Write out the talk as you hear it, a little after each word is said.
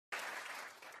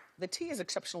The tea is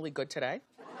exceptionally good today.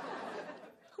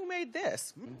 Who made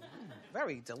this?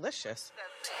 Very delicious.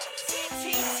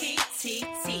 T.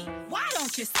 Why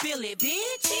don't you spill it,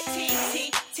 bitch?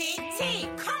 T.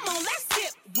 Come on, let's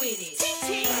sip with it.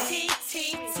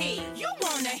 T. You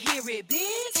wanna hear it,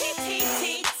 bitch?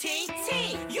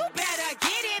 T. You better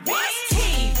get it, bitch. What's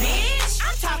tea, bitch?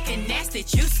 I'm talking nasty,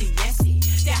 juicy, messy.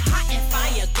 That hot and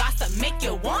fire gossip make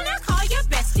you wanna call your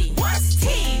bestie. What's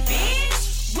tea, bitch?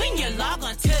 When you log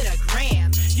on to the gram,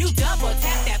 you double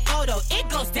tap that photo, it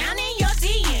goes down in your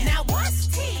DM. Now what's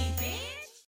tea,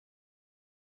 bitch?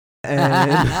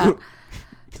 And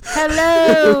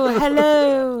Hello.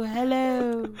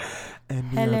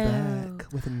 and we are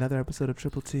back with another episode of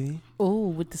Triple T. Oh,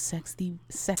 with the sexy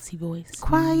voice.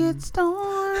 Quiet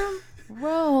storm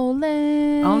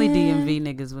Rolling. Only DMV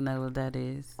niggas will know what that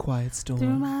is. Quiet Through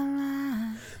storm.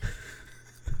 my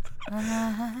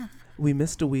life. We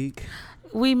missed a week.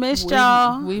 We missed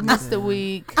y'all. We missed a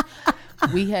week.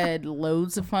 We had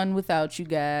loads of fun without you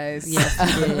guys. Yes,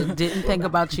 we did. Didn't think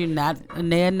about you, not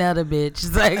another bitch.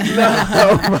 It's like,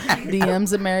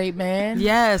 DM's a married man.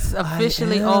 yes,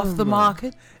 officially off the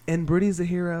market. And Brittany's a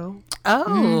hero.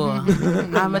 Oh,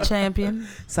 I'm a champion.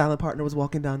 Silent partner was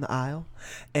walking down the aisle,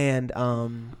 and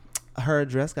her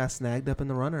dress got snagged up in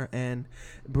the runner, and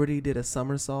Brittany did a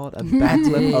somersault, a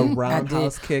backflip, a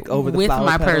roundhouse kick over the with flower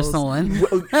my petals. purse on.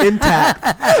 Intact.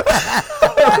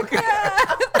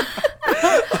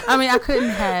 I mean, I couldn't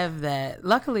have that.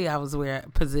 Luckily, I was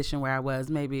position where I was.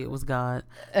 Maybe it was God.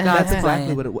 God's That's exactly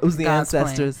plan. what it was. It was the God's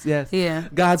ancestors. plan. Yes. Yeah.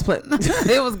 God's plan.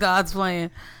 It was God's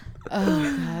plan.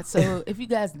 Oh God! So if you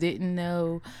guys didn't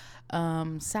know,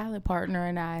 Silent Partner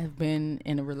and I have been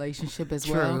in a relationship as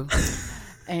well,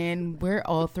 and we're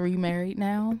all three married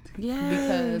now. Yeah,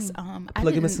 because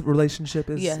Polygamous relationship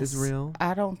is real.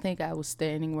 I don't think I was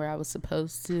standing where I was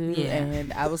supposed to, Yeah.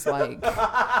 and I was like,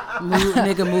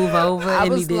 move over. I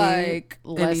and was he did. like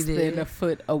And less he did. than a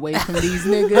foot away from these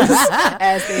niggas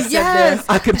as they said Yes,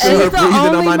 I could and feel her he's the breathing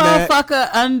on only my neck. motherfucker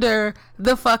under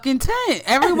the fucking tent.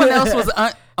 Everyone else was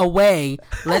away.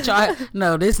 Let y'all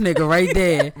know this nigga right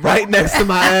there. Right next to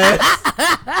my ass.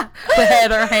 Had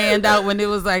her hand out when it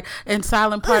was like, and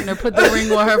Silent Partner put the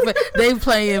ring on her face. They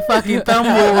playing fucking thumb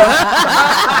war.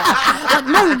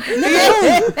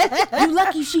 You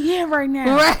lucky she here right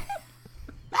now. Right.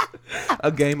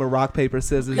 A game of rock, paper,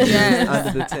 scissors Yes.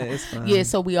 under the tent. It's fine. Yeah,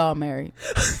 so we all married.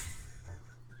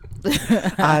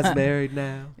 I's married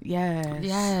now. Yes.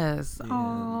 Yes.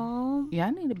 Oh. Yeah,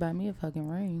 I need to buy me a fucking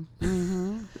ring.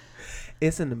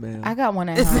 It's in the mail. I got one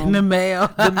at It's home. in the mail.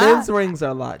 The men's rings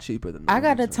are a lot cheaper than the I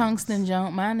got a women's tungsten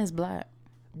junk. Mine is black.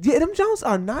 rings. Yeah, them Jones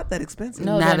are not that expensive.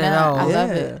 No, Not they're at not. all. I love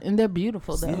Yeah. it, and they're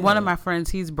beautiful though. One of my friends,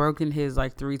 he's broken his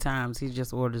like 3 times. He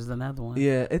just orders another one.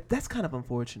 Yeah, that's kind of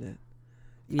unfortunate.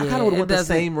 Yeah, I kind of would it want the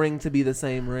doesn't- same ring to be the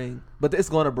same ring, but it's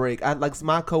going to break.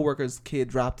 My coworker's kid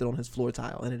dropped it on his floor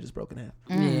tile and it just broke in half.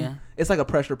 Yeah. It's like a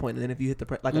pressure point, and then if you hit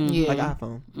the like Yeah.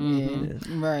 iPhone.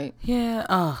 Yeah, right. Yeah.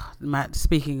 Oh,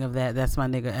 speaking of that, that's my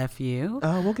nigga FU.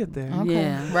 Oh, we'll get there. Okay,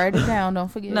 Yeah. write it down.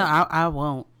 Don't forget. No, I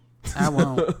won't. I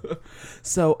won't.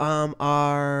 So,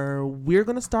 we're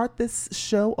gonna start this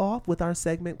show off with our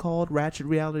segment called Ratchet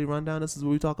Reality Rundown. This is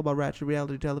where we talk about ratchet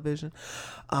reality television.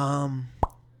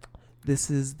 This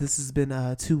has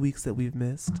been 2 weeks that we've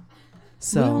missed.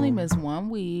 So we only missed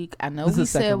 1 week. I know This is we the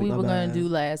second said week, we my were going bad. to do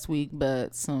last week,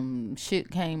 but some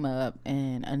shit came up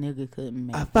and a nigga couldn't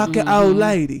make a it. fucking old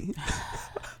lady.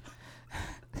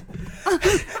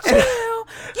 Chill.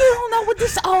 You don't know what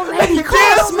this old lady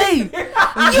cost me.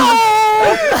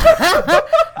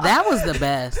 That was the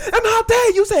best. And how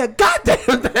dare you say a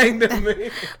goddamn thing to me?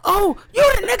 Oh, you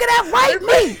the nigga that raped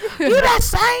me. You that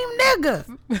same nigga.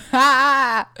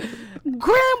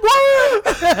 Grandwood.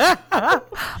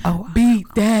 Beat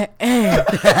that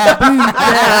ass. Beat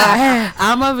that ass.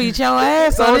 I'ma beat your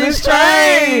ass On on this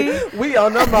train. we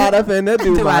on the bottom finna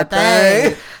do my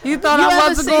thing. You thought You I ever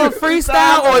was to go seen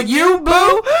freestyle or you,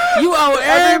 boo? You owe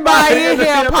everybody in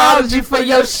here apology for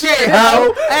your shit,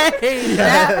 ho. Hey,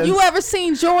 that, You ever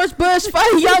seen George Bush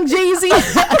fight Young Jeezy?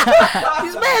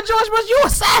 this man George Bush, you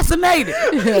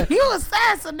assassinated. You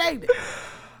assassinated.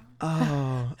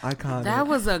 Oh, iconic. That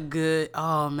was a good.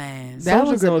 Oh man, That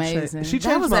Soulja was Girl amazing. She that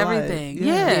changed was my everything. life.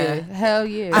 Yeah. Hell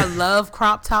yeah. I love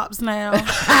crop tops now.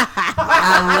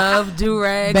 I love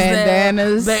do-rags.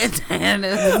 Bandanas.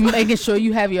 Bandanas. Making sure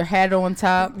you have your hat on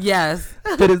top. Yes.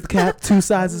 Fit his cap 2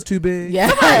 sizes too big.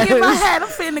 Yeah. Get my hat. I'm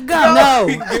finna go. No.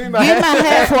 Give me Get my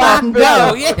hat before I can Go.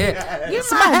 go. Yeah. Get my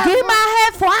Somebody hat. get my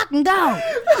hat before I can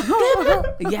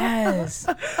go. Yes.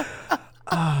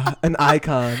 An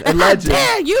icon, a legend.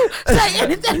 How dare you say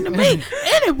anything to me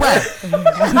anyway?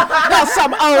 About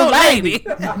some old lady.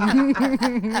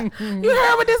 You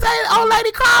heard what this old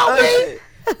lady called me?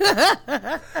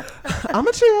 I'm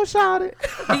a chill, shout it.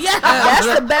 Yeah, That's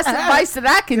the best advice that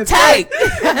I can take.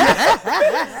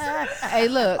 Hey,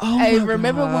 look. Hey,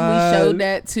 remember when we showed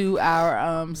that to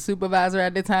our supervisor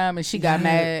at the time and she got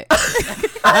mad?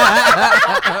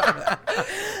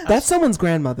 That's someone's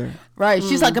grandmother. Right.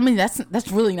 She's like, I mean, that's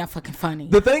really not fucking funny.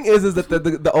 The thing is that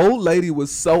the old lady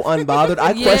was so unbothered.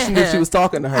 I questioned if she was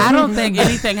talking to her. I don't think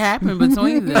anything happened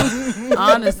between them.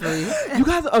 Honestly, You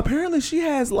guys, apparently she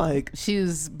has like, She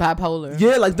was bipolar.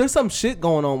 yeah, like there's some shit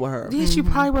going on with her. yeah, she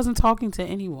probably wasn't talking to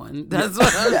anyone. That's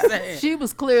what I'm saying. She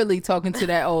was clearly talking to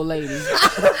that old lady.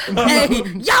 Hey,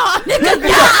 y'all, nigga,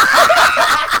 y'all.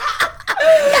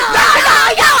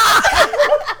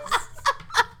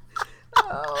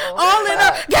 All in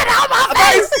a, get out my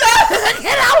face!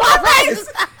 Get out my face!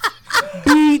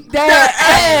 Beat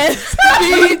that ass.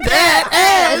 Beat that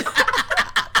ass!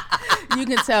 You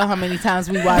can tell how many times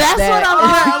we watched That's that.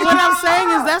 what I'm saying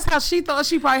is that's how she thought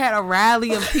she probably had a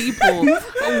rally of people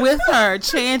with her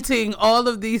chanting all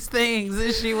of these things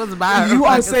and she was by her. You are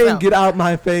fucking saying self. get out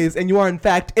my face, and you are in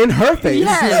fact in her face.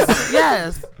 Yes,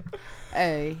 yes.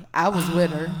 Hey, I was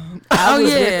with her. I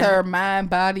was with her mind,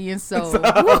 body, and soul.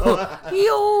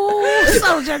 You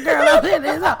soldier girl up in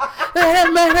this house.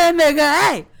 That nigga,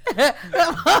 hey. That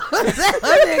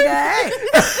nigga, hey.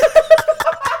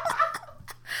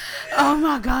 Oh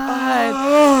my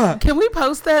God! Can we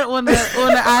post that on the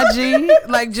IG?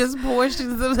 Like just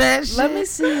portions of that shit. Let me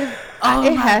see if Oh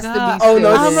it my has God. to be. Oh,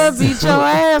 no, still I'm there. gonna beat your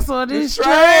ass on this train.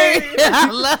 I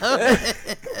love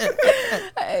it.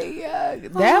 Hey,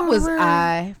 that was man.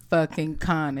 I fucking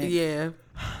conic. Yeah.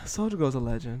 Soldier Girl's a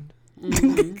legend.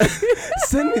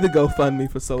 Send me the GoFundMe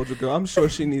for Soldier Girl. I'm sure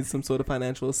she needs some sort of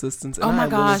financial assistance. And Oh my I will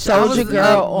gosh, shout I Soldier was to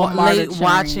Girl them. on Martyr late Chain.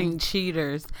 watching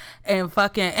Cheaters and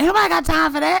fucking ain't nobody got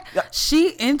time for that. She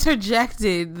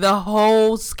interjected the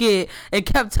whole skit and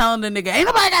kept telling the nigga, ain't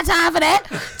nobody got time for that.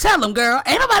 Tell him, girl,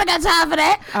 ain't nobody got time for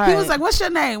that. All He right. was like, what's your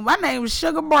name? My name is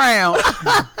Sugar Brown.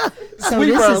 So Sweet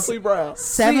this Brown, is Sweet Brown.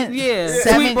 seven. Sweet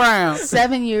seven, Brown.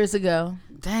 7 years ago.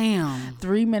 Damn.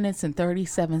 3 minutes and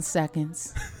 37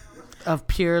 seconds. Of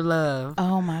pure love.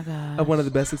 Oh my God. Of one of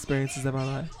the best experiences of our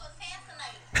life.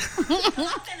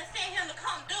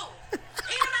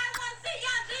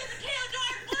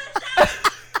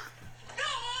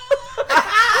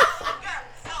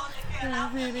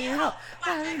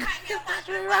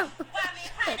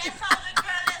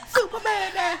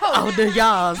 Oh, the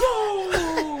y'all.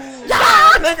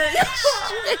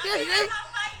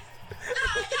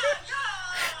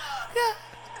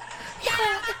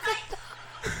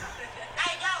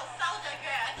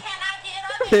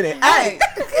 Hit it. Hey.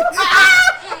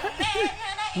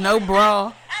 No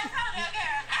bra.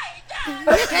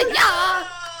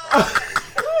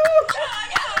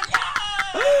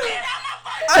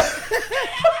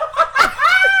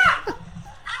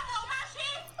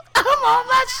 I'm on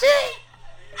my shit.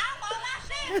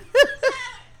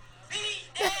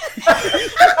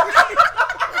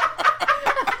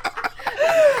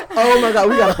 Oh my God,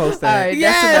 we gotta post that. All right,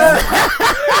 Yes.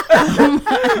 oh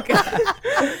my God.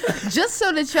 Just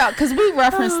so that y'all, because we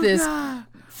reference this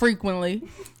frequently.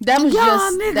 That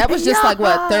was just like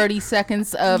what, 30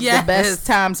 seconds of Yes. the best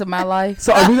times of my life.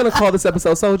 So are we gonna call this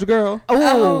episode Soldier Girl?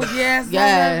 Oh, yes.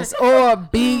 Yes, or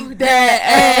beat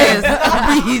that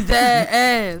ass. Beat that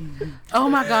ass. Oh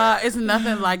my God, it's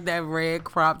nothing like that red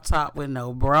crop top with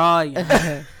no bra.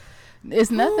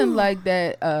 It's nothing like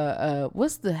that.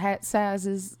 What's the hat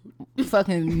sizes?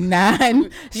 Fucking 9.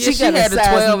 She got had a a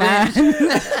size 12 9.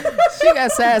 inch. She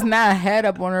got size 9 hat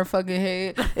up on her fucking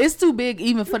head. It's too big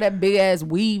even for that big ass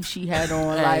weave she had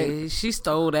on. Like Hey, she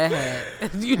stole that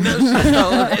hat. You know she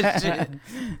stole that shit.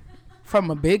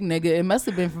 from a big nigga. It must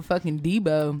have been from fucking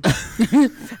Debo.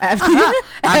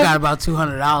 I got about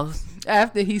 $200.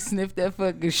 After he sniffed that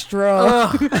fucking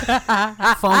straw.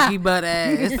 Funky butt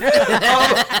ass.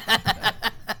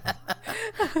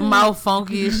 Mouth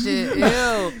funky as shit.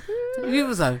 Ew. He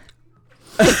was like,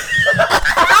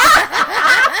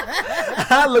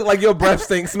 I look like your breath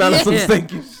stinks, smelling some Yeah.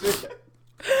 stinky shit.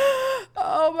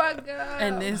 Oh my God.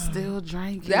 and then still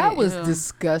drank it. That was Ew.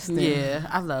 disgusting. Yeah,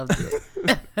 I loved it.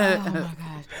 Oh my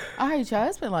gosh. All right, y'all.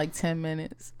 It's been like 10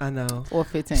 minutes I know. or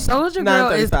 15. Soldier Girl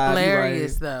is 9:35, you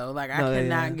hilarious right. though. Like No, I yeah,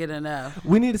 cannot yeah. get enough.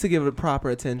 We needed to give it proper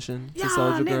attention to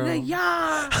Soldier Girl. Nigga,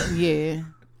 y'all. Yeah.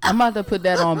 I'm about to put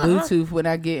that on Bluetooth when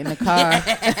I get in the car.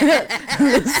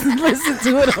 listen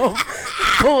to it on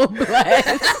full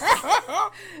blast.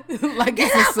 Like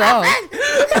it's a song.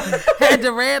 Had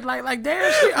the red light like,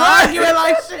 damn, she arguing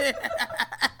like shit.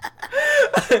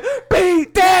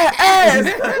 Beat that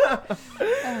ass.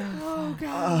 Oh,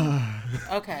 God.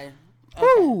 Okay. Ooh,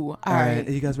 all All right. right,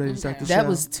 are you guys ready to start the show? That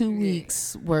was 2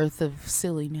 weeks worth of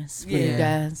silliness for you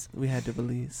guys. We had to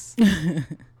release.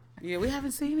 Yeah, we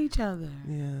haven't seen each other.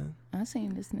 Yeah. I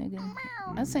seen this nigga.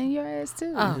 I seen your ass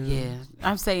too. Oh, yeah.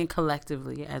 I'm saying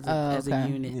collectively as a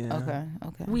unit. Yeah.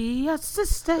 Okay. We are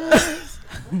sisters.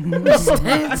 We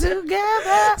stand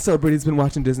together. So Brittany's been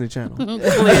watching Disney Channel.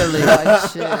 Clearly.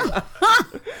 Like shit.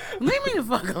 Leave me the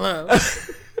fuck alone.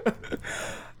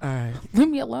 All right. Leave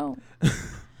me alone.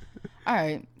 All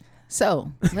right.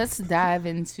 So let's dive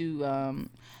into.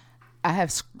 I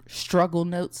have struggle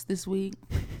notes this week.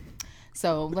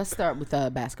 So let's start with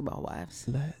Basketball Wives.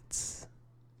 Let's.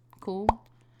 Cool.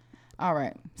 All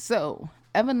right. So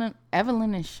Evelyn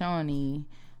and Shawnee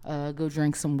go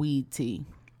drink some weed tea.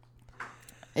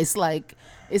 It's like,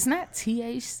 it's not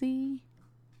THC,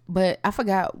 but I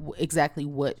forgot exactly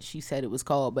what she said it was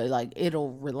called, but like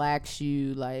it'll relax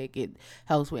you, like it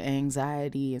helps with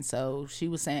anxiety. And so she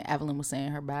was saying, Evelyn was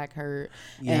saying her back hurt.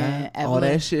 Yeah. And All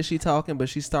that shit she talking, but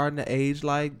she's starting to age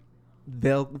like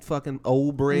fucking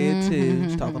old bread too.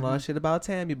 She's talking a lot of shit about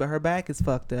Tammy, but her back is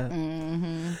fucked up.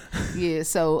 Yeah.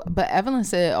 So, but Evelyn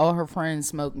said all her friends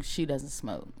smoke and she doesn't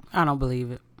smoke. I don't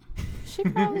believe it. She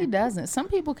probably doesn't. Some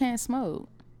people can't smoke.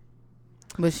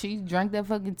 But she drank that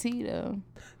fucking tea though.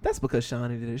 That's because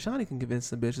Shawnee did it. Shawnee can convince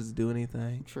some bitches to do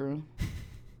anything. True.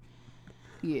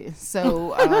 Yeah.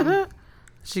 So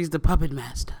She's the puppet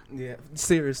master. Yeah.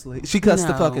 Seriously. She cuts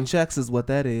the No. fucking checks is what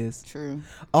that is. true.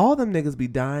 All them niggas be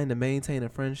dying to maintain a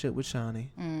friendship with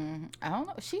Shawnee. I don't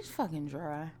know. She's fucking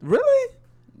dry. Really?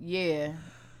 Yeah.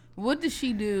 What does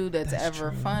she do that's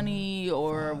ever true. funny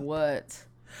or what?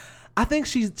 I think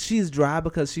she's dry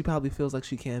because she probably feels like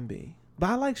she can be.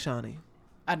 But I like Shawnee.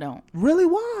 I don't. Really?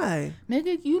 Why?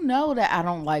 Nigga, you know that I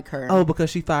don't like her. Oh, because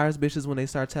she fires bitches when they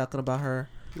start talking about her.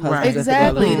 Right.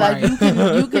 Exactly. Like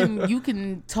Right. you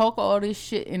can talk all this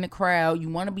shit in the crowd. You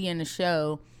want to be in the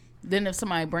show. Then if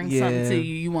somebody brings something to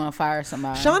you, you want to fire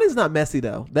somebody. Shawnee's not messy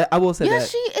though. That I will say that. Yes,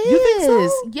 she is. You think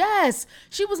so? Yes,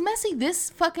 she was messy this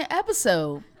fucking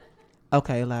episode.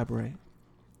 Okay, elaborate.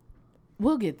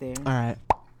 We'll get there. All right.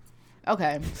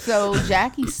 Okay, so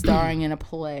Jackie's starring in a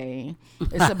play.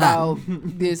 It's about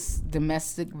this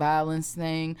domestic violence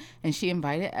thing, and she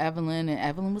invited Evelyn, and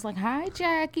Evelyn was like, "Hi,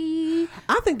 Jackie."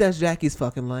 I think that's Jackie's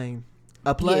fucking lane.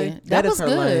 A play Yeah, that is was her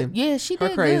good. lane. Yeah, she her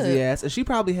did crazy good. ass, and she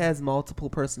probably has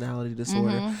multiple personality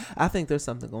disorder. I think there's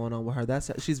something going on with her.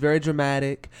 She's very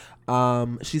dramatic.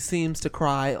 She seems to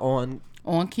cry on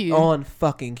cue. on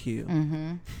fucking cue.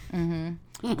 On fucking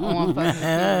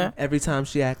cue. Every time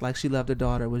she act like she loved her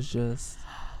daughter was just.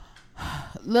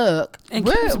 Look, And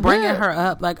we're- keeps bringing we're- her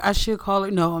up. Like, I should call her.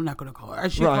 No, I'm not going to call her. I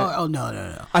should Right. call her. Oh,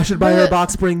 no. I should buy her a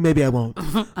box spring. Maybe I won't.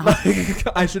 Like,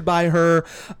 I should buy her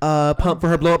pump for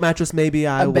her blow up mattress. Maybe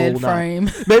I a will bed not. frame.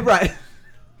 Maybe right.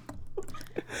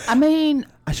 I mean,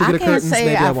 I should I get a can't curtains, say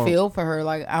maybe I I won't. feel for her.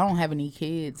 Like, I don't have any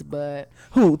kids, but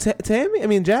Who? Tammy? I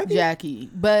mean Jackie. Jackie.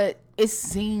 But it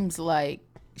seems like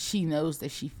she knows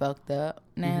that she fucked up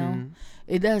now.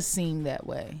 It does seem that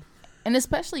way. And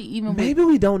especially even Maybe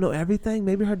we don't know everything.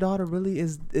 Maybe her daughter really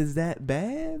is that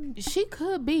bad. with, she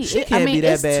could be. She can't be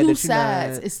that it's bad two that she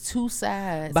sides. not- It's two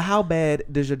sides. But how bad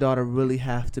does your daughter really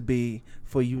have to be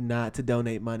for you not to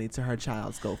donate money to her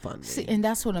child's GoFundMe? See, and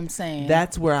that's what I'm saying.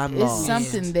 That's where I'm it's lost.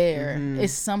 something there.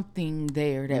 It's something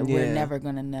there that we're Yeah. never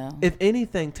gonna know. If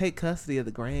anything, take custody of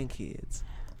the grandkids.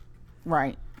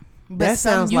 Right. But That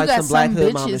sounds you like got some Black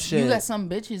Hood mama bitches. shit. You got some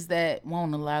bitches that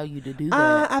won't allow you to do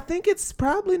that. I think it's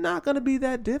probably not going to be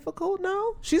that difficult.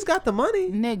 No, she's got the money.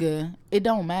 Nigga, it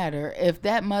don't matter. If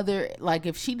that mother, like,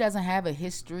 if she doesn't have a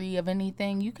history of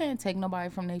anything, you can't take nobody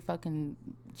from their fucking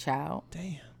child.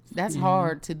 Damn. That's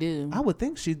hard to do. I would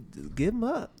think she'd give him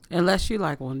up. Unless you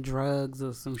like on drugs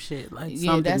or some shit. Like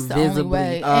Yeah, something that's the only visibly.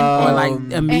 way. Or like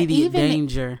And immediate even-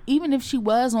 danger. Even if she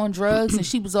was on drugs and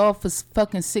she was off for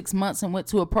fucking 6 months and went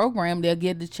to a program, they'll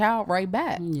get the child right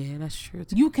back. Yeah, that's true.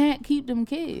 Too. You can't keep them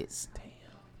kids.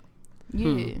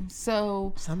 Damn. Yeah.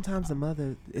 So Sometimes the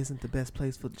mother isn't the best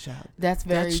place for the child. that's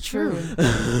very That's true.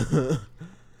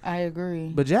 I agree.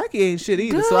 But Jackie ain't shit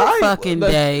either. Good so I ain't, fucking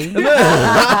day.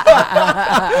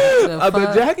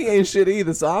 but Jackie ain't shit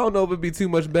either. So I don't know if it'd be too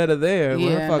much better there. with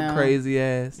her Yeah, fuck no. crazy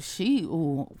ass.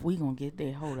 We gonna get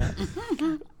there. Hold up.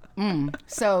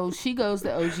 So she goes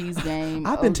to OG's game.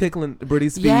 I've been tickling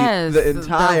Brittany's feet Yes, the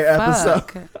entire the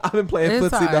fuck. episode. I've been playing It's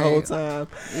footsie the whole alright. time.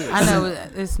 I know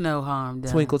it's no harm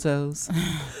done. Twinkle toes.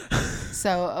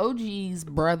 So OG's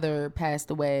brother passed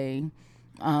away.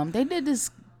 They did this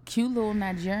cute little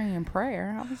Nigerian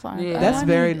prayer. I was like, Yeah. That's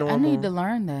very I normal. need to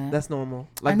learn that. That's normal.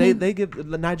 Like they give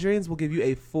the Nigerians will give you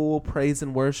a full praise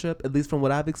and worship, at least from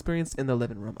what I've experienced in the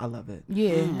living room. I love it.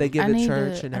 Yeah, They give I it need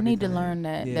church to, and I need to everything. learn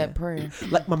that Yeah. that prayer.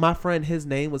 Like my friend, his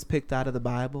name was picked out of the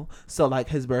Bible. So like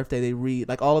his birthday, they read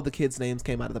like all of the kids' names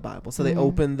came out of the Bible. So they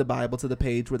open the Bible to the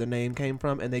page where their name came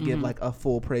from, and they give like a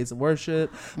full praise and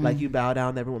worship. Like you bow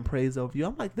down, everyone prays over you.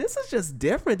 I'm like, this is just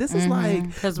different. This is like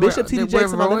Bishop T.D.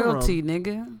 Jakes in my living room. royalty,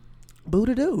 nigga.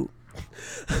 Buddha do.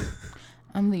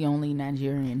 I'm the only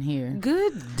Nigerian here.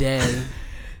 Good day.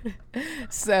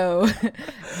 So,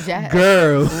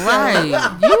 Girl,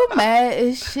 Right. you mad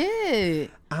as shit.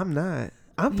 I'm not.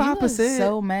 I'm You 5%.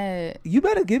 so mad. You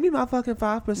better give me my fucking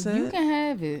 5%. You can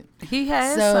have it. He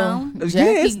has So, some. Yeah,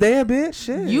 Jackie, it's there, bitch.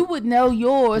 Shit. you would know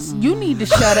yours. You need to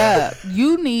shut up.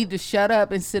 You need to shut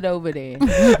up and sit over there.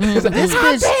 This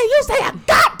bitch, you say a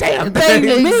goddamn Thing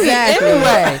to me Exactly.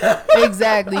 anyway.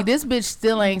 exactly. This bitch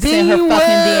still ain't Then sent her you fucking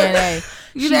will. DNA.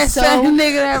 You that same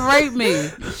nigga that raped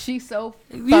me. She's so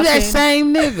You that fucking.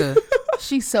 same nigga.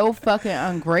 She's so fucking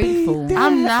ungrateful.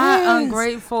 I'm not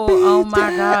ungrateful. Oh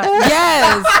my God.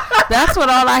 Yes. That's what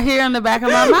all I hear in the back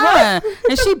of my mind.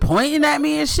 And she pointing at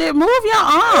me and shit. Move your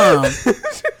arm.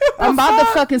 I'm about to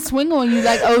fucking swing on you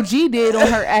like OG did on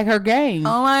her at her game.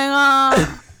 Oh my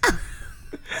God.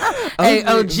 Hey,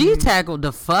 OG tackled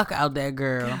the fuck out that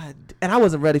girl. God. And I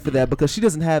wasn't ready for that because she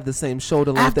doesn't have the same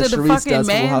shoulder length After that the Sharice fucking does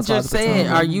from Real man Housewives just of said,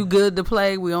 Potomac. "Are you good to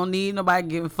play? We don't need nobody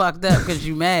getting fucked up because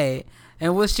you mad."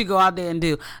 And what she go out there and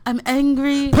do? I'm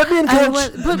angry. Put me in,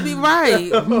 coach. Put me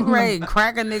right. Right.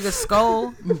 Crack a nigga's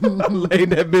skull. Laying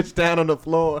that bitch down on the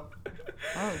floor.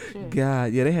 Oh shit.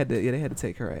 God, yeah, they had to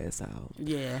take her ass out.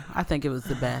 Yeah, I think it was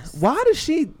the best. Why does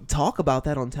she talk about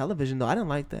that on television though? I didn't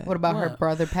like that. What about her What?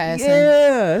 brother passing?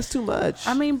 Yeah, that's too much.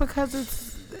 I mean,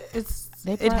 because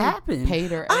They it probably happened.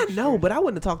 Paid her. I extra. know, but I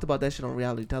wouldn't have talked about that shit on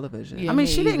reality television. Yeah. I mean,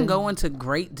 me she didn't either. go into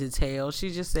great detail. She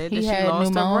just said that He she had lost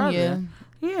her pneumonia. brother.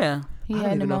 Yeah. He I don't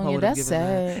had even know if I pneumonia. would have That's given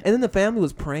sad. that. And then the family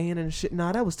was praying and shit.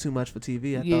 Nah, that was too much for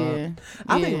TV. I Yeah. thought.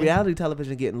 I think Yeah. reality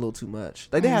television getting a little too much.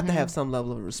 Like they have to have some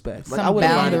level of respect. Like Some I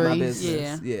wouldn't mind in my boundaries.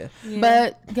 business. Yeah.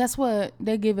 But guess what?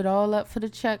 They give it all up for the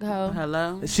check, ho.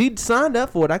 Hello. She signed up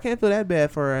for it. I can't feel that bad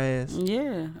for her ass.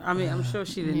 Yeah. I mean, I'm sure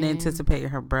she didn't Yeah. anticipate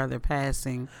her brother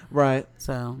passing. Right.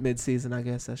 So Mid season, I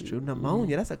guess that's true.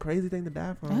 Pneumonia. That's a crazy thing to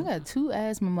die from. I got 2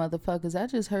 asthma motherfuckers. I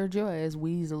just heard your ass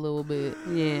wheeze a little bit.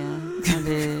 yeah, I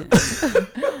did.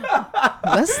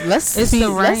 Let's It's speed, the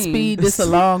let's rain. speed this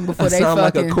along before I they sound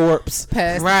like fucking a corpse.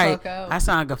 pass the Right. fuck out. I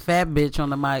sound like a fat bitch on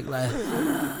the mic. Like,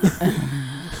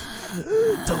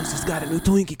 Toasty's got a new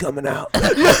Twinkie coming out.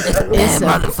 It's a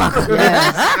motherfucker.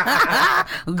 yes.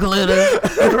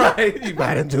 Glitter. Right. You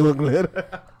might into a glitter.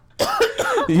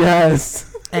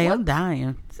 Yes. Hey, I'm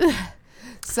dying.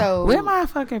 So Where my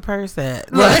fucking purse at?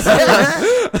 Where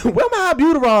my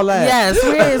albuterol at? Yes,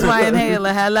 where is my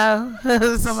inhaler? Hello?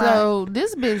 Somebody. So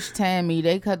this bitch Tammy,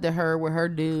 they cut to her with her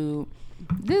dude.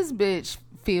 This bitch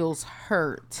feels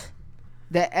hurt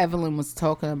that Evelyn was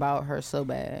talking about her so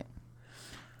bad.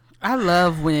 I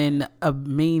love when a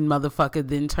mean motherfucker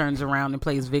then turns around and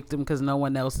plays victim because no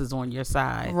one else is on your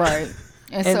side. Right.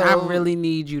 And, And so I really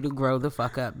need you to grow the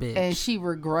fuck up, bitch. and she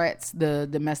regrets the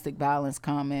domestic violence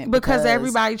comment because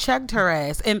everybody checked her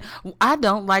ass. And I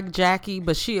don't like Jackie,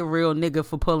 but she a real nigga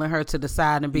for pulling her to the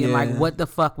side and being Yeah. like, what the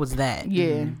fuck was that?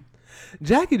 Yeah.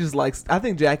 Jackie just likes. I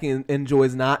think Jackie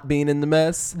enjoys not being in the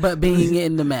mess. But being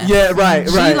in the mess. Yeah, right,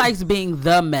 She right. likes being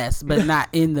the mess, but not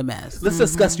in the mess. Let's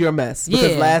discuss your mess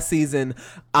because Yeah. last season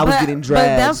I was getting dragged.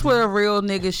 But that's what a real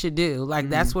nigga should do. Like,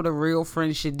 that's what a real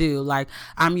friend should do. Like,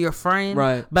 I'm your friend,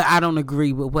 Right. but I don't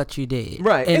agree with what you did.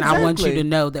 Right, And I want you exactly. to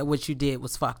know that what you did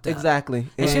was fucked up. Exactly.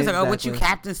 And she was like, oh, what you Exactly.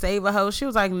 Captain Save a hoe? She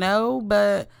was like, no,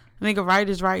 but nigga, right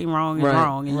is right and wrong is Right,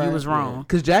 wrong. And you right, was wrong.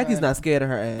 Because Jackie's not scared of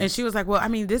her ass. And she was like, well, I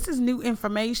mean, this is new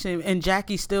information. And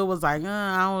Jackie still was like,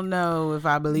 I don't know if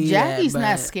I believe Jackie's that.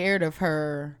 not but- scared of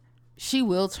her. She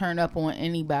will turn up on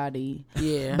anybody.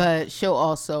 Yeah. But she'll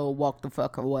also walk the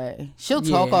fuck away. She'll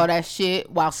talk Yeah. all that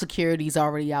shit while security's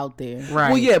already out there. Right.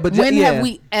 Well, yeah, but When yeah. have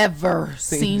we ever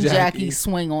seen Jackie. Jackie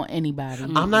swing on anybody?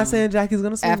 I'm not saying Jackie's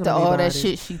gonna swing After on all that anybody.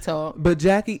 shit she talked. But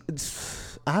Jackie,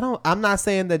 I'm not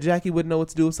saying that Jackie would know what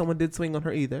to do if someone did swing on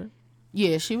her either.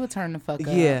 Yeah, she would turn the fuck up.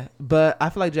 Yeah, but I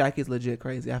feel like Jackie's legit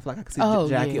crazy. I feel like I could see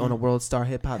Jackie on a World Star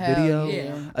Hip Hop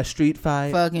video, a street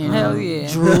fight, fucking hell yeah,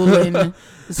 drooling,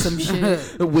 some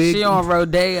shit. Wig, she on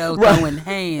rodeo throwing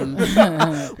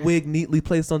hands, wig neatly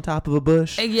placed on top of a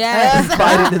bush. Yes,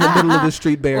 fighting in the middle of the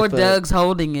street barefoot. Or Doug's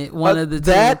holding it. One of the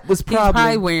two. That was He's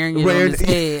probably wearing it on his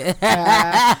head.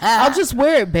 I'll just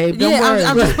wear it, babe. Don't worry.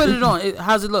 I'm just putting it on.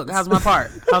 How's it look? How's my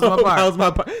part? How's my part? How's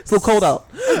my part? It's so cold out.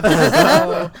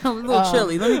 A little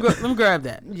chilly. Let me grab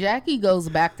that. Jackie goes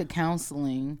back to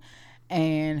counseling,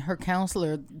 and her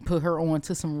counselor put her on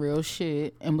to some real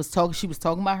shit and was talking. She was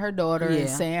talking about her daughter and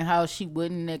saying how she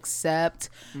wouldn't accept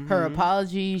her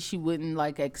apology. She wouldn't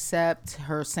like accept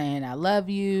her saying "I love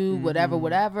you,"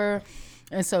 whatever.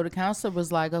 And so the counselor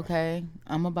was like, "Okay,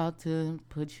 I'm about to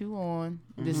put you on.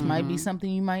 This might be something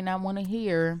you might not want to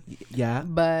hear. Yeah,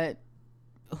 but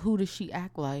who does she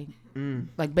act like?"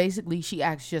 Like basically she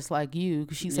acts just like you,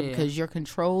 because she said because you're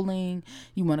controlling,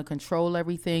 you want to control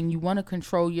everything, you want to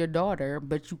control your daughter,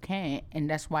 but you can't, and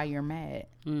that's why you're mad.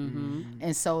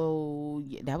 And so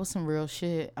that was some real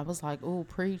shit. I was like, oh,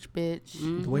 preach,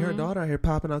 bitch. The way her daughter out here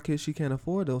popping out kids she can't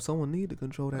afford, though, someone need to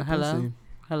control that pussy.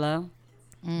 Hello.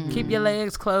 Keep your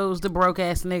legs closed, the broke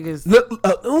ass niggas. Look,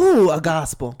 a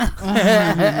gospel, a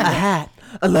hat,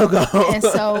 a logo.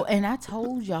 And I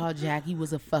told y'all Jackie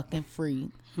was a fucking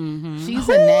freak. She's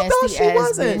a nasty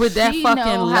ass bitch. With that she fucking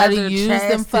know how to use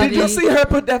them fucking. Did you see her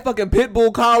put that fucking pit bull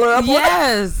collar up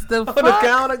Yes, on the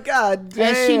counter? God damn.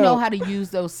 And she know how to use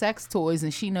those sex toys,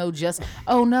 and she know just,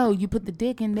 oh no, you put the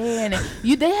dick in there, and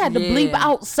they had to bleep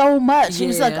out so much. She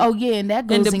was like, oh yeah, and that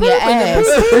goes in your ass.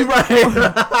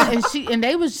 and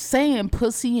they was saying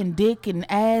pussy and dick and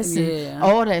ass and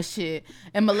all that shit.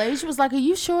 And Malaysia was like, are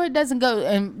you sure it doesn't go?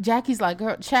 And Jackie's like,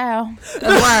 girl, child,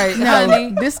 right? No,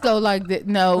 honey. this go like that.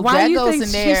 No, Why that you goes think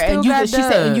in there, and she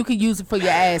said, and you can use it for your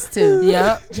ass too.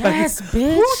 Yep. Yes,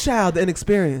 bitch. Who child the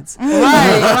inexperience?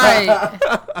 Right.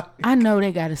 I know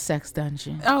they got a sex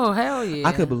dungeon. Oh hell yeah!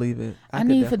 I could believe it. I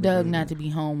need for Doug not to be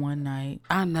home one night.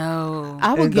 I know.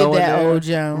 I would get that old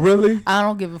Joan. Really? I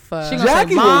don't give a fuck.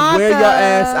 Jackie will wear your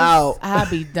ass out. I'll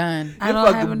be done. I Your don't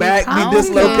have fucking any back time. be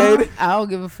dislocated. I don't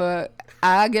give a fuck.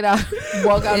 I get out,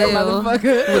 walk out that Ew. motherfucker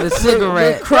With a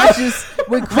cigarette. with crutches,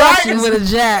 with With a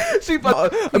jack. She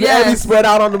Abby spread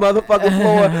out on the motherfucking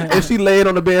floor, and she laid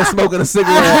on the bed smoking a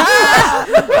cigarette.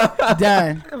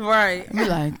 done. Right. You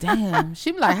like, damn.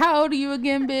 She be like, how old are you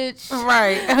again, bitch?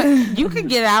 Right. You can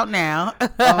get out now.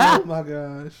 Oh my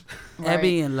gosh.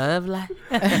 Abby in love life.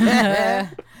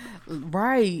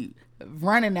 Right.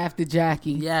 Running after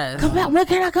Jackie. Yes. Come back. When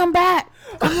can I come back?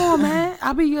 Come on, man.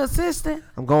 I'll be your assistant.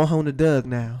 I'm going home to Doug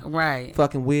now. Right.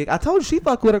 Fucking wig. I told you she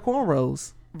fucked with her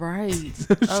cornrows. Right. She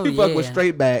fucked with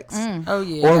straight backs. Oh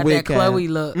yeah. Or Got wig that cap. Chloe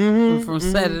look from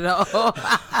Set It Off.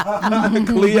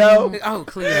 Cleo. Oh,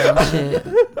 Cleo. Shit.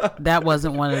 That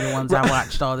wasn't one of the ones I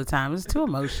watched all the time. It's too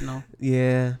emotional.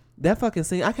 Yeah. That fucking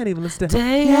scene, I can't even listen to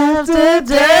Day after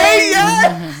day.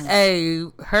 Hey,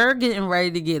 her getting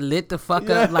ready to get lit the fuck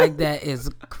up like that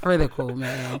is critical,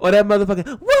 man. Or that motherfucking,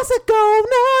 what's it gonna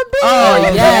be?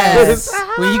 Oh, yes.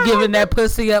 When you giving that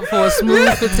pussy up for a smooth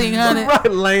 1500,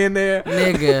 Right, laying there.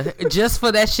 nigga, just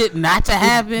for that shit not to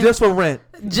happen. Just for rent.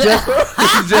 Just for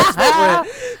rent.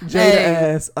 Jada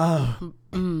ass. Oh.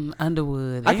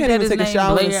 Underwood. I can't even take a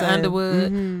shower Blair inside.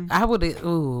 Underwood. I would have,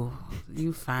 ooh,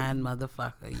 you fine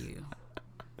motherfucker, you.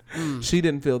 She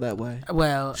didn't feel that way.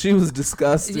 Well, She was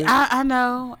disgusted. I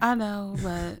know,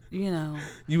 but you know.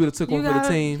 You would have took one for the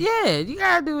team. Yeah, you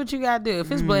gotta do what you gotta do.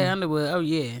 If it's Blair Underwood, oh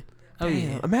yeah.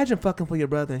 Damn. Imagine fucking for your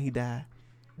brother and he died.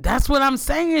 That's what I'm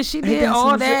saying. She did done all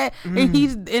some that,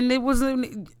 shit. and it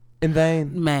wasn't. In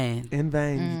vain. Man, In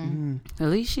vain. at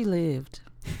least she lived.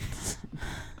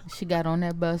 She got on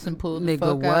that bus and pulled the Nigga,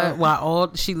 fuck what? out.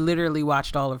 While she literally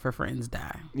watched all of her friends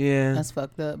die. Yeah. That's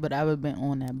fucked up, but I would have been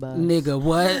on that bus. Nigga,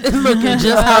 what? Looking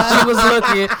just how she was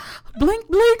looking. Blink,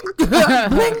 blink,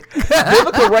 blink.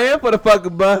 Vivica ran for the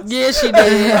fucking bus. Yeah, she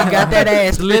did. Got that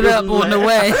ass lit up on the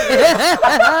way.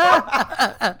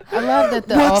 I love that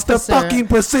the What's officer. the fucking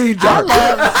procedure?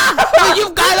 Well, you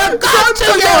got a gun to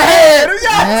your head.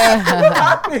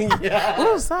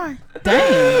 Oh, sorry.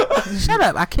 Damn. Shut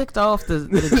up. I kicked off the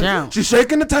jump. She's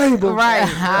shaking the table.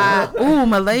 Right. Ooh,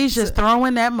 Malaysia's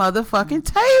throwing that motherfucking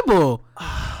table.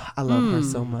 I love her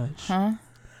so much. Huh?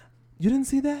 You didn't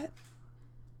see that?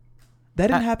 That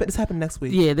didn't happen. This happened next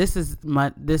week. Yeah, this is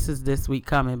this week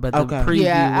coming, but the Okay. preview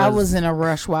Yeah, I was in a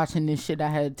rush watching this shit. I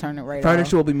had to turn it right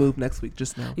Furniture off. will be moved next week.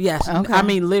 Just now. Yes, Okay. I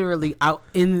mean literally out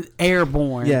in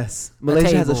airborne. Yes,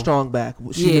 Malaysia has a table. strong back.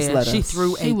 She just let she us.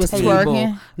 threw She a was table.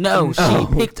 twerking? No, she Oh.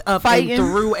 picked up Fighting?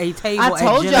 and threw a table. I at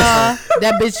told Jennifer. y'all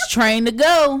that bitch trained to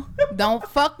go. Don't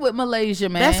fuck with Malaysia,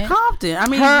 man. That's Compton. I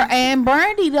mean, Her and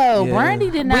Brandy though. Yeah.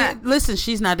 Brandy did not. listen,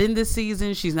 she's not in this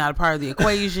season. She's not a part of the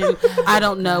equation. I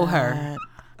don't know her.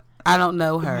 I don't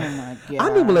know her. Oh my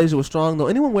God. I knew Malaysia was strong though.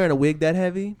 Anyone wearing a wig that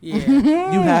heavy, Yeah,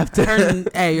 you have to.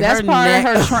 hey, That's her part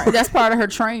neck. of her. That's part of her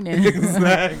training.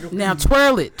 Exactly. Now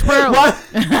twirl it.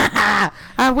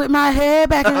 I whip my head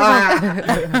back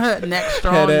and neck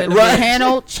strong. Had than it. a Right.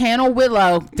 bitch. Channel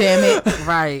Willow. Damn it.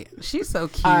 Right. She's so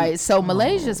cute. All right, so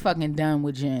Malaysia's fucking done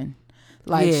with Jen.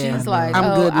 Like Yeah. she's like, I'm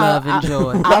oh, good, love, and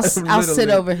joy. I'll sit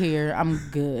Literally. over here. I'm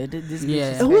good. This bitch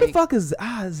Yeah. is And who the fake. fuck is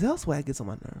Zelswag gets on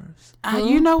my nerves.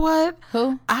 You know what?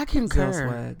 Who? I concur.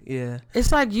 Zelswag, yeah,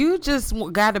 It's like you just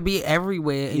got to be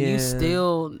everywhere and Yeah. you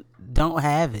still don't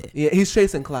have it. yeah. He's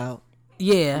chasing clout.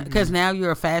 Yeah, because now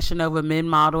you're a Fashion Nova men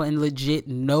model and legit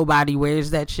nobody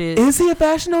wears that shit. Is he a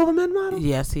Fashion Nova men model?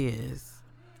 Yes, he is.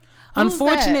 Who's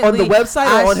Unfortunately, that? On the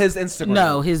website or on his Instagram?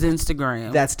 No, his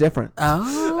Instagram. That's different.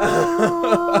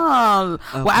 Oh,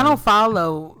 well, I don't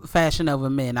follow Fashion Nova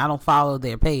men. I don't follow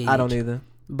their page. I don't either.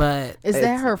 But Is that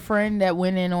It's- her friend that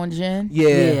went in on Jen? Yeah.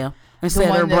 yeah, and The said her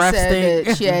one that breath said that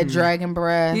stink. she had dragon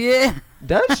breath. Yeah,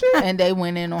 Does she? And they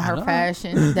went in on her know.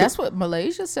 fashion. That's what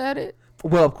Malaysia said it.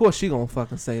 Well, of course she gonna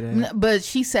fucking say that. But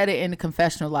she said it in the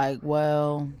confessional like,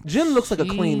 well. Jen looks like a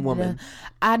she clean woman.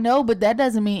 I know, but that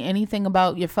doesn't mean anything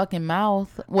about your fucking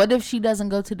mouth. What if she doesn't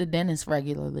go to the dentist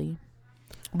regularly?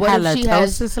 What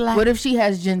if she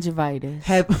has gingivitis?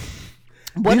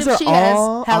 What These if are she has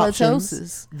all halitosis?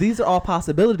 options. These are all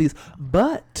possibilities,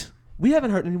 but we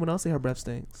haven't heard anyone else say her breath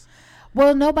stinks.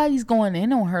 Well, nobody's going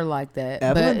in on her like that.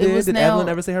 Evelyn but it did. was Did now, Evelyn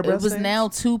ever say her breath It was stinks? now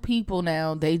two people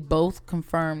now. They both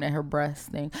confirmed that her breath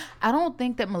stink. I don't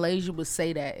think that Malaysia would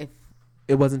say that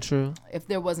It wasn't true. if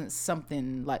there wasn't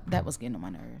something like that was getting on my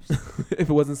nerves. If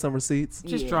it wasn't some receipts.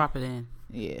 just Yeah. drop it in.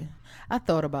 Yeah. I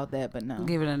thought about that, but no.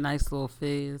 Give it a nice little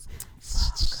fizz.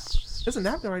 There's a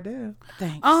napkin right there.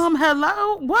 Thanks.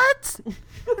 Hello, what?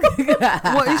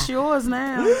 Well, it's yours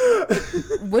now.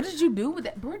 What did you do with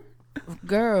that?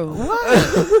 Girl.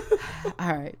 What?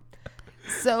 All right.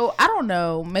 So, I don't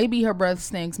know. Maybe her breath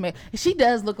stinks. She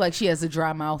does look like she has a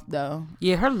dry mouth, though.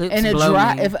 Yeah, her lips And a blow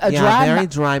dry, me. if a Yeah, dry, very mou-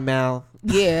 dry mouth.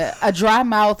 yeah, a dry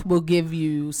mouth will give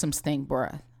you some stink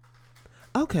breath.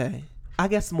 Okay. I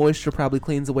guess moisture probably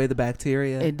cleans away the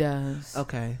bacteria. It does.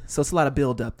 Okay. So it's a lot of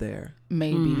buildup there.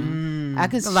 Maybe. I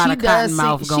could. A lot She of cotton does.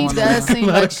 mouth She going does on. seem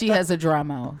like she has a dry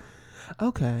mouth.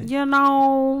 Okay. You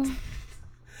know,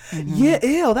 Yeah,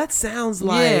 ew, that sounds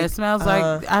like... yeah, it smells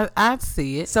like I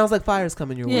see it. Sounds like fire's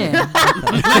coming your way. Yeah.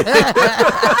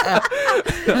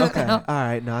 Okay. All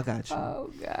right. No, I got you.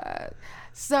 Oh God.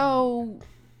 So,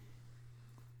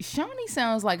 Shawnee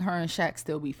sounds like her and Shaq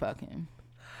still be fucking.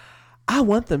 I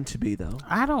want them to be, though.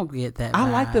 I don't get that. I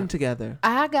like vibe. them together.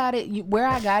 I got it. Where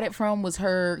I got it from was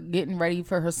her getting ready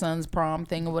for her son's prom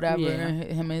thing or whatever. Yeah. And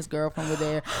him and his girlfriend were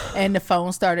there, and the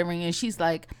phone started ringing. She's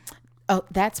like, "Oh,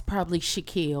 that's probably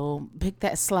Shaquille. Pick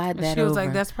that, slide that She was over."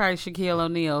 like, "That's probably Shaquille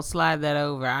O'Neal. Slide that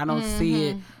over. I don't see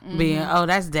it being. Oh,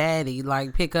 that's Daddy.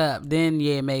 Like pick up. Then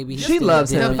yeah, maybe She still loves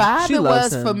do him. the it. vibe She it loves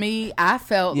was him. for me. I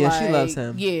felt Yeah, like she loves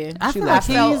him. Yeah, I feel She like loves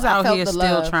him. he's out I felt here the still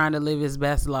love. trying to live his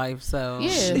best life. So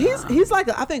Yeah. He's like,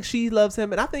 I think she loves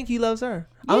him, and I think he loves her.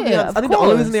 I Yeah, of think the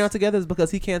only reason course. they aren't together is because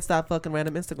he can't stop fucking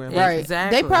random Instagram. Yeah. right.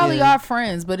 Exactly. They probably Yeah. are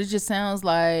friends, but it just sounds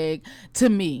like to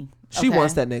me. She okay?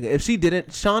 wants that nigga. If she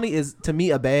didn't, Shawnee is to me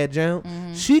a bad junk.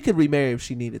 She could remarry if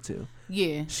she needed to.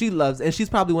 Yeah, She loves, and she's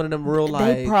probably one of them real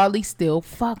they like, probably still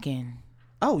fucking.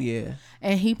 oh yeah.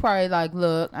 And he probably like,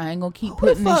 look, I ain't gonna keep Who the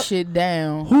putting this fuck- shit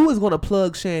down. Who is gonna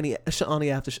plug Shawnee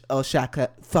after Shaq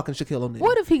fucking Shaquille O'Neal?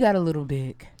 What if he got a little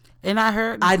dick? And I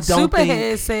heard I don't Superhead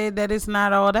think- said that it's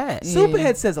not all that.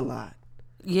 Superhead says a lot.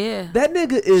 Yeah. That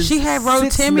nigga is. She had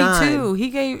Rotimi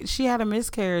 6'9". too. She had a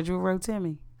miscarriage with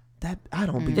Rotimi. That I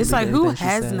don't believe. It's like who anything she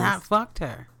has says. not fucked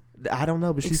her? I don't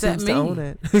know, but she Except seems me. to own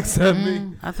it. Except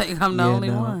me. I think I'm the Yeah, only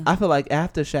no. one. I feel like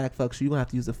after Shaq fucks you, gonna have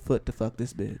to use a foot to fuck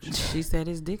this bitch. She said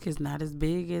his dick is not as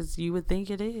big as you would think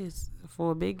it is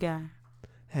for a big guy.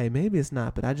 Hey, maybe it's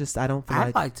not, but I don't feel I'd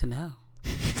like. like to know.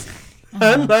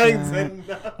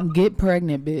 Get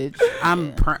pregnant, bitch.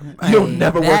 You'll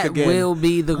never work that again. will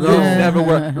be the goal. You'll never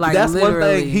work. Like That's one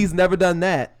literally. thing. He's never done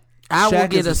that. I will Shaq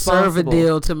get is a responsible.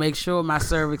 Cervidil to make sure my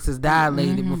cervix is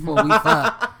dilated before we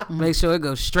fuck. Make sure it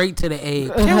goes straight to the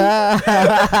egg.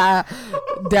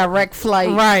 direct flight,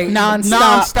 Right.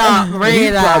 nonstop.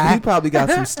 Red eye. He probably got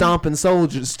some stomping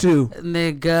soldiers too.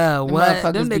 Nigga, what?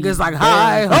 Them motherfuckers be niggas like, dead.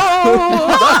 hi, ho.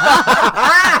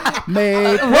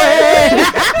 Make way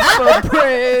for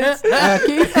Prince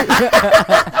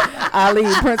Ali,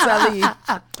 Prince Ali.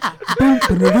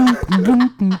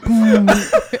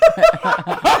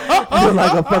 Feel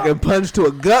like a fucking punch to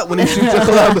a gut when he shoots a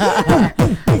club.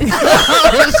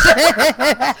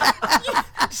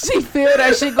 She feel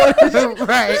that shit go.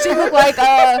 Right. She look like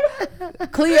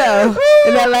Cleo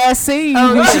in that last scene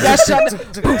when she got shot.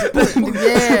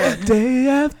 Yeah. Day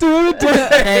after day.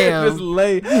 Damn. Just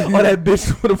lay on that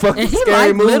bitch with a fucking And he scary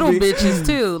liked movie. little bitches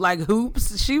too, like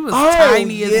Hoops. She was Oh,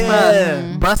 tiny as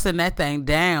yeah. fuck, busting that thing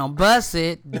down, bust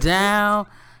it down.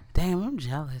 Damn, I'm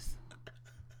jealous.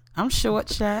 I'm short,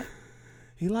 Shaq.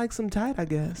 He likes some tight, I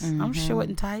guess. I'm short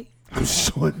and tight. I'm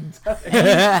short.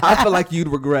 I feel like you'd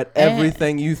regret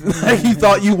everything you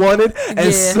thought you wanted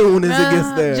as soon as it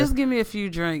gets there. Just give me a few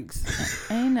drinks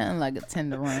Ain't nothing like a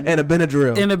tender run. And a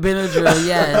Benadryl. in a Benadryl,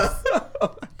 yes.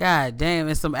 God damn,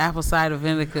 and some apple cider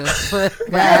vinegar for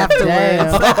damn.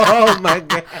 afterwards. Oh my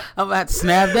god. I'm about to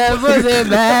snap that pussy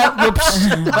back.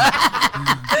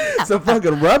 Some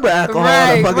fucking rubber alcohol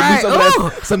Right, to fucking right. do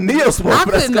some Neosporin I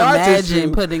for that couldn't scar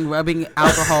imagine tissue. rubbing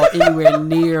alcohol anywhere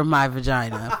near my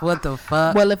vagina. What the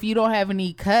fuck? Well, if you don't have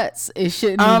any cuts, it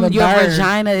shouldn't even Your burn.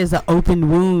 vagina is an open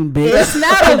wound, bitch. It's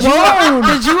not a wound.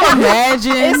 Did you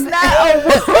imagine? It's not a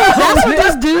wound. That's what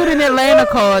this dude in Atlanta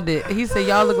called it. He said,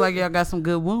 "Y'all look like y'all got some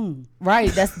good wound."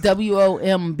 Right, that's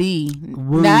WOMB.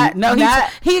 Wound. Not No, not.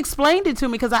 he explained it to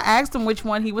me because I asked him which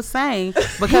one he was saying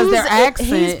because their accent.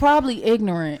 He's probably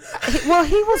ignorant. Well,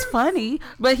 he was funny,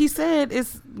 but he said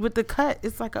it's with the cut.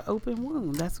 It's like an open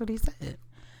wound. That's what he said.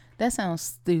 That sounds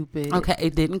stupid. Okay,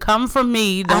 it didn't come from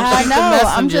me. Don't I shoot know. the messenger.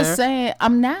 I'm just saying.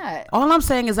 I'm not. All I'm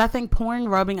saying is I think pouring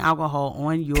rubbing alcohol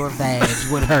on your vag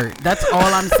would hurt. That's all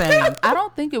I'm saying. I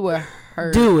don't think it would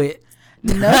hurt. Do it.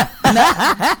 No,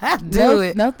 Do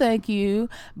it. No, thank you.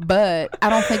 But I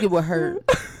don't think it would hurt.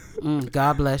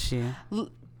 God bless you.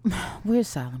 We're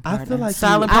silent partner. I feel like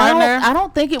Silent you, partner. I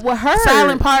don't think it would hurt.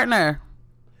 Silent partner.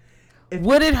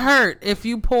 Would it hurt if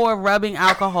you pour rubbing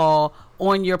alcohol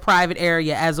on your private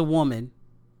area as a woman?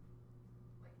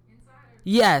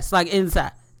 Yes, like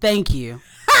inside. Thank you.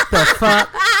 The fuck?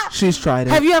 she's tried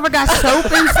it. Have you ever got soap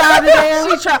inside of there?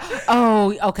 She try.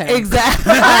 Oh, okay. Exactly.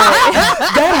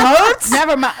 That hurts?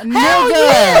 Never mind. Hell Nigga.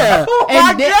 yeah. Oh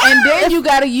my And then you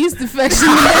got a yeast infection.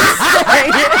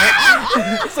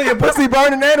 So your pussy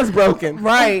burning and it's broken.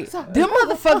 Right. Them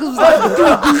motherfuckers was like,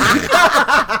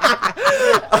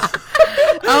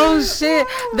 Oh shit!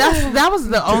 That was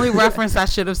the only reference I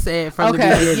should have said from the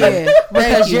okay, beginning. yeah.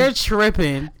 Thank Because you. you're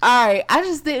tripping. All right. I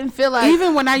just didn't feel like.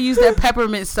 Even when I use that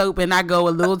peppermint soap and I go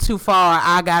a little too far,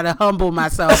 I gotta humble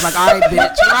myself. Like, all right,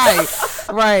 bitch,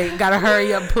 right. Gotta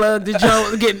hurry up, plug the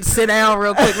joint, sit down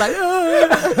real quick. Like,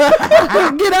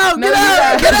 get out.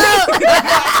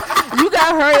 You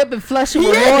gotta hurry up and flush it with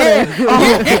water.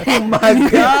 Oh my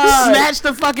god. Snatch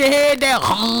the fucking head down.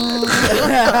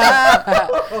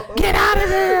 Get out of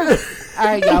there. All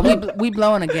right, y'all. We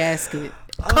blowing a gasket.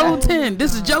 Code 10.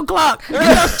 This is Joe Clock. Get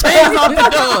those chains off the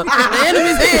door. The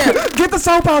enemy's here. Get the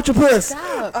soap out your puss. Do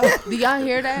y'all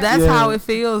hear that? That's how it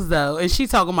feels, though. And she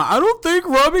talking about, I don't think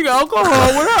rubbing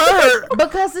alcohol would hurt.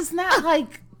 Because it's not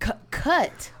like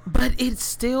cut. But it's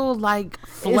still like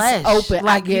flesh. It's open.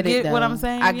 Like, I get you it. get what though. I'm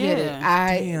saying? I get it.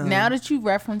 Damn. Now that you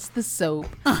referenced the soap,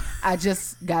 I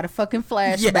just got a fucking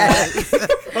flashback,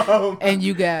 Yes. and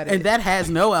you got it. And that has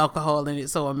no alcohol in it.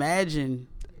 So imagine.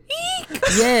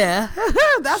 Yeah.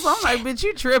 That's why I'm like, bitch,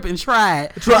 you tripping. Try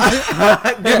it.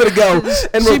 Give it a go.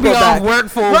 And She be report off back. work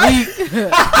for a week.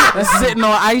 Sitting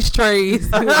on ice trays.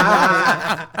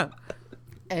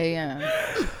 Hey,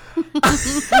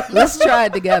 let's try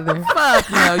it together. Fuck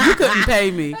no. You couldn't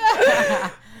pay me.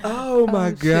 Oh my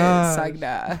Shit, god. psych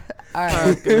nah. All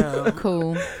right, No.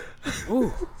 cool.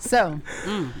 So,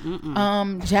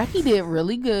 Jackie did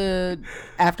really good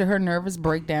after her nervous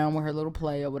breakdown with her little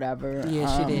play or whatever.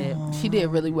 Yeah, she did. She did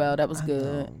really well. That was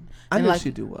good. I And knew like-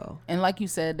 she'd do well. And like you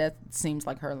said, that seems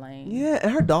like her lane. Yeah,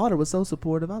 and her daughter was so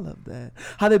supportive. I love that.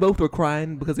 How they both were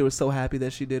crying because they were so happy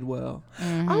that she did well.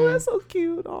 Oh, that's so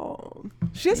cute. Oh,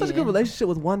 she has such a good relationship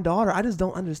with one daughter. I just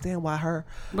don't understand why her.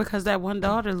 Because that one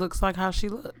daughter looks like how she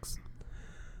looks.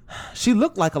 She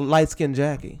looked like a light skinned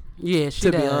Jackie. Yeah, she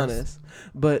To does. be honest,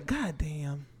 but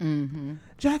goddamn,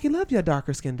 Jackie, love your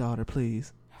darker skinned daughter,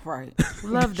 please. Right.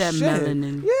 Love that Shit.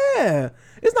 melanin. Yeah,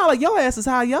 it's not like your ass is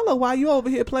high yellow while you over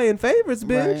here playing favorites,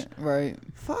 bitch. Right.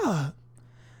 Fuck.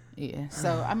 Yeah.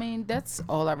 So, I mean, that's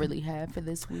all I really had for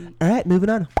this week. All right, moving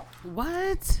on.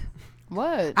 What?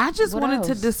 What? I just What wanted to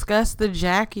else? discuss the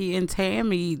Jackie and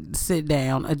Tammy sit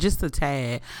down just a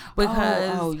tad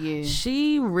because yeah.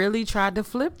 she really tried to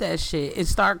flip that shit and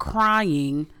start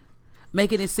crying,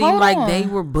 making it seem Hold like on. they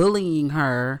were bullying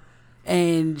her,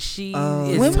 and she When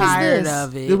is was tired this?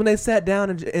 of When it. they sat down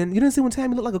and you didn't see when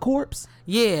Tammy looked like a corpse?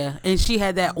 Yeah, and she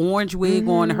had that orange wig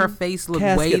on. Her face looked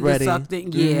way Casket ready. sucked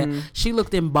in. Yeah, she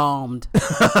looked embalmed. Where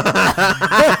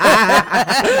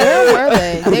were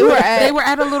they? They were at. They were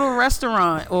at a little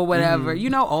restaurant or whatever. You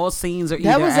know, all scenes are either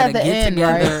That was at at a the get end,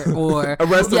 together right? or A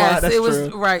restaurant, Yes, that's it was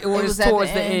true. right. Or It it's was at the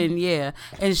towards the end. end. Yeah,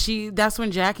 and that's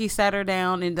when Jackie sat her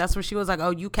down, and that's when she was like,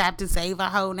 "Oh, you Captain Save a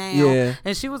Hoe now?" Yeah.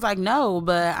 And she was like, "No,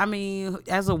 but I mean,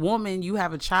 as a woman, you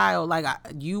have a child. Like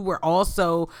you were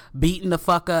also beaten the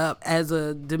fuck up as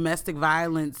a domestic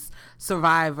violence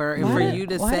survivor, and Why for did- you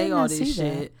to why say didn't all I this see that?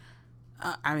 shit."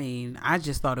 I mean, I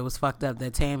just thought it was fucked up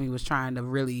that Tammy was trying to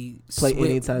really Play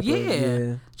any type of-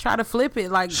 yeah. try to flip it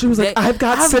like She was like, they- I've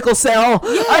got sickle cell.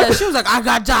 Yeah, she was like, I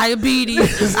got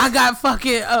diabetes. I got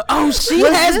fucking. She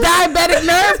Was has this- diabetic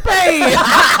nerve pain.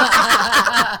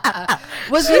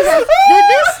 Was this?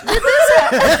 Did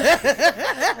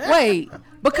this? Wait,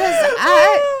 because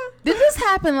did this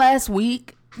happen last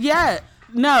week? Yeah,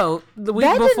 no, the week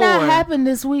That before. did not happen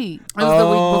this week. It was the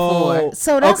week before.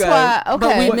 So that's why. Okay,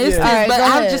 But we missed Yeah. it. All right, But go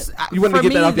I ahead. just You wanted for to get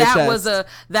me that off your that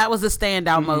chest. was a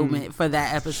standout moment for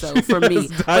that episode for me Yes,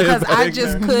 because I diabetic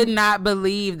just nerve. could not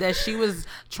believe that she was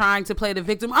trying to play the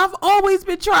victim. I've always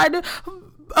been trying to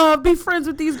be friends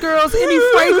with these girls. Any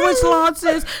fragrance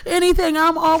launches, anything,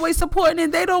 I'm always supporting,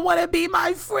 and they don't want to be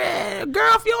my friend.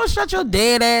 Girl, if you don't shut your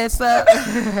dead ass up,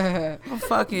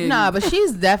 fucking Nah, but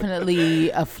she's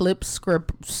definitely a flip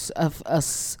script of a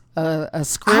script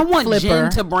I want flipper.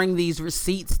 Jen to bring these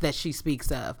receipts that she speaks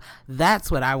of.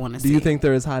 That's what I want to see. Do you think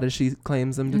they're as hot as she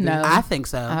claims them to be? No. I think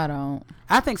so. I don't.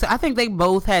 I think so. I think they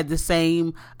both had the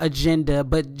same agenda,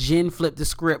 but Jen flipped the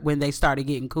script when they started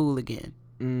getting cool again.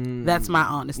 That's my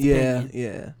honest Yeah, opinion.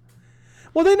 yeah.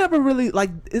 Well, they never really,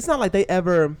 like, it's not like they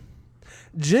ever,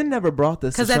 Jen never brought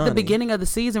this to Because at the Shawnee. beginning of the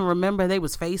season, remember, they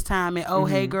was FaceTiming, oh,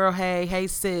 hey, girl, hey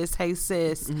sis, hey,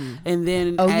 sis. And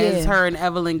then Oh, as yeah. her and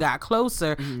Evelyn got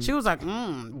closer, she was like, you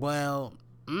know.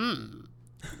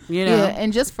 Yeah,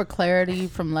 and just for clarity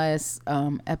from last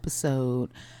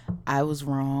episode, I was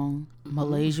wrong.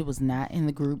 Malaysia was not in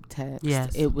the group text.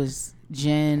 Yes. It was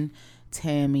Jen,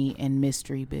 Tammy, and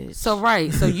Mystery Bitch. So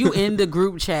right, so you in the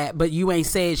group chat, but you ain't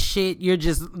said shit. You're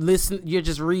just you're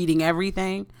just reading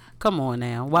everything. Come on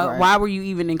now, Right. why were you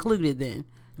even included then?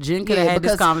 Jen could have had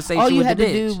this because conversation all you with had the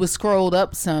to bitch. do was scroll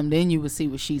up some, then you would see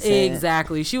what she said.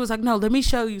 Exactly. She was like, no, let me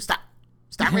show you.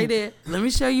 Stop right there. Let me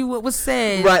show you what was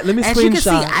said. Right, let me As you can see,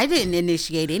 screenshot. I didn't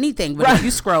initiate anything, but if you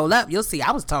scroll up, you'll see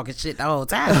I was talking shit the whole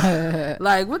time.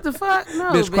 Like, what the fuck?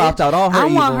 No, Bitch cropped out all her I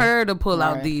want evil. her to pull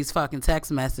out Right. these fucking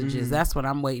text messages. That's what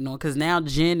I'm waiting on. Because now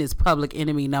Jen is public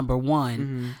enemy number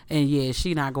one. And yeah,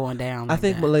 she not going down I like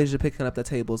think that. Malaysia picking up the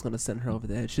table is going to send her over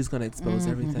the edge. She's going to expose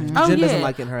everything. Oh, Jen yeah. doesn't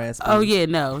like getting her ass beat. Oh, yeah,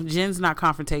 no. Jen's not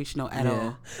confrontational at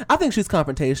all. I think she's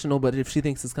confrontational, but if she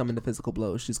thinks it's coming to physical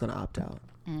blows, she's going to opt out.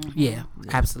 Yeah,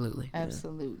 absolutely.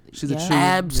 Absolutely. She's a Yeah. true-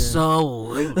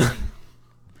 Absolutely.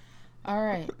 All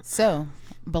right. So,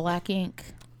 Black Ink.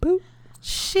 Boop.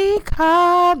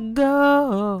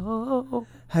 Chicago.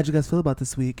 How'd you guys feel about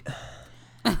this week?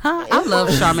 I love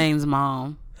Charmaine's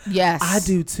mom. Yes. I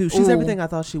do too. She's Ooh. everything I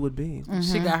thought she would be.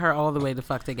 She got her all the way the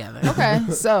fuck together. Okay,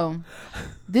 so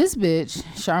this bitch,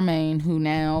 Charmaine, who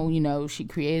now, you know, she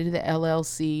created the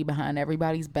LLC behind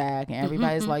everybody's back, and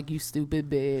everybody's like, you stupid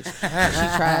bitch.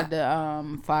 She tried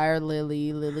to fire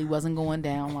Lily. Lily wasn't going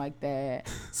down like that.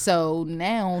 So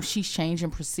now she's changing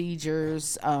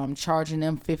procedures, charging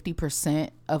them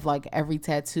 50% of like every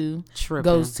tattoo Tripping.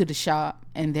 goes to the shop.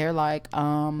 And they're like,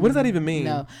 What does that even mean?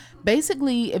 No.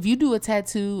 Basically, if you do a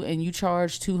tattoo and you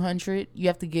charge $200, you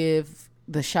have to give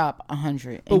the shop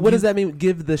 $100. But what does that mean?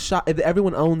 Give the shop? If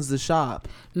everyone owns the shop,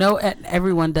 No,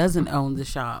 everyone doesn't own the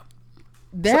shop.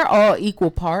 They're all equal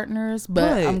partners,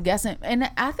 but Right. I'm guessing, and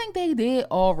I think they did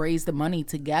all raise the money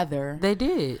together. They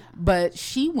did. But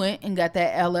she went and got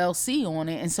that LLC on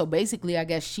it, and so basically, I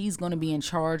guess she's going to be in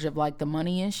charge of like the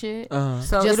money and shit. So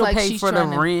Just it'll like pay she's for the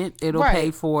trying to- rent. It'll Right.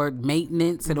 pay for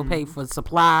maintenance. It'll pay for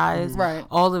supplies. Right.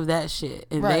 All of that shit.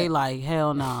 And they Right. like,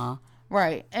 hell nah.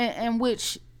 Right, and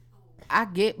which I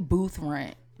get booth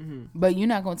rent, but you're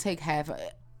not going to take half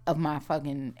of my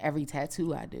fucking every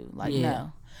tattoo I do. Like, Yeah.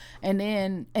 no.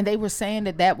 And they were saying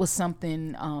that was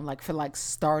something like for like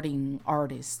starting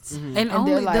artists. And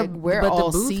only they're like, we're but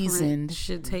all the booth seasoned. rent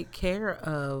should take care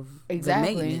of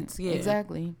Exactly. the maintenance. Yeah.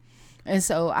 Exactly. And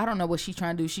so I don't know what she's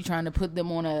trying to do. She's trying to put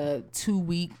them on a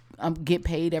 2-week get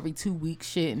paid every 2 weeks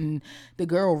shit. And the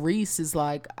girl Reese is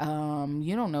like,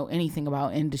 you don't know anything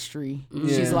about industry.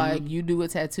 She's like, you do a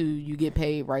tattoo, you get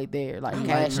paid right there, like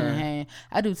cash in hand.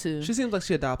 I do too. She seems like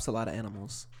she adopts a lot of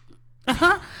animals.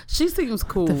 She seems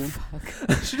cool.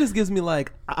 She just gives me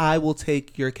like, I will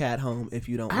take your cat home if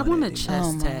you don't. I want a it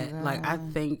chest tat. Like, I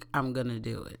think I'm gonna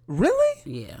do it. Really?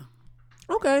 Yeah.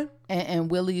 Okay. And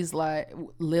Willie's like,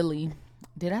 Lily.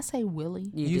 Did I say Willie?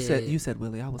 You said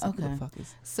Willie. I was like, Okay. what the fuck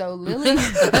is? So Lily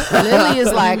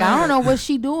is like, I don't know what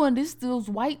she doing. This those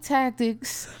white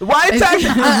tactics. White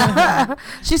tactics.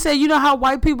 She said, you know how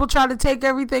white people try to take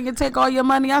everything and take all your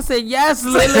money? I said, yes,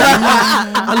 Lily.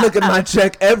 I look at my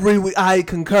check every week. I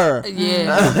concur.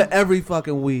 Yeah. Every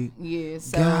fucking week. Yeah,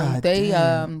 so God they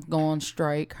damn. go on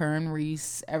strike. Her and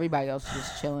Reese, everybody else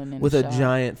just chilling in With the a shop.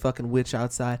 giant fucking witch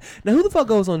outside. Now, who the fuck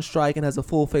goes on strike and has a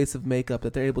full face of makeup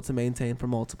that they're able to maintain for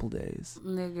multiple days?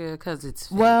 Nigga, because it's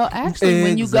fake. Well, actually,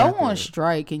 when you go Exactly. on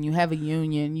strike and you have a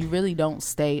union, you really don't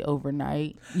stay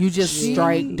overnight. You just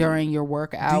strike during your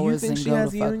work hours think and she go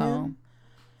has the a fuck union? home.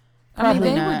 I mean, probably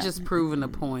they were not. just proving a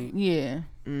point. Yeah.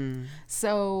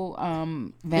 So,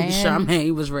 Van.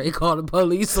 Charmaine was ready to call the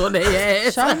police on their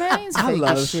ass. Charmaine's I fake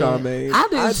love as shit. Charmaine. I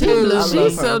do I too. love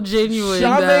She's her. so genuine.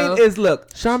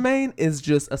 Charmaine is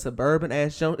just a suburban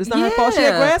ass Joan. It's not her fault. She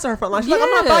had Yeah. grass on her front line. She's like, I'm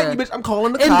not Yeah. fighting you, bitch. I'm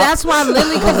calling the And cops. that's why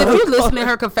Lily, because if you listen to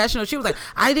her confessional, she was like,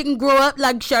 I didn't grow up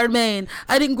like Charmaine.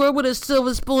 I didn't grow up with a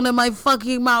silver spoon in my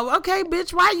fucking mouth. Okay,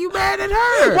 bitch, why you mad at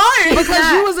her? Why?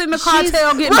 Because you was in the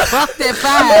cartel getting fucked at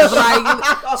 5.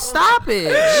 Like, stop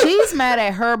it. She's mad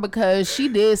at her because she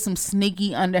did some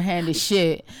sneaky, underhanded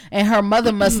shit, and her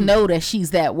mother must know that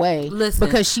she's that way. Listen.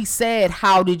 Because she said,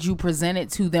 "How did you present it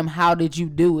to them? How did you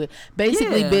do it?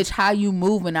 Basically, Yeah. bitch, how you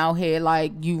moving out here?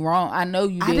 Like you wrong? I know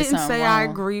you did I didn't something say wrong." I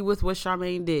agree with what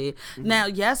Charmaine did. Now,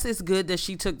 yes, it's good that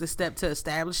she took the step to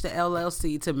establish the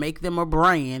LLC to make them a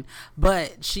brand,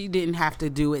 but she didn't have to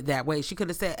do it that way. She could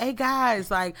have said, hey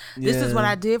guys, like, this is what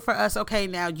I did for us. Okay,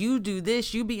 now you do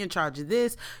this. You be in charge of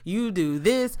this. You do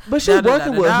this. But she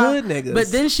working with hood niggas.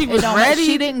 But then she It was don't- ready.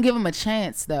 She didn't give him a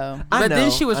chance though. I But then know,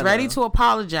 she was I ready know. to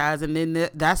apologize, and then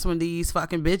that's when these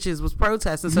fucking bitches was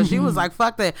protesting. So she was like,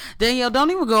 "Fuck that, Danielle, don't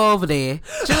even go over there."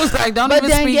 She was like, "Don't But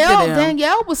even speak to them."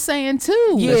 Danielle was saying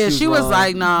too. Yeah, she she was was wrong.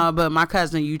 like, "Nah, but my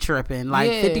cousin, you tripping?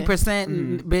 Like Yeah.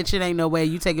 50%, bitch. It ain't no way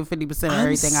you taking 50% of I'm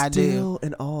everything I do." still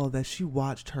in awe that she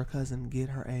watched her cousin get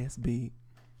her ass beat.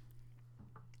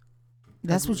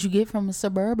 That's what you get from a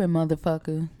suburban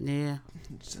motherfucker. Yeah,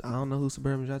 I don't know who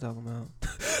suburbans y'all talking about.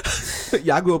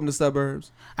 Y'all grew up in the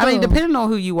suburbs. I mean, Oh. depending on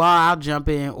who you are, I'll jump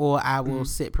in or I will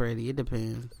sit pretty. It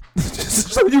depends.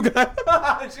 So you got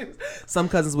some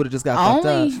cousins would have just got fucked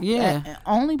Only, up. Yeah.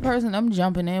 Only person I'm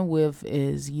jumping in with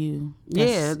is you.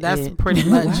 That's it. pretty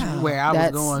much Wow. where I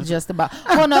That's was going. just about.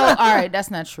 Well, no, all right,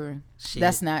 that's not true. Shit.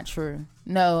 That's not true.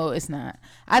 No, it's not.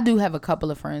 I do have a couple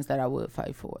of friends that I would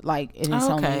fight for. Like it's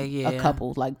Okay, only yeah. a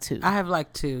couple, like two, I have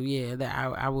like 2, yeah, that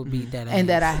I would beat that ass. and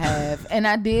that I have, and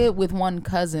I did with one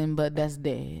cousin, but that's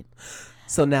dead.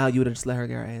 So now you would have just let her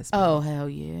get her ass beat. Oh hell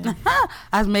yeah!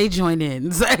 I may join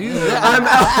in.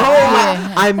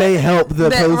 I may help the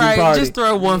opposing party. Just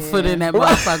throw one foot in that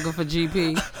motherfucker for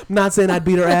GP. Not saying I'd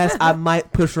beat her ass. I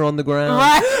might push her on the ground.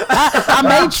 Right? I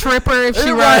may trip her if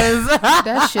she runs.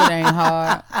 That shit ain't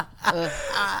hard.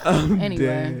 Anyway,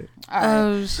 dead. all right.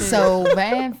 Oh, shit. So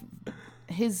Van,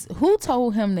 who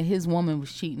told him that his woman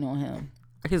was cheating on him?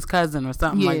 His cousin or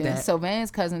something like that. So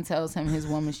Van's cousin tells him his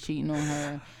woman's cheating on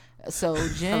her. So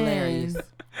Jen, Hilarious.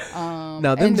 Now,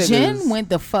 them and niggas- Jen went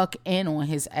the fuck in on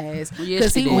his ass Yes,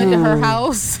 because she he did. went to her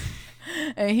house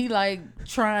and he like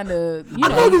trying to, you I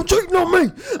know know, you cheating on me.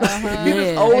 He was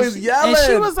Yeah. always And yelling. And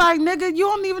she was like, nigga, you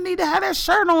don't even need to have that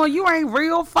shirt on. You ain't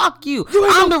real. Fuck you. You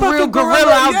ain't I'm no the real fucking gorilla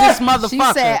gorilla, out yeah. this motherfucker.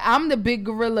 she said, "I'm the big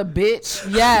gorilla,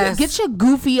 bitch. Yes. Get your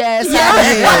goofy ass out of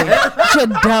here. Get your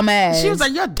dumb ass." She was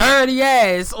like, your dirty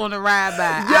ass on the ride by.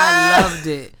 Yeah. I loved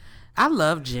it. I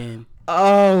love Jen.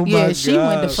 oh my "Yeah, god. she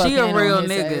went the fuck She a in real on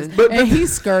his nigga. ass. But- and he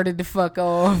skirted the fuck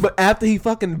off." But after he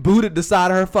fucking booted the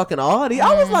side of her fucking Audi,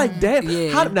 I was like, damn.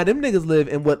 Yeah. How, now, them niggas live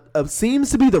in what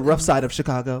seems to be the rough side of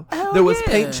Chicago. Hell there was yeah.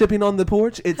 paint chipping on the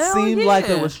porch. It Hell seemed like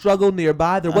there yeah. was struggle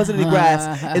nearby. There wasn't any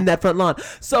grass in that front lawn.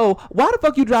 So why the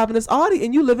fuck you driving this Audi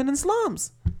and you living in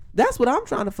slums? That's what I'm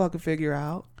trying to fucking figure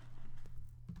out.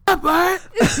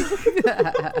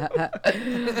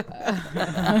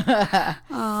 Oh,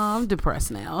 I'm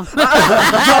depressed now.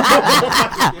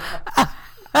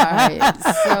 All right,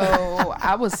 so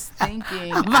I was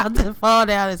thinking. I'm about to fall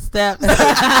down the steps.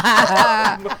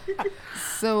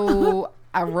 So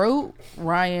I wrote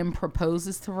Ryan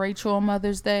proposes to Rachel on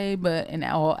Mother's Day, but in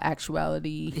all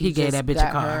actuality, He gave just that bitch got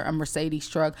a car. her a Mercedes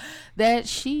truck that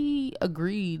she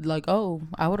agreed, like, oh,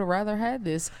 I would have rather had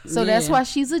this. So that's Yeah. why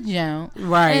she's a junk.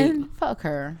 Right. And fuck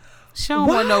her. She don't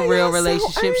Why want no real y'all so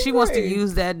relationship. She wants to angry?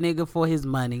 use that nigga for his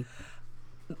money.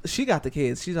 She got the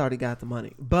kids. She's already got the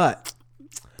money. But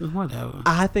Whatever.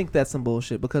 I think that's some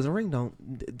bullshit because a ring don't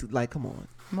like. Come on,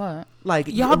 What? like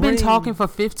Y'all a been ring- talking for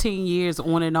 15 years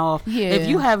on and off. Yeah. If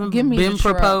you haven't Give me been the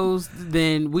truck. proposed,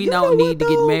 then we You know don't what, need to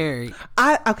get though? married.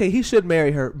 Okay, he should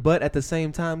marry her, but at the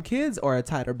same time, kids are a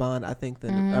tighter bond, I think,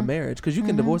 than a marriage because you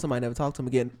can divorce somebody, never talk to him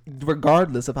again,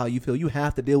 regardless of how you feel. You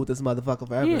have to deal with this motherfucker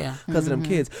forever Yeah. because of them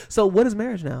kids. So what is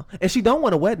marriage now? And she don't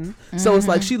want a wedding, so it's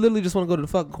like she literally just want to go to the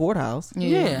fucking courthouse.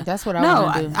 Yeah, That's what I no,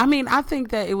 want to do. I mean, I think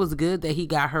that it was good that he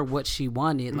got her what she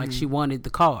wanted. Like she wanted the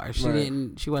car. She Right.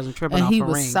 didn't. She wasn't tripping And off he a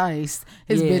was ring. sized.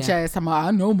 His Yeah. bitch ass talking about,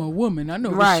 I know my woman. I know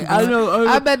what Right, she I want. know.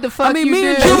 I bet the fuck I mean, you me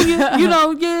did. and Junior, you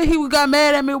know, yeah, he got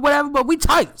mad at me or whatever, but we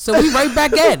tight, so we right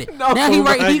back at it. No, now he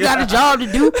right, my he got a job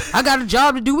to do. I got a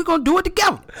job to do. We gonna do it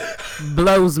together.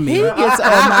 Blows me. He gets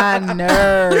on my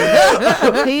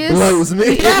nerves. He is, Blows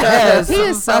me. Yes, he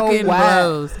is so fucking whack.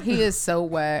 blows. He is so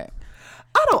whack.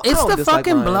 I don't. It's I don't the dislike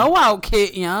fucking Ryan. blowout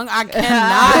kit, young. I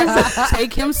cannot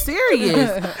take him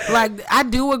serious. Like, I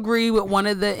do agree with one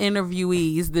of the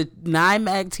interviewees. The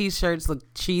 9mag t-shirts look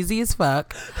cheesy as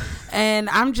fuck. And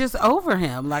I'm just over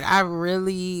him. Like, I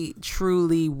really,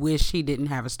 truly wish he didn't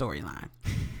have a storyline.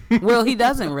 Well, he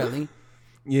doesn't really.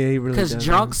 Yeah, he really Because does.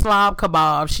 drunk slob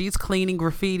kebab, she's cleaning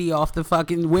graffiti off the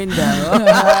fucking window.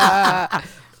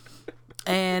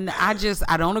 And I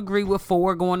don't agree with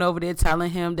Ford going over there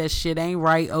telling him that shit ain't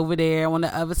right over there on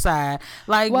the other side.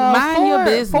 Like, Well, mind your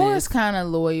business. Ford's kind of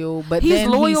loyal, but He's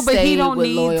then loyal, but he stayed don't with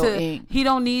need Loyal to. Inc. He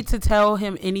don't need to tell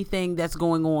him anything that's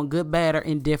going on, good, bad, or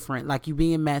indifferent. Like you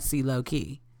being messy, low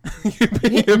key.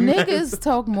 Niggas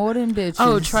talk more than bitches.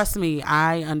 Oh, trust me,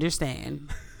 I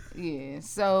understand. Yeah.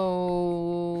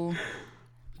 So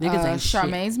Niggas ain't shit.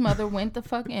 Charmaine's mother went the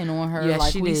fuck in on her, Yes,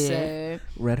 like she we did. said.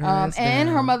 Read her ass And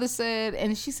down. her mother said,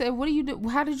 and she said, "What do you do?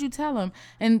 How did you tell him?"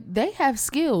 And they have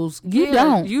skills. You Yeah,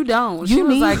 don't. You don't. You She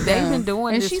was need like, they've them. been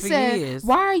doing and this she for said, years.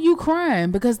 "Why are you crying?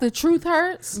 Because the truth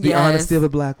hurts." The Yes. honesty of a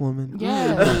black woman.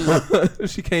 Yeah.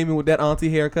 She came in with that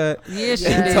auntie haircut. Yeah, she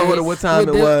And did. told her what time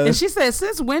With it was. And she said,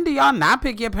 "Since when do y'all not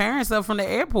pick your parents up from the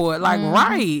airport?" Like,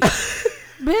 right,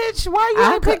 bitch, why you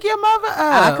I ain't co- pick your mother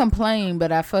I up? complain,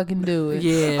 but I fucking do it.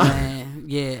 Yeah, man.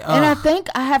 Yeah. And I Ugh. think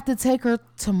I have to take her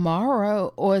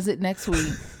tomorrow, or is it next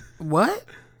week? What?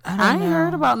 I don't ain't know.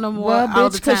 heard about no more. Well, out bitch,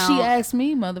 of because she town. asked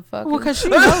me, motherfucker. Well, because she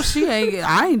knows she ain't.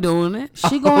 I ain't doing it.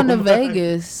 she going to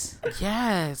Vegas.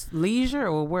 Yes, leisure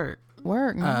or work.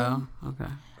 Work. nigga. Oh,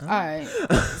 okay. All right.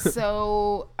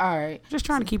 So, all right. Just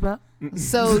trying to keep up.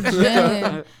 So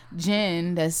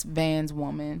Jen, that's Van's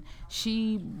woman,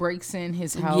 she breaks in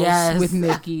his house Yes. with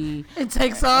Nikki. It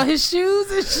takes all his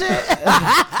shoes and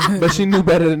shit. But she knew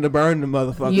better than to burn the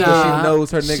motherfucker. Yeah. Yeah. She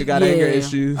knows her nigga got anger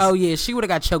issues. Oh yeah, she would have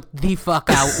got choked the fuck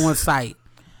out on sight.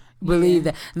 Believe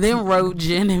that. Then wrote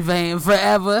Jen and Van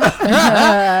forever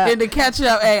in the catch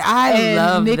up. Hey, I And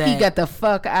love Nikki that. got the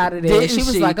fuck out of there. Didn't She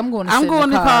was like, "I'm going to sit in in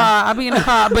the car. I'll be in the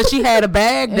car." But she had a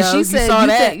bag though. And she You said, saw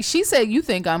that? She said, "You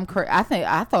think I'm crazy?"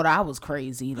 I thought I was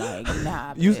crazy. Like,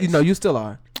 nah. You bitch. know, you still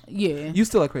are. Yeah. You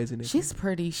still are crazy, nigga. She's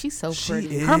pretty. She's so She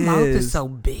pretty. is. Her mouth is so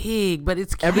big, but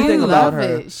it's cute. Everything I about love her.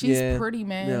 it. She's Yeah. pretty,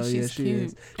 man. No, She's yeah, she cute.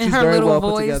 is. And She's her very little well put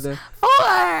voice. together.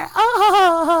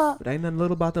 Oh, But ain't nothing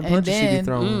little about them And punches she be then-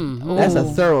 throwing. Mm. That's a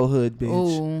Ooh. thorough hood bitch.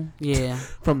 Oh, yeah.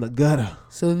 From the gutter.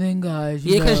 so then, guys,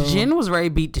 Yeah, because know. Jen was ready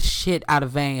to beat the shit out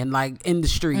of Van, like in the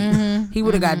street. Mm-hmm. He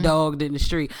would have got dogged in the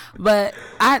street. But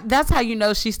that's how you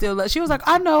know she still she was like,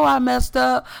 I know I messed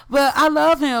up, but I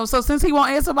love him. So since he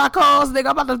won't answer my calls, nigga,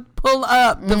 I'm about to pull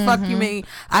up. The fuck you mean?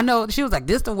 I know. She was like,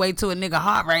 this the way to a nigga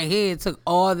heart right here. It took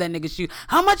all that nigga shoes.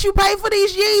 How much you pay for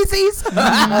these Yeezys?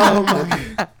 Oh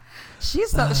my God.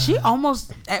 She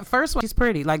almost at first she's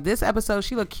pretty. Like this episode,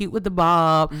 she looked cute with the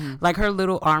bob. Like her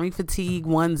little army fatigue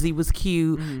onesie was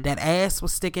cute. That ass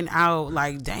was sticking out.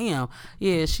 Like damn,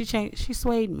 yeah. She changed. She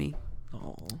swayed me.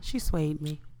 Oh. She swayed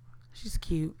me. She's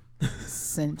cute.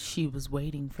 Since she was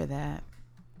waiting for that.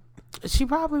 She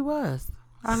probably was.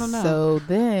 I don't know. So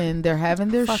then they're having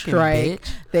their Fucking strike.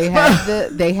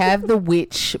 bitch. They have the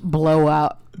witch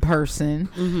blowout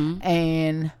person,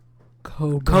 and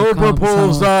Cobra Cobra comes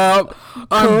pulls home. up.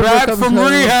 I'm Cobra back comes from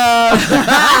home.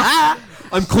 rehab.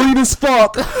 I'm clean as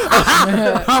fuck,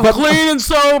 I'm clean and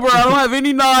sober. I don't have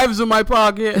any knives in my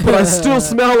pocket. but I still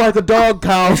smell like a dog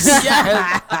house.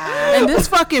 Yes. And this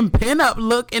fucking pinup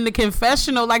look in the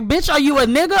confessional, like, bitch, are you a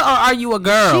nigga or are you a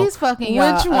girl? She's fucking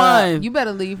Which one? You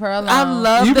better leave her alone. I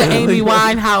love You the better Amy leave her.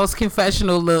 Winehouse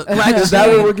confessional look. Like, Is that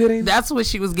what we're getting? That's what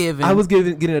she was giving. I was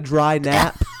getting a dry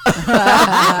nap,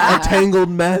 a tangled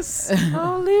mess.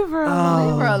 Oh, leave her alone.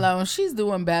 Leave her alone. She's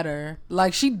doing better.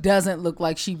 Like, she doesn't look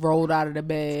like she rolled out of the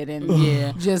bed and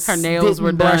Yeah. just Her nails didn't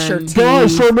were brush her done. teeth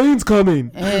Guys, Charmaine's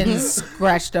coming. and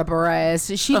scratched up her ass.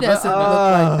 She doesn't look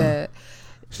like that.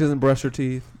 She doesn't brush her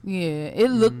teeth. Yeah, it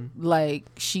looked like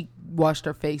she washed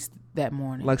her face that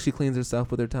morning. Like she cleans herself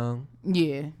with her tongue,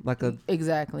 yeah, like a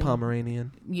exactly.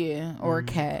 Pomeranian, Yeah, or a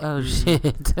cat. Oh, shit.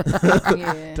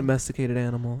 Yeah. domesticated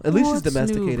animal. At least she's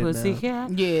domesticated now.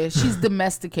 Pussycat? Yeah, she's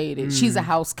domesticated. She's a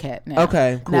house cat now.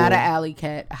 Okay, cool. Not an alley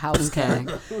cat, a house Okay.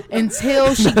 cat.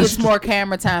 Until she gets more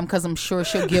camera time, because I'm sure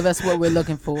she'll give us what we're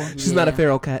looking for. She's not a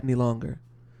feral cat any longer.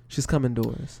 She's come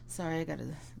indoors. Sorry, I gotta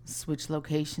switch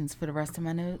locations for the rest of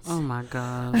my notes. Oh, my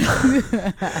God.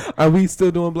 Are we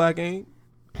still doing Black Ink?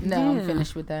 No, Yeah. I'm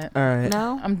finished with that. All right.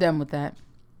 No? I'm done with that.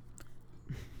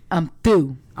 I'm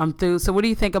through. I'm through. So what do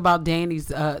you think about Danny's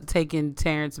taking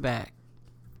Terrence back?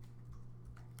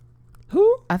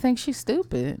 Who? I think she's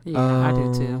stupid. Yeah, I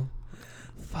do too.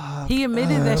 Fuck. He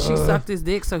admitted that she sucked his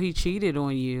dick, so he cheated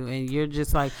on you, and you're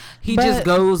just like, he But- just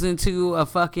goes into a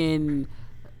fucking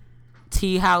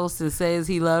tea house and says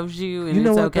he loves you, and You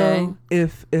know it's what, okay. though?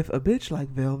 If a bitch like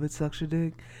Velvet sucks your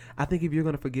dick, I think if you're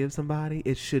gonna forgive somebody,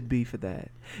 it should be for that.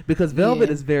 Because Velvet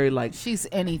Yeah. is very like She's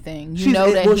anything. You she's-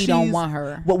 know that well, he don't she's- want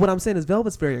her. What I'm saying is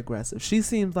Velvet's very aggressive. She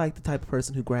seems like the type of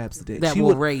person who grabs the dick. That she will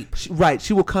would, rape. Right.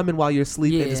 She will come in while you're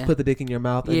asleep and Yeah. just put the dick in your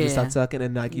mouth and just Yeah. start sucking,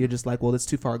 and like you're just like, well, it's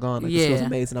too far gone. Like, this feels Yeah.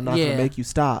 amazing. I'm not Yeah. gonna make you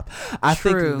stop. I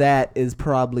True. think that is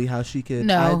probably how she could.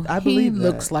 No, I he believe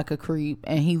looks that. like a creep,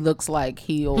 and he looks like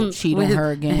he'll cheat on His- her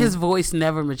again. His voice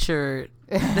never matured.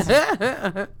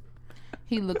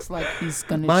 He looks like he's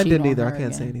gonna. Mine cheat didn't on either. her I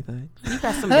can't again. say anything. You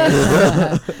got some bass.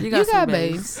 You some got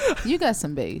bass. You got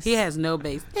some bass. He has no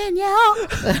bass. Danielle,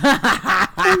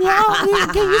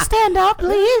 can you stand up,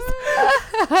 please?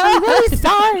 I'm really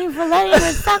sorry for letting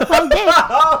it suck like this.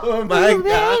 Oh my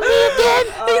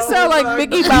god. He sound like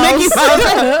Mickey Mouse. Mickey Mouse.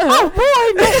 Oh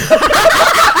boy,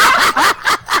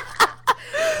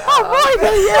 oh boy,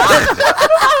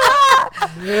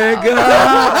 Nigga.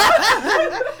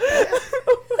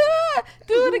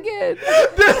 Do it again.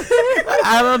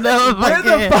 I don't know if I Where the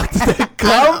can. fuck did that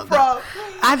come from?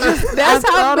 I just That's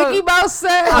I how thought of- Mickey Mouse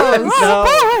sounds.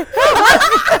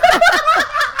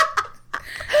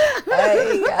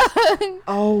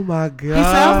 Oh my god. He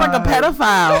sounds like a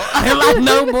pedophile. Like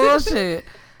no bullshit.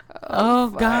 Oh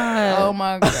god. Oh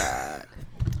my god.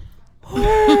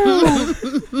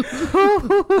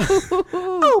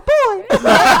 Oh boy.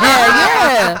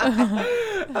 Yeah.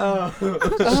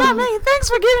 Charmaine, thanks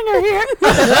for getting her here.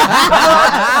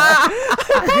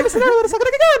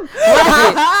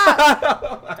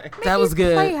 That was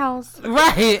good. Playhouse.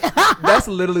 Right. That's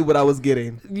literally what I was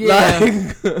getting. Yeah.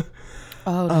 Like,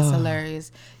 Oh, that's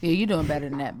hilarious. Yeah, you're doing better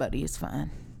than that, buddy. It's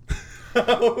fine.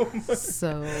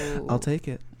 So. I'll take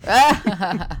it.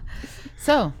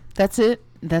 So that's it.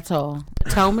 That's all.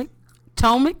 Tomic.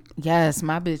 Yes,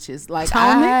 my bitches. Like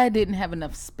Tony? I didn't have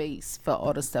enough space for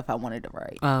all the stuff I wanted to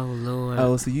write. Oh lord.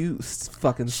 Oh, so you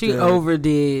fucking She stood.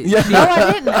 overdid. Yeah. She No,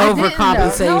 I didn't.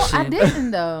 Overcompensation. No, I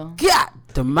didn't though. God,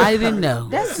 the mighty no.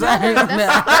 That's not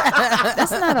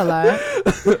a lie.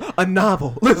 A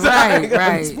novel. Right, I'm just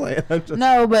right. playing. I'm just-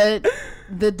 No, but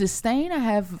the disdain I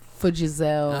have for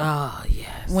Giselle Oh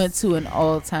yes. went to an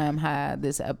all-time high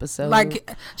this episode.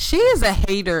 Like she is a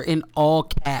hater in all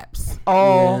caps.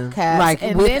 all Yeah. caps, Like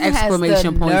and with then has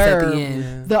exclamation the points at the nerve,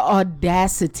 end. the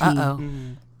audacity Uh oh.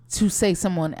 to say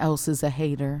someone else is a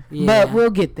hater. Yeah. But we'll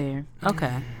get there.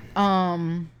 Okay.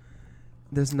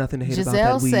 There's nothing to hate Giselle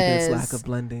about that weed. says- There's lack of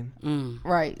blending.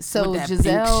 Right. So With that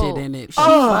Giselle, pink shit in it.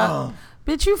 Oh.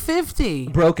 Bitch, you 50.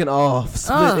 Broken off.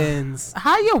 Split Ugh. ends.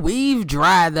 How your weave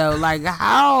dry though? Like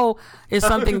how is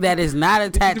something that is not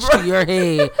attached to your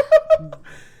head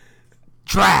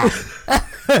dry?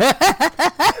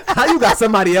 How you got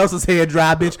somebody else's hair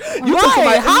dry, bitch? You took Right?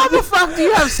 somebody- How the fuck do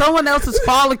you have someone else's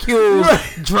follicles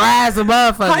dry as a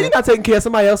motherfucker? How you not taking care of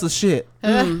somebody else's shit?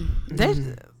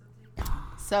 They,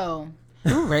 so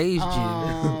who raised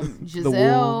you? Giselle,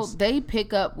 wolves. they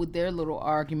pick up with their little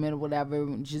argument or whatever,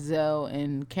 Giselle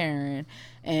and Karen,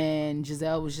 and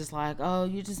Giselle was just like, oh,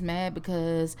 you're just mad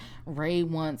because Ray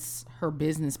wants her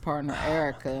business partner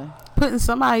Erica. Putting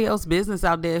somebody else's business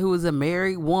out there who is a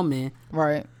married woman.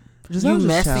 Right. Giselle's You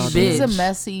just messy childish. bitch. She's a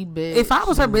messy bitch. If I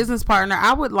was her business partner,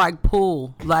 I would like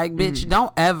pull. Like, bitch,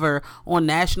 don't ever on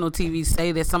national TV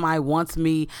say that somebody wants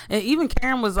me. And even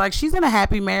Karen was like, she's in a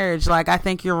happy marriage. Like, I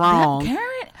think you're wrong. Karen,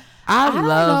 I don't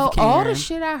love know. All the Karen.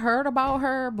 shit I heard about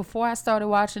her before I started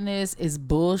watching this is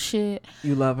bullshit.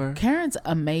 You love her. Karen's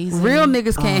amazing. Real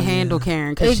niggas can't handle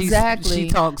Karen because Exactly. she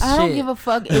talks I don't shit. give a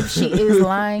fuck if she is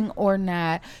lying or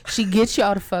not. She gets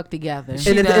y'all to fuck together. And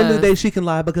at the end of the does. day, she can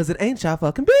lie because it ain't y'all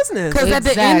fucking business. Because at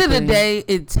the end of the Exactly. day,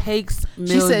 it takes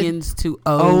millions to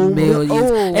Oh, own millions.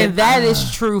 oh. And that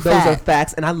is true Those are fact.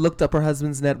 facts. And I looked up her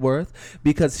husband's net worth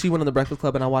because she went on the Breakfast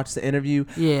Club and I watched the interview.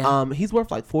 Yeah. He's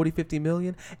worth like 40-50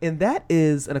 million. And that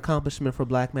is an accomplishment for a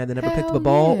black man that never picked up Hell a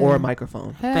ball yeah. or a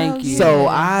microphone. Hell Thank you. yeah.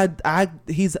 So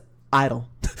he's idle.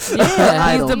 Yeah, he's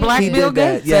Idle. the black He did Bill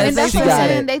that. Gates. Yes, And that's she what I'm got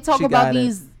saying. it. They talk She about got it.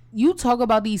 these. You talk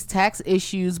about these tax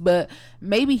issues, but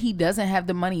maybe he doesn't have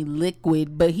the money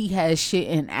liquid, but he has shit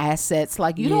in assets.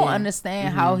 Like you don't Yeah.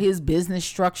 understand how his business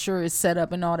structure is set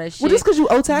up and all that shit. Well, just because you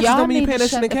owe taxes Y'all don't mean you need paying to that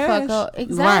shit shut in the fuck cash. up.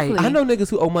 Exactly. I know niggas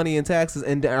who owe money in taxes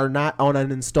and are not on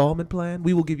an installment plan.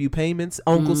 We will give you payments.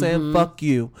 Uncle Sam, fuck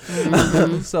you.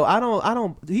 So I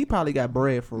don't. He probably got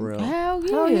bread for real. Hell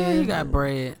yeah. Oh, yeah, you got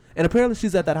bread. And apparently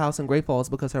she's at that house in Great Falls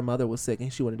because her mother was sick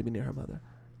and she wanted to be near her mother.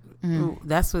 Ooh,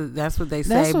 that's what they say.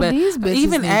 That's what But these bitches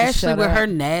even need to Ashley shut with up. her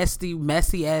nasty,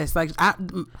 messy ass, like I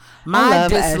my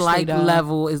love Ashley, dislike though.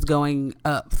 level is going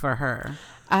up for her.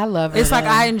 I love it. It's like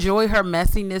I enjoy her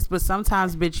messiness, but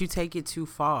sometimes, bitch, you take it too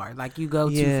far. Like you go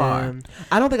too far.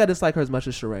 I don't think I dislike her as much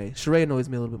as Sheree. Sheree annoys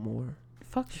me a little bit more.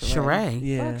 fuck Sheree.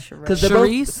 Yeah, Fuck Sheree. because they're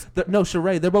Charisse? both no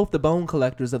Sheree. They're both the bone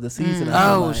collectors of the season. I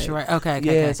feel Oh, like. Sheree. Okay.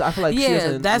 Yeah, Okay. so I feel like she yeah,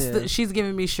 doesn't- that's yeah. the she's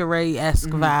giving me Sheree-esque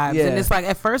vibes, yeah. and it's like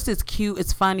at first it's cute,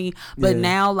 it's funny, but Yeah.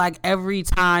 now like every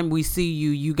time we see you,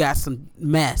 you got some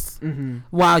mess,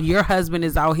 while your husband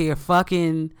is out here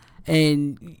fucking,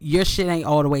 and your shit ain't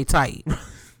all the way tight.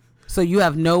 So you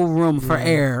have no room for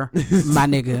error, my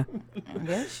nigga.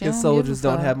 His soldiers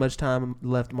don't have much time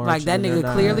left marching. Like that and they're nigga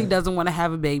not- clearly doesn't want to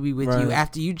have a baby with Right. you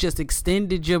after you just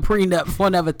extended your prenup for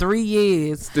another 3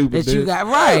 years. Stupid that you bitch. got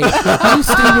right. You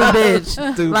stupid bitch.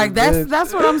 Stupid Like bitch.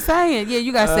 that's what I'm saying. Yeah,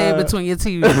 you gotta say it between your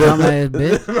teeth, dumbass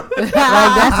bitch. Like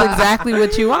that's exactly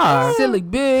what you are. Silly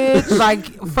bitch.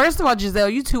 Like, first of all, Giselle,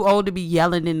 you too old to be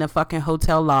yelling in the fucking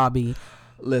hotel lobby.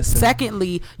 Listen.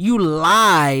 Secondly, you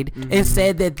lied and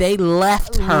said that they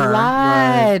left her.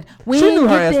 Lied. We She ain't knew her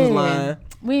get ass was there. lying.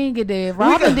 We ain't get there.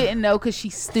 Robin didn't know because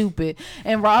she's stupid,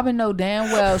 and Robin know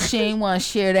damn well she ain't want to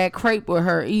share that crepe with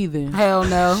her either. Hell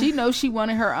no. She knows she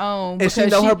wanted her own, And she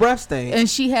because know her breath stink. and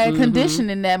she had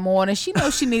conditioning that morning. She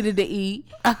knows she needed to eat.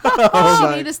 She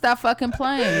my- need to stop fucking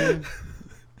playing.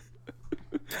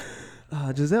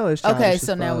 Giselle is childish Okay, as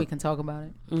so now fuck. we can talk about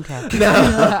it. Okay.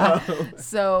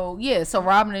 So yeah, so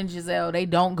Robin and Giselle, they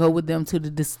don't go with them to the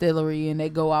distillery and they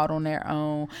go out on their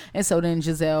own. And so then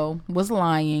Giselle was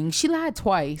lying. She lied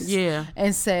twice. Yeah.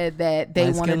 And said that they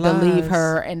Light-skinned wanted to leave lies.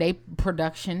 her, and they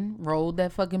production rolled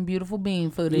that fucking beautiful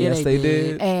bean footage. Yeah, Yes, they they did.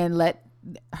 did. And let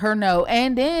her know.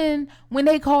 And then when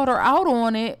they called her out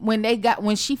on it, when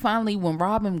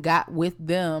Robin got with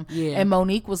them, Yeah. and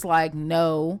Monique was like,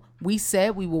 no, we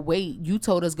said we would wait. You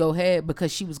told us go ahead,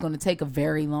 because she was going to take a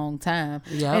very long time.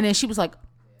 Yep. And then she was like,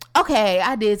 okay,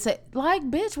 I did say, like,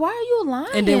 bitch, why are you lying?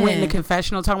 And then went in the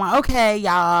confessional talking about, okay,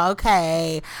 y'all,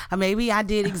 okay, maybe I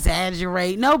did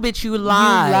exaggerate. No, bitch, you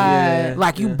lied. Yeah,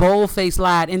 Like, you yeah. bold-faced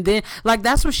lied. And then, like,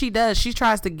 that's what she does. She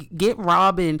tries to get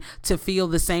Robin to feel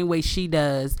the same way she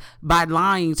does by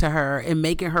lying to her and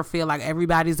making her feel like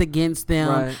everybody's against them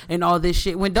Right. and all this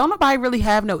shit. When don't nobody really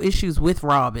have no issues with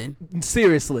Robin.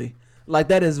 Seriously. Like,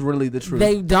 that is really the truth.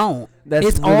 They don't. That's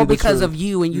It's really all the because truth. of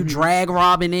you, and you drag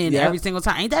Robin in Yep. every single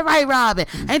time. Ain't that right, Robin?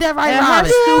 Ain't that right, And her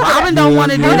Robin? stupid- Robin don't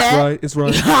want to do that. It's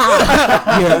right.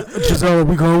 Yeah, Giselle, are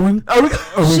we going?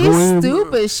 She's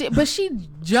stupid. But she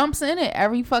jumps in it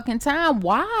every fucking time.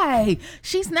 Why?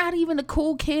 She's not even a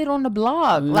cool kid on the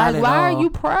block. Not Like, at why all. are you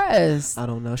pressed? I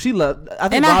don't know. She loved. I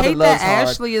think And I Robin hate loves that hard.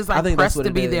 Ashley is I like think that's pressed what to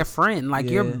it be their is. friend. Like,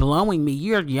 you're Yeah. blowing me.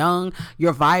 You're young.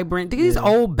 You're vibrant. These Yeah.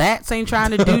 old bats ain't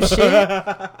trying to do shit.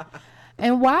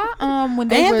 And why? When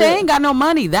they And were, they ain't got no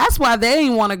money. That's why they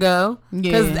ain't want to go.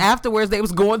 Because Yeah. afterwards they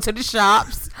was going to the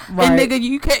shops. Right. And nigga,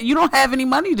 you don't have any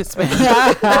money to spend.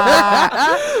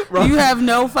 You have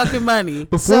no fucking money.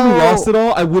 Before we lost it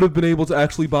all, I would have been able to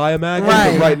actually buy a magazine.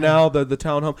 Right. But right now, the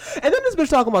townhome. And then this bitch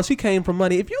talking about she came from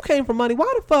money. If you came from money,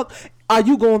 why the fuck are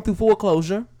you going through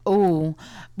foreclosure? Ooh,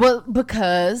 well,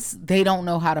 because they don't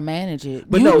know how to manage it.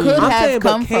 But you no, could I'm have saying,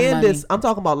 come but from money. Candace, I'm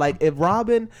talking about like if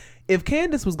Robin if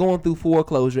Candace was going through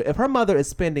foreclosure, if her mother is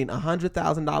spending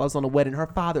 $100,000 on a wedding, her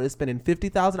father is spending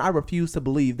 $50,000, I refuse to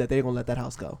believe that they're gonna let that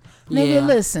house go. Nigga,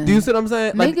 listen. Do you see what I'm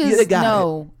saying? Like,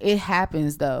 Niggas, it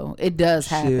happens though. It does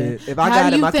happen. If I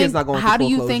got it, my kid's not going through foreclosure. How do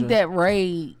you think that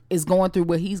Ray is going through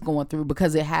what he's going through?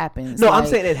 Because it happens. No, I'm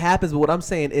saying it happens, but what I'm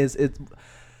saying is it's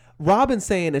Robin's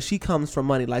saying that she comes from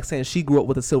money, like saying she grew up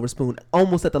with a silver spoon,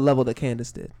 almost at the level that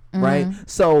Candace did, right?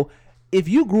 So if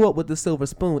you grew up with the silver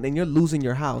spoon and you're losing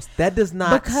your house, that does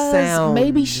not sound...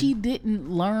 maybe she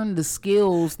didn't learn the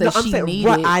skills that she needed.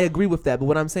 Right, I agree with that, but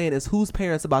what I'm saying is, whose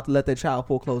parents about to let their child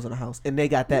foreclose on a house and they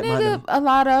got that money? A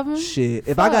lot of them. Shit,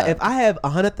 if I have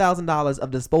 $100,000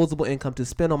 of disposable income to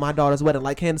spend on my daughter's wedding,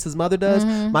 like Candace's mother does,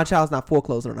 my child's not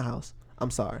foreclosing on a house. I'm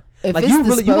sorry. If like it's you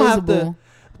disposable, don't have to.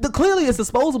 Clearly, it's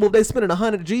disposable. If they spending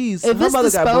 100 G's, if her it's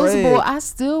mother disposable, got I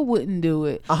still wouldn't do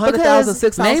it. 100,000,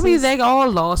 6 houses. Maybe they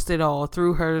all lost it all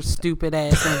through her stupid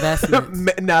ass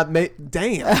investments.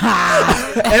 Damn.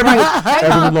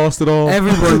 Everyone lost it all.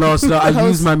 Everyone lost it all. I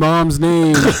used my mom's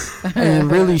name,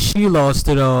 and really, she lost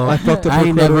it all. I fucked up. I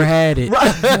ain't never had it.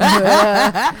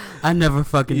 I never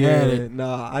fucking had it.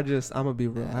 Nah, I'm gonna be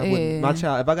real. I wouldn't. My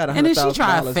child, if I got $100,000, and then she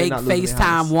tried to fake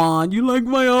FaceTime Juan. You like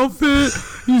my outfit?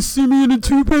 You see me in a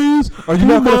toupee? Are you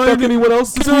not gonna fuck anyone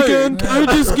else this weekend? Can I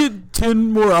just get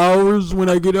 10 more hours when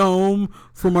I get home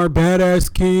for our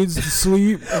badass kids to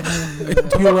sleep?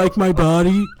 Do you like my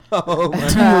body? Oh my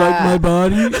Do you like my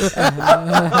body?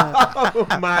 Oh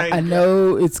my I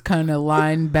know it's kind of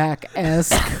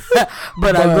lineback-esque,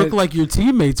 but I look like your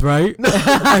teammates, right?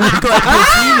 I look like your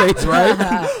teammates, right?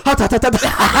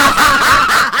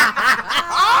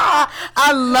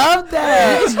 I love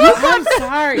that. I'm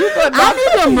sorry. I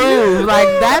need to move. Like,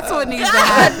 that's what needs to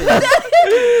happen.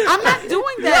 I'm not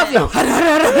doing that.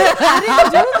 I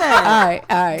didn't do that. All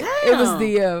right. Damn. It was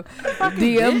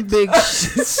the big,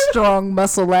 strong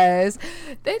muscle ass.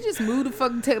 They just moved the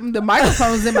fucking the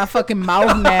microphone's in my fucking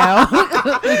mouth now.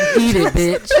 Eat it,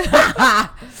 bitch.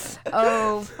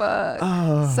 Oh fuck.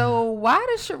 So why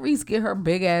did Sharice get her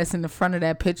big ass in the front of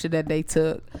that picture that they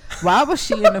took? Why was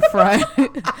she in the front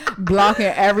blocking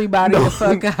everybody the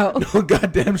fuck out? No,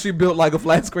 goddamn, she built like a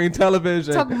flat screen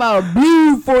television. Talking about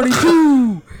blue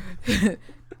 42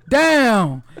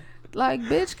 down. Like,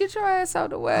 bitch, get your ass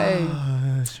out the way.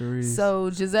 Sharice. So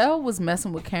Giselle was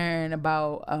messing with Karen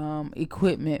about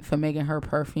equipment for making her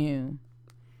perfume.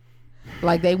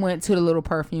 Like, they went to the little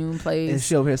perfume place. And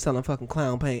she over here selling fucking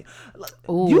clown paint.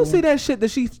 Ooh. You see that shit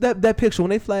that picture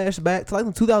when they flashed back to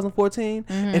like 2014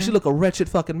 and she looked a wretched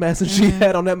fucking mess and she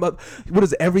had on that what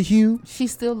is it, every hue? She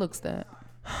still looks that.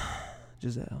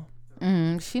 Giselle.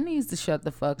 She needs to shut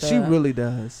the fuck up. She really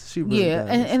does. She really does.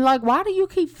 And like, why do you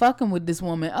keep fucking with this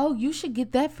woman? Oh, you should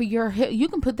get that for your hair. You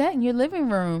can put that in your living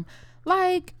room.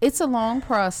 Like, it's a long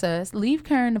process. Leave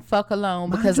Karen the fuck alone,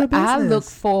 because I look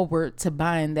forward to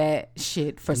buying that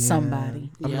shit for somebody.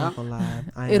 I'm not gonna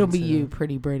lie. It'll be you,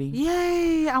 pretty Britty.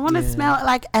 Yay. I want to smell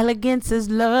like elegance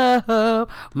is love,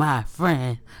 my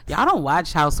friend. Y'all don't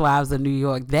watch Housewives of New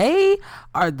York. They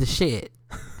are the shit.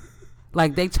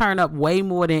 Like, they turn up way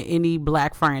more than any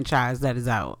black franchise that is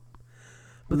out.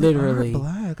 But literally.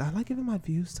 Black. I like giving my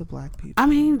views to black people. I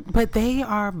mean, but they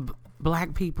are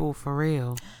black people for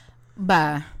real.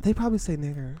 Bye. They probably say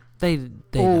nigger. They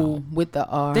don't. With the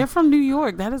R. They're from New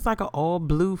York. That is like an all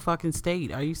blue fucking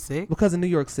state. Are you sick? Because of New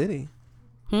York City.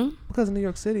 Because of New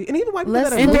York City. And even white people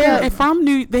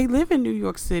they live in New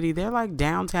York City. They're like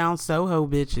downtown Soho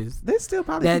bitches. They still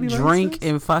probably that drink racist.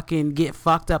 And fucking get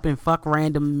fucked up and fuck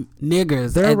random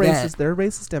niggers. They're racist. They're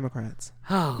racist Democrats.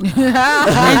 Oh.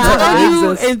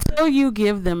 until you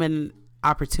give them an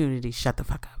opportunity, shut the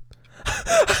fuck up.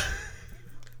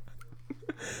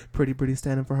 Pretty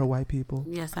standing for her white people.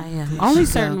 Yes, I am. Only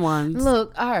certain ones.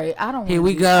 Look, all right, I don't. Here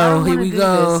we go.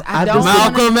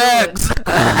 Malcolm X.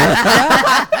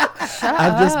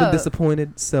 I've just been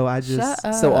disappointed, so I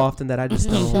just so often that I just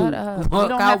don't. Shut up.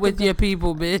 Walk out with your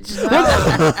people, bitch.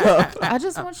 I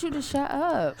just want you to shut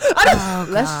up.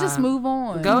 Let's just move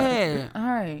on. Go ahead. All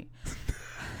right.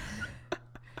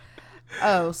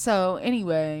 Oh, so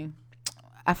anyway,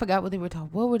 I forgot what they were talking.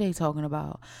 What were they talking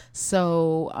about?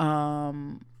 So,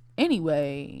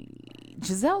 anyway,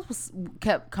 Giselle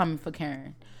kept coming for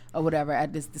Karen or whatever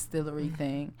at this distillery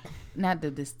thing. Not the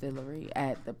distillery,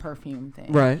 at the perfume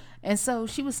thing. Right. And so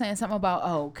she was saying something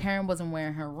about, Karen wasn't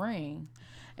wearing her ring.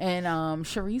 And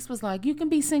Sharice was like, you can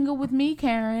be single with me,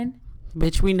 Karen.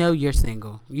 Bitch, we know you're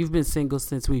single. You've been single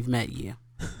since we've met you.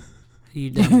 You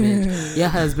dumb bitch. Your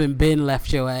husband Ben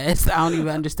left your ass. I don't even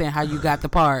understand how you got the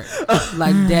part.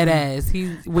 Like, dead ass.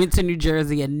 He went to New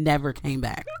Jersey and never came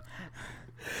back.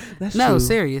 That's no, true.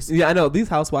 serious. Yeah, I know. These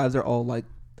housewives are all like,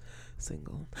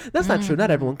 single. That's not true.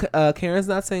 Not everyone. Karen's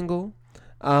not single.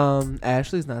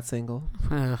 Ashley's not single.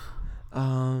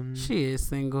 She is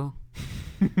single.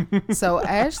 So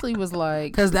Ashley was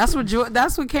like, Because that's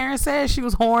what Karen said. She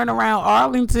was whoring around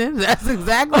Arlington. That's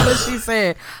exactly what she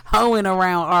said. Hoeing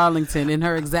around Arlington in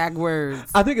her exact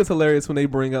words. I think it's hilarious when they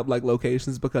bring up like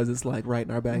locations because it's like right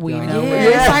in our backyard. We know. Yeah,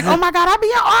 it's like, oh my God, I be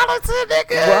in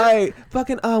Arlington, nigga. Right.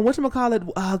 Fucking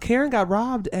whatchamacallit, Karen got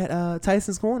robbed at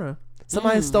Tyson's Corner.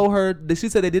 Somebody stole her. She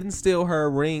said they didn't steal her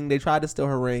ring. They tried to steal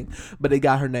her ring, but they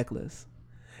got her necklace.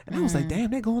 And I was like,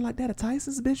 damn, they going like that at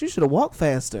Tyson's, bitch. You should have walked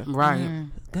faster. Right.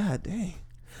 God dang.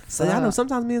 So I know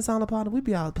sometimes me and Silent Partner, we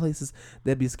be out places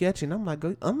that be sketchy, and I'm like,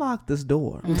 go unlock this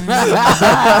door.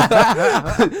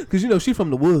 Because, she from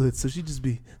the woods, so she just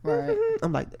be, right.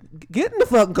 I'm like, get in the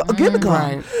fucking car. Get in the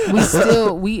car.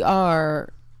 Right. We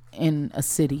are in a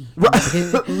city. Right.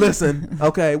 Listen,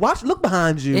 okay, look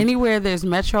behind you. Anywhere there's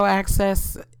metro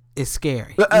access is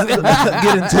scary. Get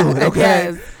into it,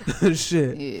 okay? Yes.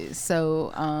 Shit. Yeah,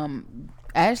 so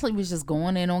Ashley was just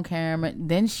going in on Karen.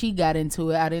 Then she got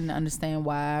into it. I didn't understand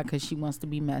why, because she wants to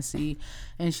be messy.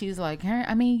 And she's like, Karen,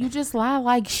 I mean, you just lie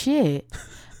like shit.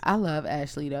 I love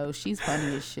Ashley, though. She's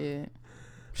funny as shit.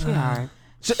 She alright.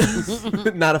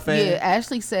 Not a fan. Yeah,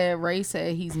 Ashley said, Ray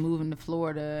said he's moving to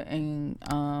Florida and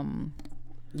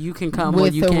you can come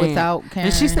with or you or can. without Karen.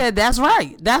 And she said, that's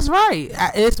right. That's right.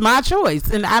 It's my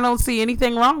choice. And I don't see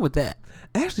anything wrong with that.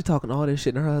 Ashley talking all this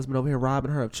shit and her husband over here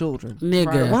robbing her of children. Nigga.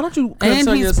 Right. Why don't you And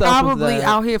concern he's yourself probably with that?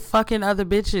 out here fucking other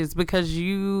bitches because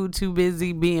you too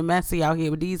busy being messy out here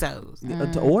with these hoes.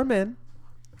 Or men.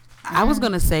 I was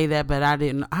gonna say that, but I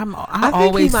didn't. I think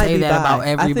always he might say be that bi. about I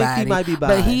think everybody. he might be bi.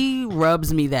 But he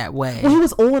rubs me that way. Well, he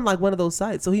was on like one of those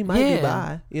sites, so he might be Yeah.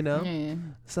 bi, Yeah.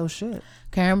 So shit.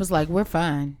 Karen was like, we're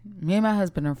fine. Me and my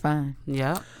husband are fine.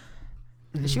 Yep.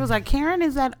 And she was like, Karen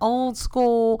is that old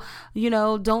school,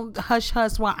 don't hush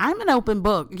hush. Well, I'm an open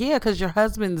book. Yeah, because your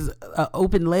husband's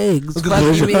open legs.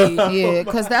 Fuck me. Yeah,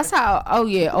 because that's how,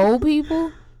 old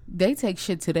people, they take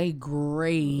shit to their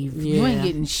grave. You ain't Yeah.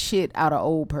 getting shit out of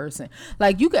old person.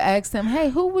 Like, you could ask them, hey,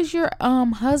 who was your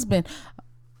husband?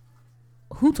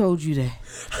 Who told you that?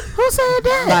 Who said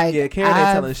that? Like, Yeah, Karen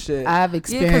ain't telling shit. I've Yeah,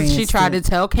 experienced because she tried it. to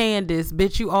tell Candace,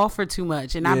 bitch, you offer too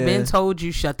much. And I've Yeah. been told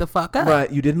you shut the fuck up. Right.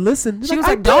 You didn't listen. She was "I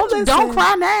like, did don't listen."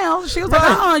 cry now. She was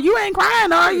Right. like, you ain't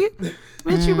crying, are you?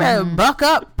 Bitch, you better buck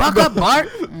up, Bart.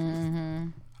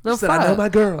 The She said, I know fuck? my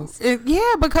girls.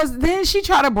 Yeah, because then she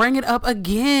tried to bring it up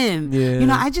again.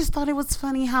 Yeah. I just thought it was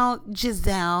funny how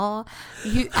Giselle,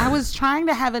 I was trying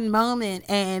to have a moment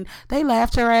and they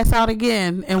laughed her ass out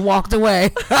again and walked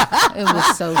away. It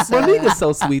was so sad. Monique is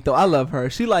so sweet though. I love her.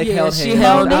 She like Yeah, held she hands.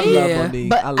 held I up. love Yeah. Monique.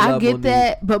 But I I love get Monique.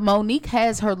 that. But Monique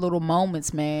has her little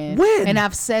moments, man. When? And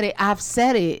I've said it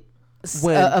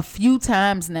When? a few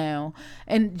times now.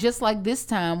 And just like this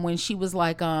time when she was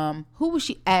like, who was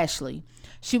she? Ashley.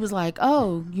 She was like,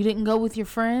 oh, you didn't go with your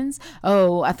friends?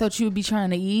 Oh, I thought you would be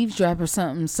trying to eavesdrop or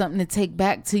something to take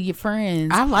back to your friends.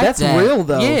 I like That's that. real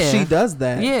though. Yeah. She does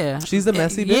that. Yeah. She's a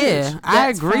messy bitch. Yeah, I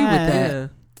That's agree fine. with that.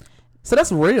 Yeah. So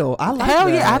that's real. I like Hell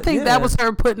that. yeah, I think Yeah. that was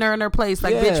her putting her in her place.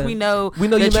 Like, Yeah. bitch, we know you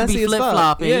that you messy be as fuck. flip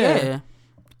flopping. Yeah.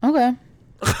 Okay.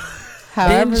 Then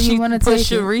However she you want to put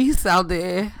take it. Sharice out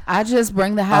there I just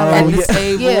bring the at house. the yeah.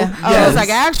 table. Yeah. She Yes. was like,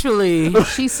 actually,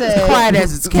 She said, quiet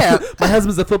as it's kept. My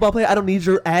husband's a football player. I don't need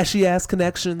your ashy ass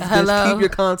connections. Hello? Just keep your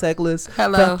contact list.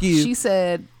 Hello? Fuck you. she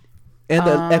said, And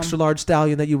the extra large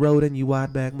stallion that you rode in, you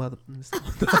wide bag mother.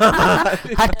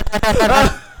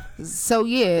 so I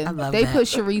yeah, love they that. put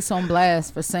Sharice on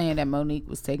blast for saying that Monique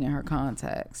was taking her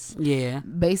contacts. Yeah.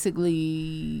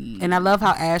 Basically, And I love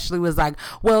how Ashley was like,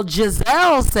 well,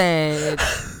 Giselle said,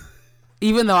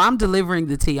 even though I'm delivering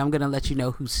the tea, I'm going to let you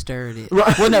know who stirred it.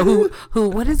 Right. Well, no, who,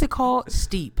 what is it called?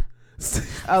 Steep.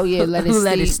 oh yeah, let it Who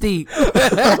let it steep.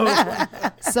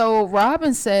 steep? So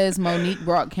Robin says Monique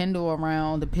brought Kendall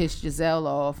around to piss Giselle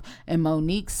off, and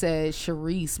Monique said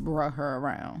Sharice brought her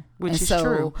around, Which and is so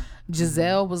true.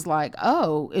 Giselle was like,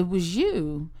 "Oh, it was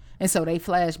you." And so they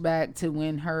flash back to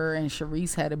when her and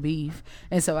Sharice had a beef.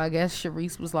 And so I guess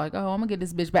Sharice was like, oh, I'm going to get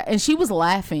this bitch back. And she was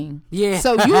laughing. Yeah.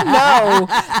 So you know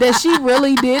that she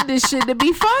really did this shit to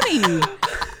be funny.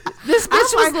 This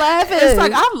bitch was laughing. It's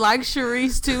like, I like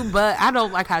Sharice too, but I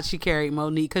don't like how she carried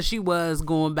Monique because she was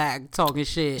going back talking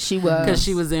shit. She was. Because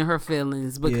she was in her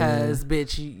feelings because,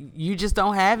 bitch, you just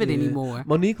don't have it Yeah. anymore.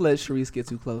 Monique let Sharice get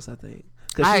too close, I think.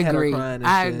 'Cause I she had her agree. crying and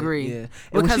I shit. agree. Yeah. And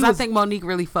when Because she I was- think Monique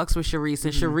really fucks with Sharice,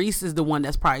 and Sharice is the one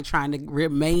that's probably trying to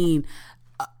remain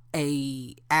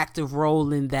a active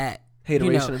role in that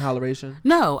Hateration and holleration?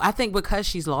 No, I think because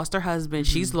she's lost her husband,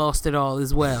 she's lost it all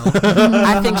as well.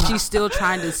 I think she's still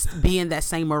trying to be in that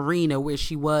same arena where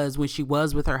she was when she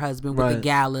was with her husband with the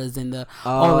galas and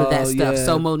all of that stuff. Yeah.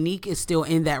 So Monique is still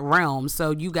in that realm.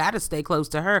 So you got to stay close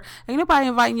to her. Ain't nobody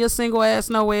inviting your single ass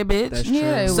nowhere, bitch. That's true.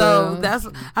 Yeah, So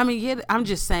I'm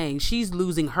just saying she's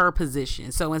losing her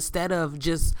position. So instead of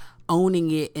just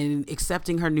owning it and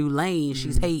accepting her new lane,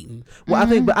 she's hating. Well,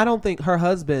 but I don't think her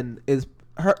husband is.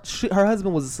 Her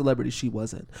husband was a celebrity. She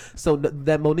wasn't. So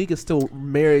that Monique is still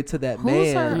married to that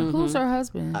man. Who's her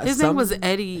husband? His name was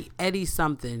Eddie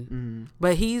something,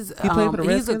 but he's played for the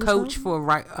he's a Redskins coach for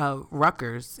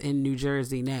Rutgers in New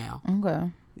Jersey now.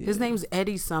 Okay. His name's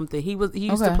Eddie something. He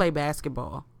used to play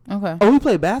basketball. Okay. Oh, he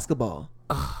played basketball.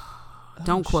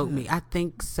 Don't quote me. I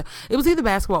think so. It was either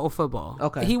basketball or football.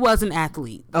 Okay. He was an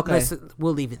athlete. Okay.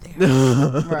 We'll leave it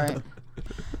there. Right.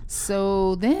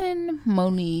 So then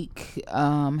Monique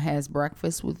has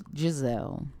breakfast with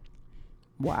Giselle.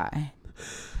 Why?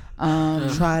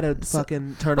 Try to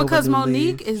fucking turn over Because new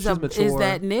Monique leaf. is She's mature.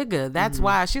 that nigga. That's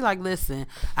why she like, listen,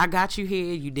 I got you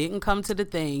here. You didn't come to the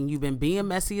thing. You've been being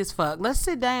messy as fuck. Let's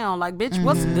sit down. Like, bitch,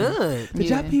 what's good? Did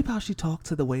y'all peep how she talked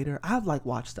to the waiter? I've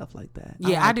watched stuff like that.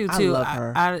 Yeah, I do too. I love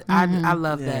her. I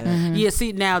love Yeah. that. Yeah,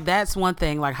 see, now that's one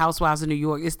thing. Like Housewives of New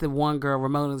York, it's the one girl,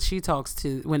 Ramona, she talks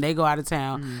to when they go out of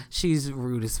town. She's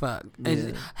rude as fuck.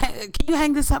 And, hey, can you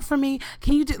hang this up for me?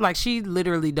 Can you do like she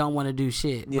literally don't want to do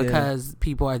shit because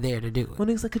people are there to do it.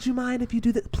 Monique's like, could you mind if you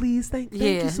do that, please? Thank you,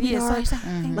 Yeah, sweetheart. so-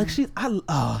 Like she's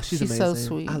amazing. so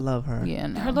sweet. I love her. Yeah,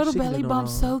 no. Her little She can belly do no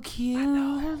bump's wrong. so cute.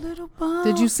 Her little bump.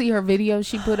 Did you see her video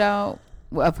she put out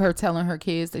of her telling her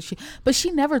kids that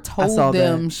she never saw told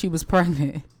them that. she was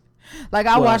pregnant. Like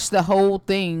I What? watched the whole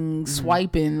thing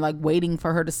swiping, like waiting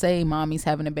for her to say mommy's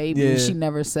having a baby. Yeah. She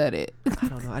never said it. I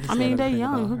don't know. I mean, they're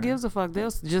young. Who gives a fuck?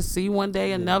 They'll just see one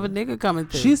day another nigga coming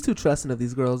through. She's too trusting of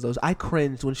these girls, though. I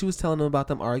cringed when she was telling them about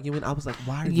them arguing. I was like,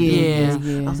 why are you Yeah, doing this?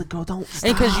 yeah. I was like, girl, don't stop.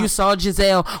 And because you saw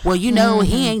Giselle, well, you know,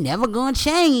 he ain't never gonna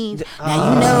change.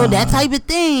 Now, you know, that type of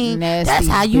thing. Nasty That's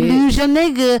how you bitch. lose your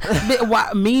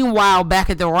nigga. Meanwhile, back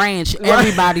at the ranch,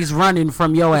 everybody's running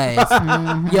from your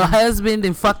ass. Your husband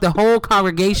and fuck the whole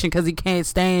congregation because he can't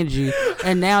stand you.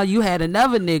 And now you had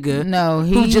another nigga No,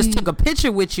 who he just took a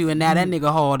picture with you, and now that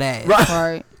nigga hauled ass.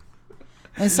 right.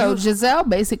 And so Giselle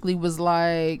basically was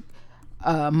like,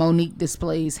 Monique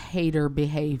displays hater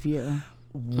behavior.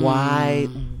 Why?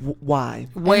 Why?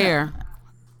 Where?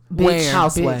 Bitch, Where?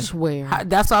 Houseway. Bitch, where?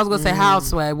 That's what I was gonna say.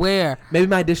 Houseway. Where? Maybe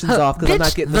my addition's off because I'm not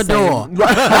Bitch, getting the same.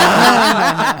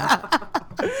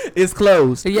 It's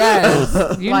closed.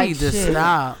 Yes. You Like need to shit.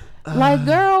 stop. Like,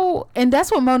 girl, and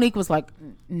that's what Monique was like.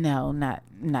 No, not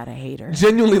a hater.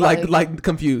 Genuinely like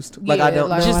confused. Like Yeah, I don't.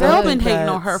 like, know. Giselle I been think hating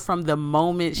on her that's- from the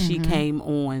moment she came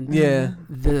on Yeah.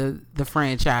 the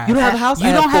franchise. You don't have a house. You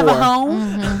I don't have a 4.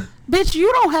 home? Bitch,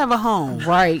 you don't have a home.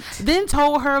 Right. Then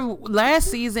told her last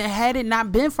season, had it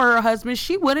not been for her husband,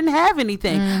 she wouldn't have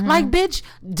anything. Like, bitch,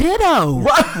 ditto.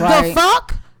 Right. The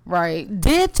fuck? Right.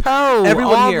 Ditto.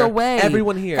 Everyone all here. the way.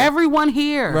 Everyone here. Everyone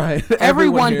here. Right.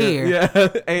 Everyone here. Yeah.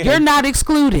 And- You're not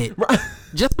excluded.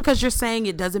 Just because you're saying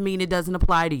it doesn't mean it doesn't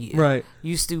apply to you. Right.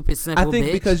 You stupid, simple I think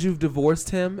bitch. because you've divorced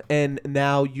him and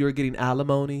now you're getting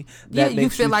alimony. Yeah, That you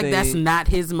makes feel like think, that's not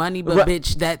his money, but Right.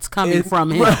 bitch, that's coming It-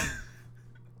 from him. right.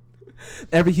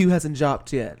 Every hue hasn't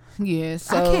dropped yet. Yeah.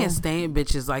 So I can't stand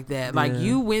bitches like that. Like, Yeah.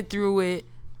 you went through it.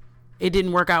 It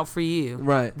didn't work out for you.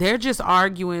 Right. They're just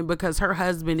arguing because her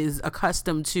husband is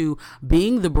accustomed to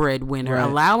being the breadwinner, Right.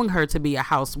 allowing her to be a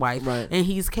housewife, Right. and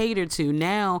he's catered to.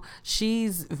 Now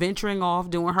she's venturing off,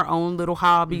 doing her own little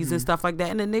hobbies Mm-hmm. and stuff like that.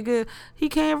 And the nigga, he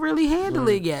can't really handle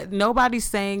it yet. Nobody's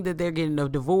saying that they're getting a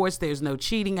divorce. There's no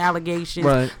cheating allegations.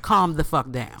 Right. Calm the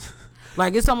fuck down.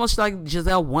 Like, it's almost like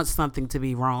Giselle wants something to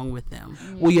be wrong with them.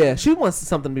 Well, yeah, she wants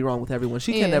something to be wrong with everyone.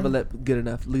 She can Yeah. never leave And good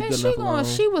enough alone.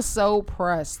 she was so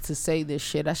pressed to say this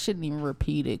shit. I shouldn't even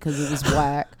repeat it because it was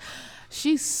whack.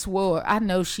 She swore. I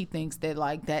know she thinks that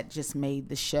like that just made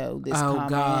the show. This Oh, comment.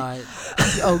 God.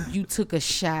 Oh, you took a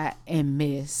shot and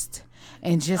missed.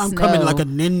 And just I'm know, coming like a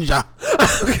ninja.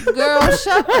 girl.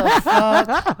 Shut the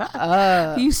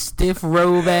fuck. You stiff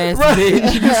robe ass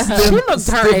bitch. She looked her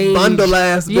stiff age. bundle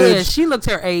ass Yeah, bitch. she looked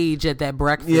her age at that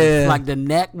breakfast. Yeah. Like the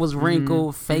neck was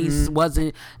wrinkled, face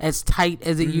wasn't as tight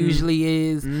as it usually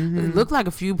is. It looked like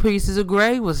a few pieces of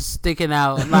gray was sticking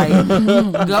out. Like,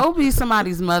 go be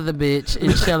somebody's mother, bitch,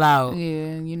 and chill out.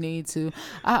 Yeah, you need to.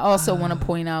 I also want to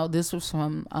point out this was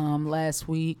from last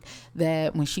week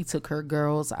that when she took her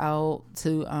girls out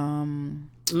to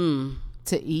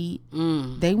to eat.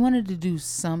 They wanted to do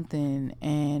something,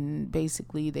 and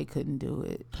basically they couldn't do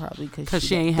it, probably because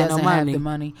she ain't had no doesn't money. have the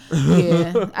money.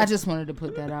 Yeah, I just wanted to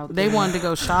put that out They there. wanted to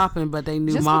go shopping, but they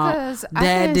knew Just mom, because I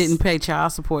dad can't didn't pay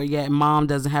child support yet. And mom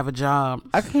doesn't have a job.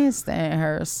 I can't stand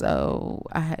her, so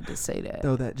I had to say that.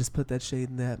 Throw that, just put that shade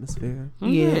in the atmosphere.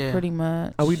 Yeah, pretty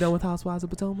much. Are we done with Housewives of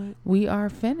Potomac? We are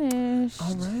finished.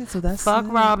 All right, so that's Fuck it.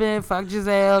 Robin, fuck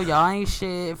Giselle, y'all ain't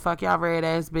shit. Fuck y'all red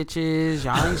ass bitches,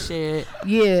 y'all ain't shit.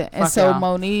 Yeah, and Fuck so y'all.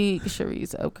 Monique,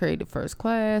 Sharice upgraded first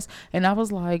class, and I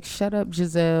was like, "Shut up,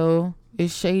 Giselle.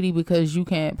 It's shady because you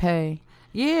can't pay."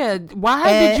 Yeah, why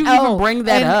did you even bring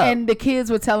that up? And the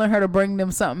kids were telling her to bring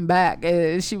them something back,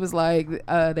 and she was like,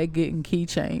 "They getting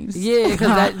keychains." Yeah,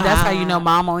 because that's how you know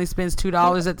mom only spends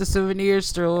 $2 at the souvenir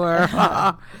store.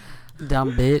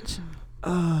 Dumb bitch.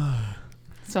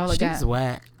 That's all I She's got.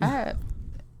 whack. I have,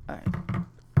 all right.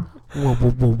 Whoa,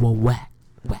 whack,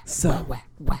 whack, So- whack,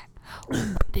 whack,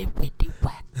 whack,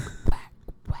 whack,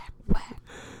 whack.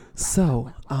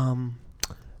 So,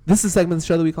 this is a segment of the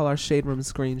show that we call our Shade Room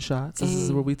Screenshots. This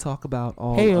is where we talk about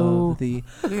all Heyo. of the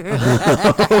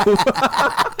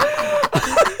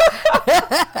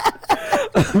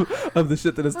of the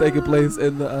shit that has taken place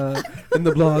in the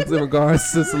blogs in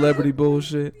regards to celebrity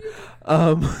bullshit.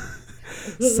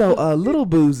 So Little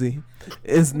Boozy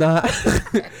is not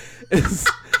is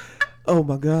oh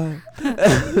my god.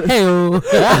 Heyo.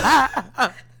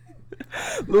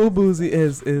 Lil Boozy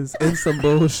is in some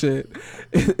bullshit.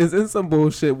 Is in some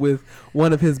bullshit with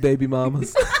one of his baby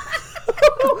mamas.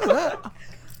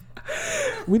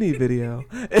 We need video.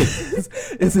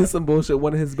 Is in some bullshit.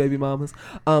 One of his baby mamas.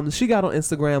 She got on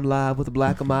Instagram Live with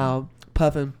Black and Mild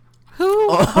puffing. Who?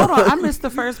 Hold on, I missed the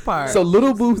first part. So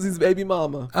Little Boozy's baby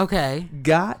mama Okay.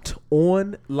 got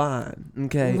online,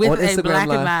 okay, With on a Instagram Black and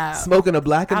Live, Mild. smoking a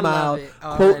Black and I love Mild, it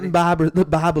already. quoting the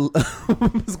Bible,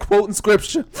 quoting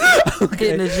scripture, okay,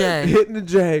 Hitting the J. hitting the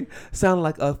J, sounding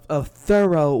like a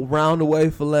thorough round-away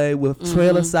fillet with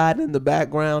trailer siding in the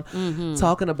background,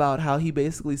 talking about how he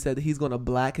basically said that he's going to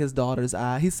black his daughter's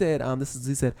eye. He said,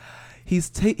 he's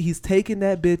taking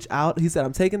that bitch out. He said,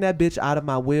 I'm taking that bitch out of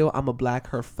my will. I'm gonna black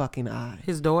her fucking eye.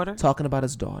 His daughter? Talking about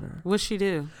his daughter. What'd she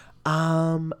do?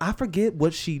 I forget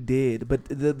what she did, but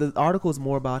the article is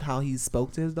more about how he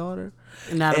spoke to his daughter.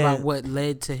 Not about And- what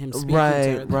led to him speaking to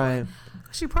her. Right.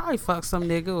 She probably fucked some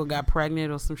nigga or got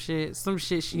pregnant or some shit. Some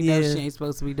shit she knows Yeah. she ain't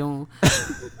supposed to be doing.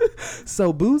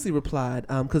 So Boozy replied,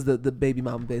 because the baby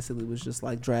mama basically was just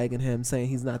like dragging him, saying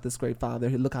he's not this great father.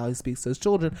 Look how he speaks to his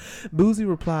children. Boozy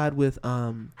replied with,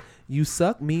 you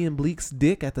suck me and Bleak's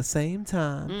dick at the same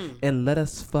time and let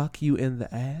us fuck you in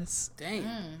the ass.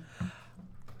 Damn.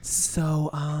 So,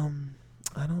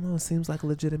 I don't know. It seems like a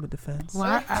legitimate defense.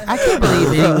 Well, I can't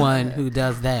believe anyone who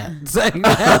does that.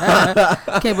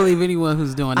 I can't believe anyone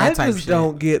who's doing that I type of just shit.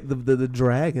 don't get the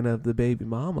dragging of the baby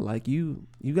mama. Like you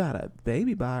got a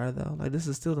baby by her though. Like this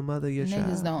is still the mother of your Niggas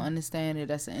child. don't understand it.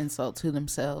 That's an insult to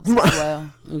themselves as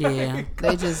well. Yeah.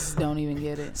 They just don't even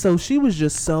get it. So she was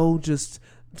just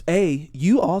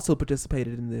you also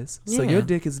participated in this, so Yeah. your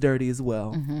dick is dirty as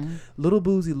well. Little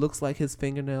Boozy looks like his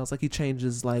fingernails, like he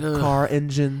changes like car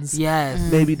engines.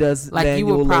 Yes. Maybe does Like you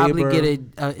manual would probably labor. get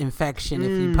an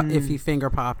infection if he finger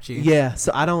popped you. Yeah,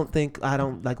 so I don't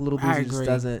like Little I Boozy just agree.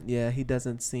 doesn't. Yeah, he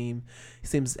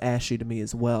seems ashy to me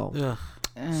as well. Ugh.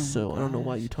 So I don't know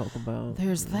why you talking about.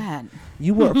 There's that.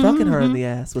 You were fucking her in the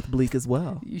ass with Bleak as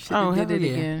well. You should have hell did it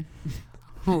yeah. again.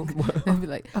 They'd be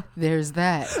like, there's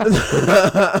that.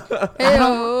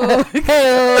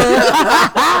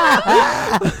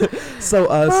 So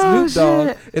Oh, Snoop Dogg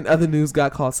shit. in other news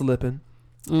got caught slipping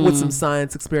with some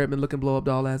science experiment looking blow up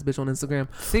doll ass bitch on Instagram.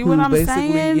 See who what I'm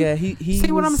basically, saying? Yeah, he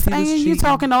See what I'm was- he was saying? You cheating.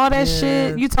 talking all that Yeah.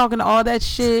 shit. You talking all that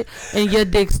shit, and your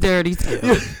dick's dirty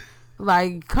too.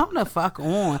 Like, come the fuck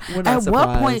on. We're not At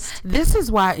what point? surprised. This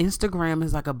is why Instagram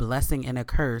is like a blessing and a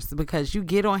curse, because you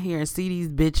get on here and see these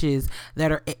bitches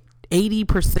that are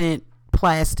 80%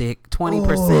 plastic,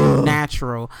 20%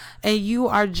 natural, and you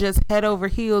are just head over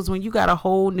heels when you got a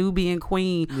whole Nubian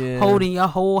queen Yeah. holding your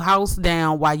whole house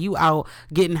down while you out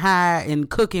getting high and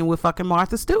cooking with fucking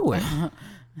Martha Stewart.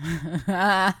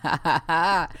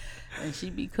 And she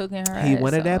be cooking her He ass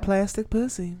wanted that off. plastic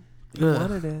pussy. He Ugh.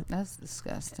 wanted it. That's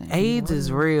disgusting. AIDS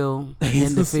is real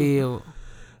in the field.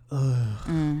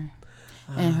 And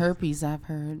herpes, I've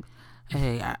heard.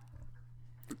 Hey,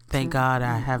 thank God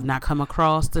I have not come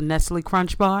across the Nestle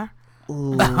Crunch Bar.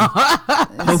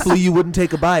 Hopefully you wouldn't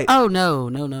take a bite. Oh, no.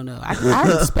 I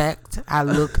respect. I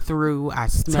look through. I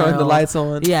smell. Turn the lights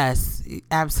on. Yes,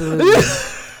 absolutely.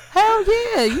 Hell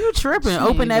yeah, you tripping.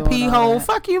 Open ain't that doing pee all hole. that.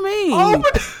 Fuck you mean?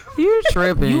 You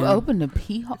tripping. You opened the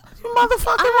pee hole. You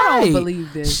motherfucking I right. don't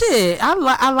believe this. Shit,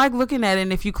 I like looking at it,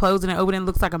 and if you close it and open it, it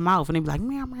looks like a mouth, and they be like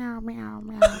meow meow meow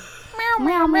meow meow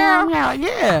meow meow meow.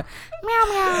 Yeah, meow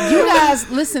meow. You guys,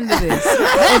 listen to this.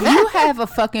 If you have a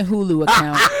fucking Hulu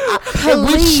account,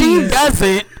 Which she please,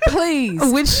 doesn't.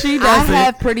 please. Which she I doesn't.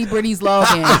 have Pretty Britty's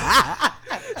login.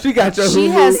 She got your She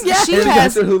Hulu. has- she has-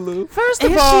 got your Hulu. First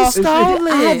of And all, she stole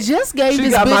it. I just gave She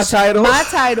this got bitch my title. my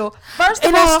title. First of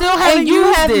And I all, still haven't and you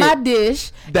used have it. my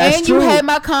dish, That's and true. you had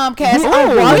my Comcast. Ooh,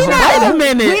 we wait a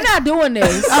minute. We're not doing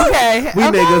this. Okay, We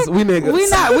okay. niggas. We niggas. We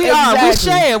not. We are. We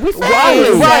Exactly. share. We Why? family.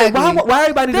 Exactly. Why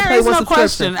everybody need to There pay is one no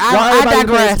subscription? question. Why I everybody need to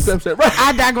pay a digress. subscription? Right.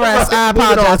 I digress. I Moving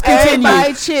on. apologize. Continue.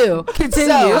 Everybody chill.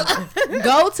 Continue. So,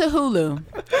 go to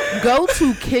Hulu. Go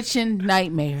to Kitchen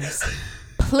Nightmares.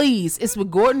 Please. It's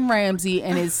with Gordon Ramsay,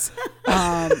 and it's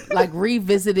like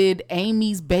revisited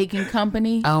Amy's Baking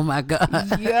Company. Oh my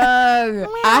god. Yeah.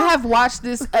 I have watched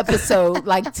this episode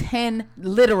like 10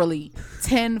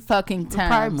 fucking times.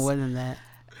 Probably more than that.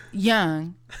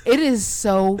 Young, it is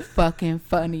so fucking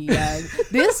funny, young.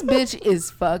 This bitch is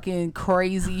fucking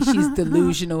crazy. She's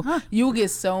delusional. You get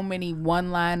so many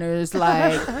one-liners,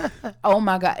 like, oh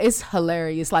my god, it's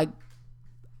hilarious. Like,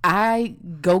 I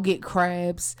go get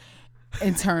crabs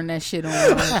and turn that shit on,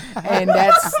 and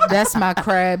that's my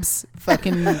crabs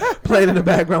fucking Playing in the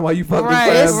background while you fucking Right,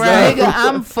 crabs. right. nigga.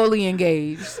 I'm fully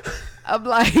engaged. I'm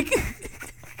like,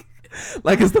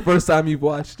 Like it's the first time you've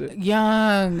watched it.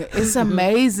 young, it's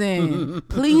amazing.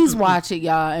 Please watch it,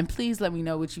 y'all, and please let me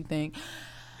know what you think.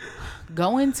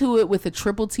 Go into it with a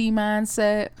triple T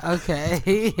mindset.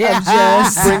 Okay. Of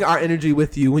just Bring our energy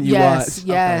with you when you yes, watch.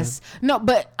 yes. No,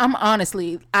 but I'm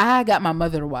honestly, I got my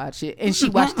mother to watch it, and she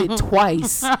watched it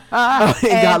twice. Okay.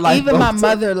 Ain't got And like even my both.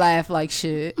 mother laughed like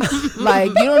shit. Like,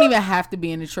 you don't even have to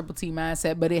be in the triple T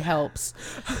mindset, but it helps.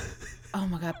 Oh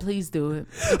my god, please do it.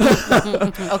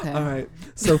 Okay. All right.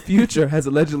 So Future has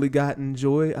allegedly gotten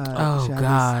Joy Oh, Shadow's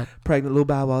God. pregnant Lil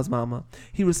Bow Wow's mama.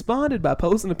 He responded by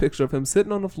posting a picture of him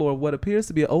sitting on the floor of what appears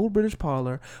to be an old British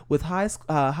parlor with high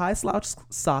slouch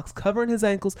socks covering his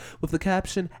ankles with the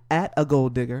caption "at a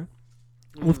gold digger"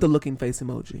 with the looking face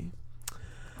emoji.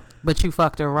 But you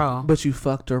fucked her raw. But you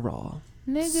fucked her raw.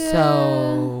 Nigga.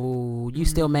 So you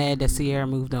still mad that Sierra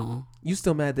moved on? You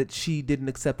still mad that she didn't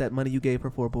accept that money you gave her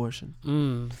for abortion?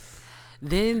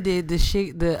 Then did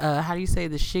the how do you say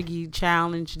the Shiggy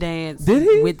challenge dance? Did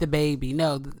he? With the baby?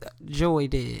 No, Joy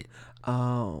did.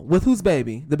 Oh, with whose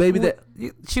baby? The baby that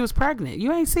She was pregnant.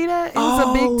 You ain't see that? It was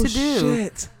a big to do.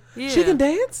 Shit. Yeah. She can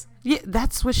dance? Yeah,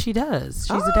 that's what she does.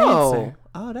 She's a dancer.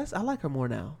 Oh, I like her more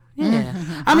now. Yeah.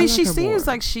 I mean, like she her seems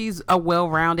more. like she's a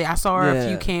well-rounded. I saw her a Yeah.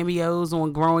 few cameos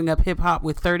on Growing Up Hip Hop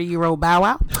with 30-year-old Bow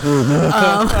Wow.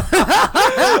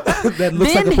 That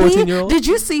looks like a 14-year-old. Did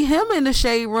you see him in the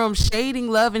shade room shading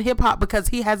love and hip hop because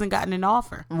he hasn't gotten an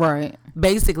offer? Right.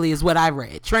 Basically, is what I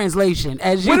read. Translation,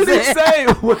 as you What did he said. say?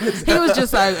 What is He was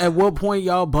just like, at what point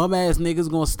y'all bum ass niggas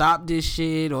gonna stop this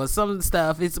shit or some of the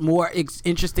stuff? It's more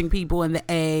interesting people in the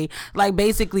A. Like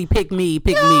basically pick me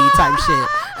type shit.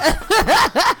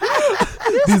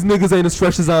 These niggas ain't as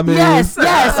fresh as I'm in. Yes,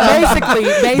 basically.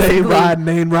 They ain't riding,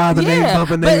 they ain't riding, they ain't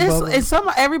bumping, they ain't but bumping. it's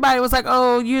everybody was like,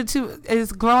 oh, you too,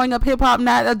 is Growing Up Hip Hop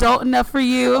not adult enough for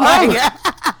you? Like,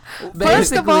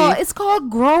 First of all, it's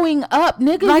called growing up,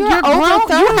 nigga. like you're grown, over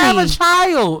 30. you have a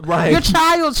child. Right. Your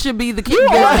child should be the kid. You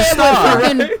the over there star. with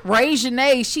fucking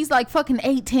Reginae. She's like fucking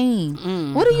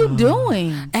 18. What are you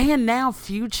doing? And now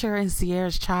Future and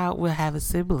Sierra's child will have a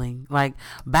sibling. Like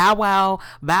Bow Wow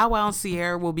and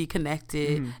Sierra will be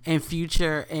connected, and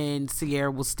Future and Sierra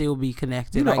will still be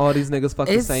connected. You know like, all these niggas fuck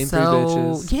the it's same so, three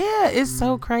bitches. Yeah, it's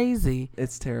so crazy.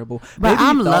 It's terrible. But Maybe you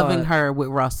I'm thought- loving her with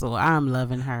Russell. I'm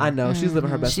loving her. I know she's living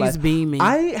her best life. She's beaming.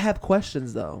 I have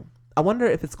questions though. I wonder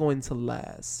if it's going to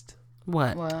last.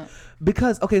 What?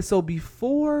 Because, okay, so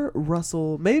before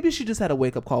Russell, maybe she just had a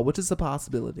wake-up call, which is a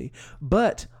possibility.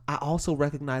 But I also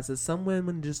recognize that some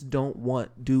women just don't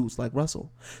want dudes like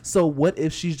Russell. So what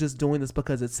if she's just doing this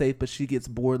because it's safe, but she gets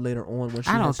bored later on when she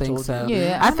I don't has think children? so.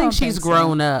 Yeah, I I think don't she's think so.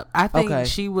 grown up. I think Okay.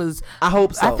 she was. I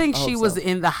hope so. I think she hope was so.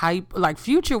 in the hype. Like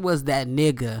Future was that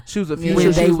nigga. She was with Yeah. Future.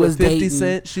 When She they was with was 50 dating.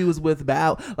 Cent. She was with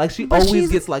Bow. Like, she But always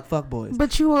she's- gets like fuckboys.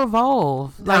 But you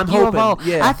evolve. Like I'm you hoping. evolve.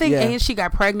 Yeah, I think yeah. and she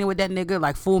got pregnant with that nigga.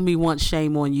 Like fool me once,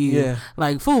 shame on you. Yeah.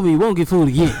 Like fool me, won't get fooled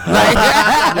again. Like,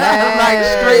 like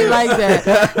straight like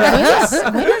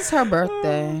that. When is her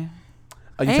birthday?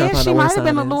 Are you trying to And find she out what might have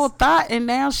been a sign it little is? thought, and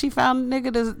now she found a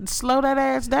nigga to slow that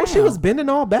ass down. Well, she was bending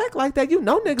all back like that. You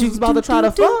know niggas was about to try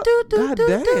to fuck. God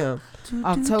damn.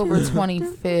 October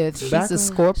 25th. She's Back a on-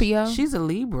 Scorpio. She's a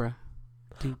Libra.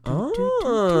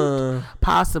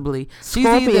 Possibly. She's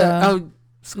Scorpio. either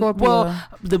Scorpio. Well,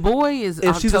 the boy is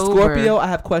If she's a October. Scorpio, I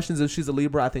have questions. If she's a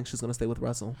Libra, I think she's gonna stay with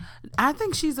Russell. I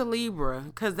think she's a Libra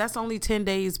because that's only 10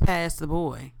 days past the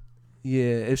boy. Yeah,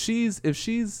 if she's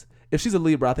a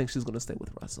Libra, I think she's gonna stay with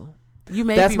Russell. You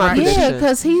may That's be my right. prediction. Yeah,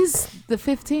 because he's the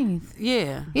 15th.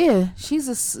 Yeah. Yeah, she's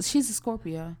a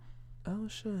Scorpio. Oh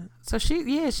shit. So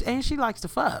and she likes to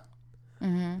fuck.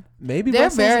 Maybe They're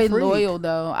Russell's a very freak. loyal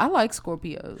though. I like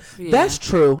Scorpios. Yeah. That's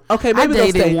true. Okay, I maybe they'll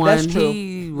dated stay. one. That's true.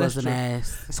 He That's was true. an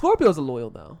ass. Scorpios are loyal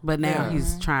though. But now Yeah.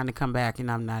 he's trying to come back and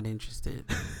I'm not interested.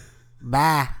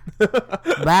 Bye.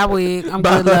 Bye, wig. I'm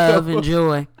good love.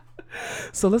 Enjoy.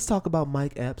 So let's talk about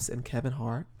Mike Epps and Kevin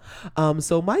Hart.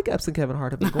 So Mike Epps and Kevin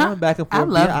Hart have been going back and I forth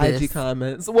love via IG this.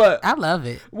 comments. What? I love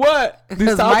it. What? These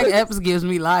Because Mike topics? Epps gives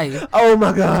me life. Oh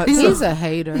my God. He's a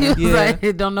hater. He was Yeah.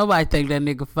 like, don't nobody think that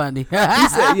nigga funny.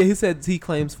 He said he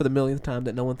claims for the millionth time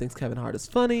that no one thinks Kevin Hart is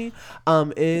funny.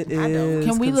 It is.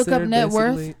 Can we look up considered net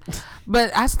worth? basically-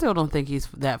 But I still don't think he's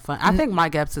that funny. I think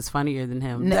Mike Epps is funnier than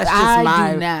him. No, That's just I do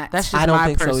my. not. That's just I don't my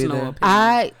think so personal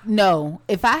either. opinion.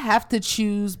 If I have to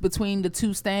choose between the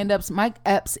two stand-ups, Mike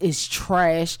Epps is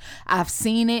trash. I've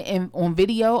seen it on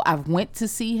video. I've went to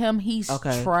see him. He's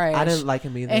Okay. trash. I didn't like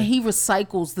him either. And he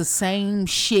recycles the same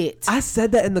shit I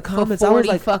said that in the for comments. 40 I was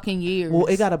like, fucking years. well,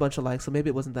 it got a bunch of likes, so maybe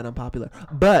it wasn't that unpopular.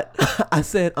 But I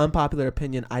said unpopular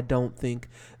opinion. I don't think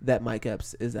that Mike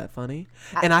Epps is that funny,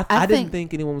 and I didn't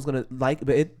think anyone was gonna like,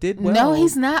 but it did well. No,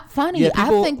 he's not funny. Yeah, I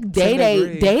people think tend to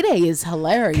agree. Day Day is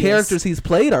hilarious. Characters he's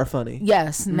played are funny.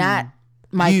 Yes, not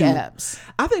Mike You. Epps.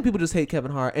 I think people just hate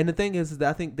Kevin Hart, and the thing is that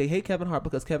I think they hate Kevin Hart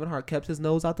because Kevin Hart kept his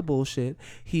nose out the bullshit.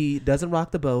 He doesn't rock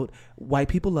the boat. White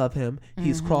people love him.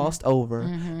 He's crossed over,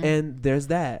 and there's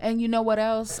that. And you know what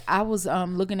else? I was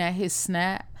looking at his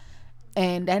snap,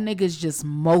 and that nigga's just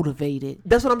motivated.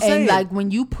 That's what I'm saying. And like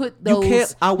when you put You those,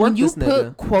 can't outwork when you this put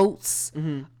nigga. quotes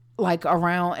like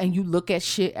around, and you look at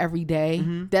shit every day,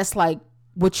 that's like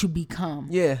what you become.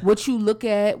 Yeah. What you look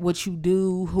at, what you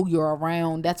do, who you're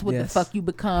around, that's what the Yes. fuck you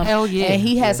become. Hell yeah. And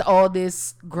he has all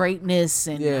this greatness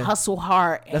and Yeah. hustle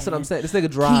heart. That's what I'm and saying. This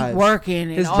nigga drives. Keep working.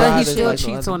 And His all But drive he is that still like shit.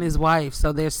 no cheats other. on his wife,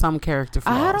 so there's some character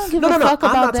flaws. I don't give No, a fuck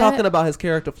I'm about not that. talking about his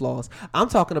character flaws. I'm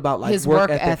talking about like His work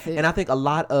ethic. And I think a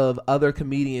lot of other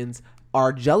comedians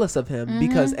are jealous of him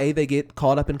because they get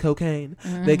caught up in cocaine,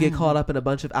 they get caught up in a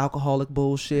bunch of alcoholic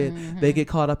bullshit, they get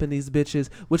caught up in these bitches,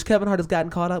 which Kevin Hart has gotten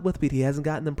caught up with, but he hasn't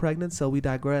gotten them pregnant. So we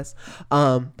digress.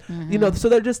 You know, so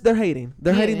they're hating.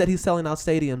 They're hating that he's selling out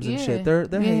stadiums and shit. They're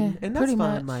hating, and that's pretty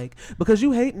fine, much. Mike, because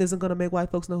you hating isn't gonna make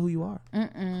white folks know who you are.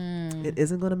 It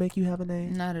isn't gonna make you have a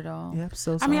name. Not at all. Yep.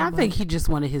 So I mean, I sorry, think Mike. he just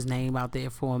wanted his name out there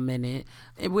for a minute,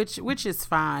 which is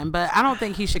fine. But I don't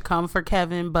think he should come for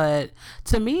Kevin. But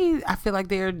to me, I feel like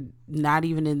they're not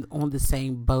even on the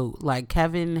same boat. Like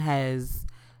Kevin has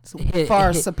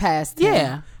Far surpassed him.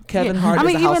 Yeah, Kevin yeah. Hart I is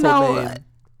mean, a even household though name.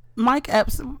 Mike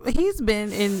Epps, he's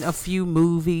been in a few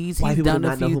movies. White He's people do done a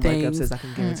not know few who Mike Epps things. is. I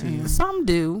can guarantee you. Some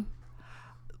do.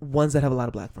 Ones that have a lot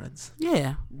of black friends,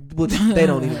 Yeah. which they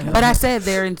don't even count. But I said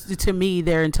to me,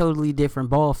 they're in totally different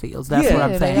ball fields. That's yeah, what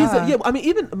I'm they saying. are. yeah. I mean,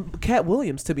 even Cat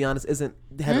Williams, to be honest, hasn't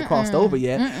crossed over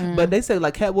yet. But they say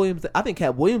like Cat Williams. I think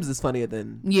Cat Williams is funnier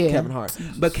than Kevin Hart.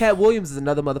 But Cat Williams is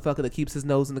another motherfucker that keeps his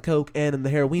nose in the coke and in the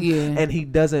heroin, and he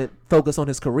doesn't focus on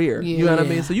his career. You know what I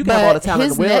mean? So you can have all the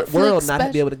talent in the world,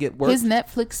 not be able to get work. His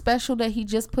Netflix special that he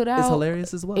just put out It's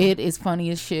hilarious as well. It is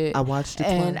funny as shit. I watched it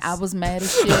and twice. I was mad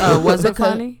as shit. Was it because-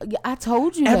 funny? Yeah, I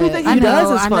told you Everything that. he does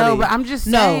is I funny. know, but I'm just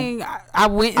No. saying. I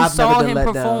went and I've never saw been him let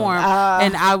down. perform,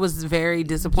 and I was very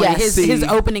disappointed. Yes. His See.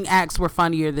 opening acts were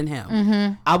funnier than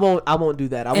him, I won't do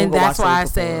that. I won't and go that's watch why I him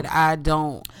said perform. I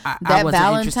don't. I That wasn't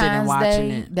interested in Valentine's watching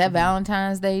Day, it. that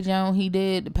Valentine's Day, Joan, he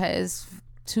did the past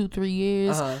 2-3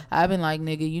 years. I've been like,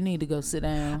 nigga, you need to go sit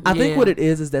down. I think Yeah. what it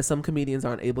is that some comedians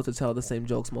aren't able to tell the same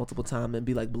jokes multiple times and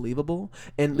be like believable,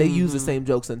 and they use the same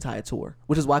jokes the entire tour,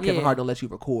 which is why Kevin Yeah. Hart don't let you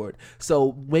record.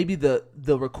 So maybe the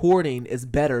recording is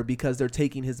better because they're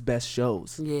taking his best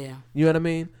shows. Yeah. You know what I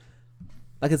mean?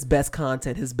 Like his best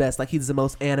content, his best, like he's the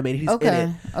most animated. He's in it.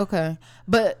 Okay.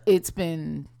 But it's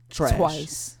been Trash.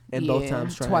 twice. And both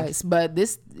times trash. Twice. But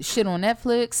this shit on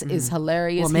Netflix is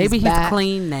hilarious. Well, maybe he's back.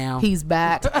 clean now. He's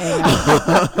back.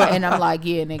 And I'm like,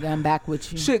 yeah, nigga, I'm back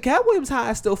with you. Shit, Cat Williams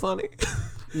High is still funny.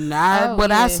 Not Oh,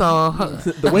 what I yeah. saw.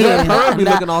 The way that her be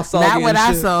looking all soggy Not what and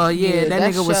I shit. saw. Yeah, Yeah, that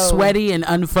that nigga was show- sweaty and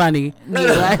unfunny.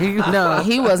 Like, no.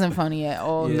 He wasn't funny at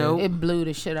all. Yeah. Nope. It blew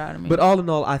the shit out of me. But all in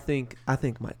all, I think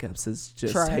Mike Epps is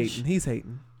just Trash. hating. He's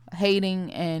hating.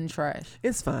 Hating and trash.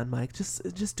 It's fine, Mike.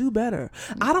 Just do better.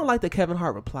 I don't like that Kevin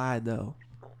Hart replied though.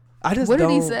 I just What did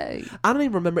he don't- say? I don't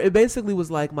even remember. It basically was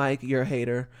like, Mike, you're a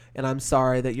hater, and I'm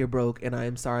sorry that you're broke, and I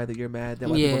am sorry that you're mad that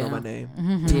white people know my name.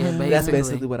 Yeah, That's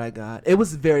basically what I got. It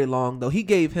was very long though. He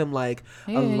gave him like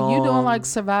Yeah, a long. you doing like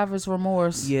survivor's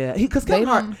remorse. Yeah, because They Kevin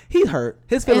Hart, don't- he hurt.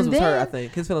 His feelings And was hurt. I then-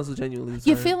 think his feelings was genuinely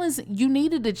Your hurt. feelings, you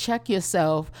needed to check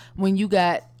yourself when you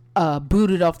got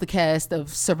booted off the cast of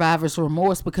Survivor's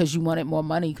Remorse because you wanted more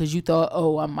money because you thought,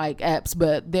 oh, I'm Mike Epps,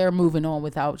 but they're moving on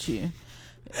without you.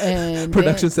 And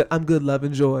Production then- said, "I'm good, love,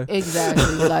 and joy."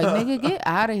 Exactly. Like, nigga, get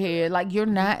out of here. Like, you're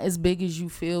not as big as you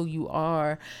feel you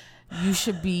are. You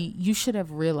should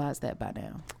have realized that by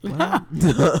now.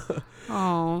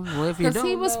 Oh, well, if you Because don't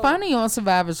he was know- funny on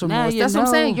Survivor's Now Remorse. you That's what I'm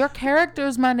know. saying. Your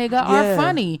characters, my nigga, are Yeah.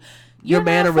 funny. Your You're not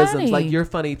mannerisms, funny. like you're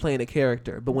funny playing a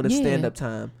character, but when it's Yeah. stand up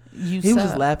time, You he was just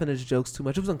suck. laughing at his jokes too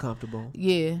much. It was uncomfortable.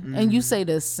 Yeah. And you say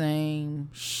the same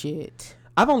shit.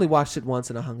 I've only watched it once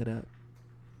and I hung it up.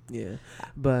 Yeah,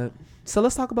 but so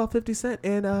let's talk about 50 Cent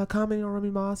and commenting on Remy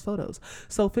Ma's photos.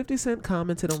 So 50 Cent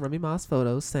commented on Remy Ma's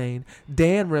photos saying,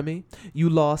 "Dan Remy, you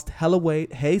lost hella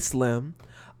weight. Hey Slim."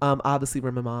 Obviously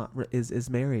Remy Ma is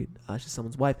married. She's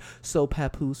someone's wife. So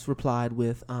Papoose replied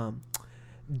with,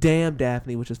 "Damn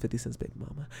Daphne," which is 50 Cent's baby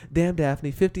mama. "Damn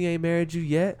Daphne, 50 ain't married you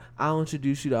yet. I'll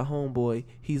introduce you to homeboy.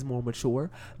 He's more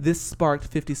mature." This sparked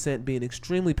 50 Cent being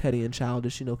extremely petty and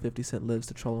childish. 50 Cent lives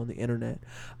to troll on the internet,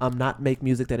 not make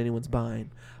music that anyone's buying.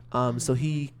 So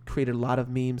he created a lot of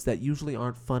memes that usually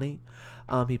aren't funny.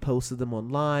 He posted them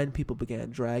online. People began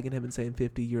dragging him and saying,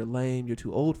 50, you're lame. You're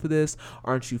too old for this.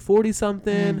 Aren't you 40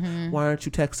 something? Why aren't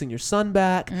you texting your son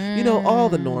back? All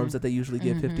the norms that they usually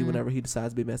give 50 whenever he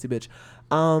decides to be a messy bitch.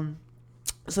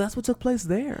 So that's what took place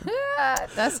there.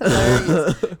 That's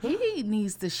hilarious. He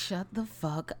needs to shut the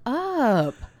fuck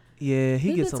up. Yeah,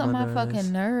 he gets on my nerves.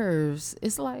 fucking nerves.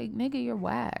 It's like, nigga, you're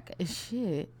whack as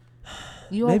shit.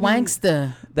 You a Maybe-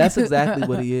 wankster. That's exactly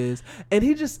what he is. And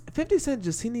 50 Cent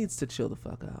he needs to chill the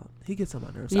fuck out. He gets on my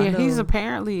nerves. I Yeah, know. he's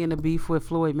apparently in a beef with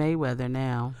Floyd Mayweather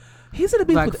now. He's in a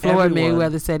beef Like with Floyd everyone.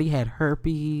 Mayweather said he had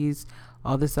herpes,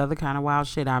 all this other kind of wild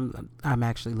shit. I'm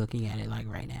actually looking at it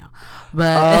like right now,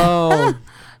 but Oh.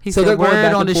 he So they're said going word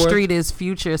back on and the forth? street is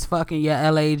Future is fucking your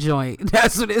LA joint.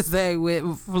 That's what it say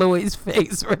with Floyd's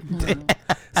face right there.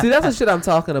 See, that's the shit I'm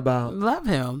talking about. Love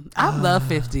him. I love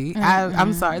 50.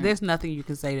 I'm sorry. There's nothing you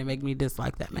can say to make me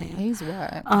dislike that man. He's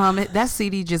whack. That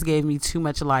CD just gave me too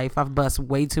much life. I've bust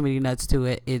way too many nuts to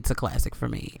it. It's a classic for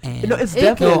me. And It's It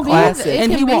definitely can a be- classic. it and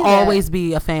can he be will that. always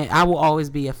be a fan. I will always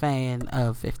be a fan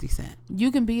of 50 Cent. You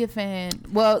can be a fan.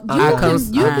 Well, I you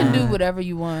co-sign. can do whatever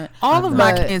you want. All of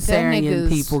my But that Cancerian nigga's-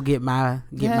 people get my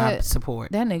that-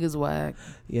 support. That nigga's whack.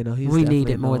 He's We need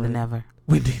definitely it more than annoying. ever.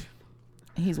 We need.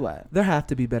 He's whack. There have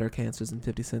to be better cancers than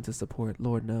 50 Cent to support.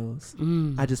 Lord knows.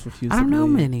 I just refuse. I don't to know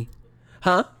believe. many.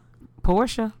 Huh?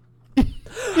 Portia.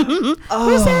 Oh.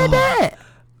 Who said that?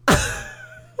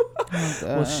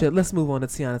 Well, shit. Let's move on to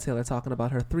Tiana Taylor talking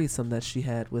about her threesome that she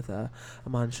had with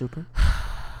Amon Schuper.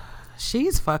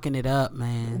 She's fucking it up,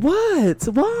 man. What?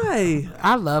 Why?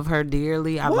 I love her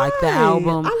dearly. I Why? like the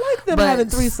album. I like them but having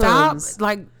threesomes.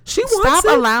 Stop, She stop wants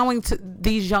it. allowing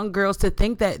these young girls to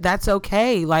think that that's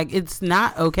okay. Like, it's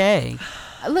not okay.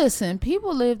 Listen,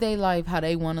 people live their life how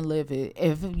they want to live it.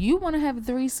 If you want to have a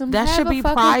threesome, That have should a be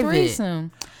fucking private.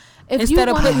 threesome. If you Instead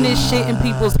of wanna- putting this shit in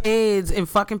people's heads and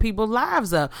fucking people's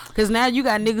lives up. Because now you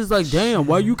got niggas like, damn,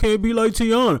 why you can't be like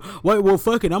Tiana? Wait, well,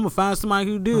 fuck it. I'm going to find somebody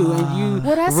who do. And you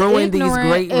Well, that's ruin these ignorant.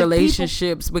 great If people-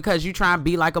 relationships because you try and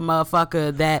be like a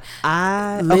motherfucker that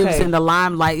I lives okay. in the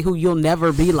limelight who you'll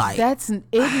never be like. That's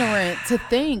ignorant to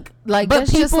think. Like, But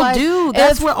that's just people like, do.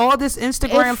 That's if- what all this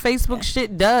Instagram, if- Facebook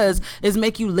shit does is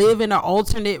make you live in an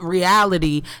alternate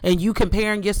reality and you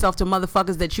comparing yourself to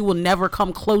motherfuckers that you will never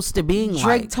come close to being Drake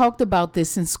like. talked about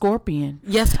this in Scorpion.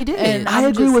 Yes, he did. And I I'm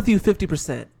agree just- with you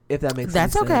 50%. If that makes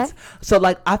That's any sense. okay. So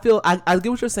like I feel I get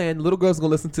what you're saying. Little girls gonna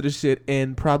listen to this shit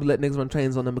and probably let niggas run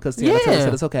trains on them because Tiana Taylor Yeah.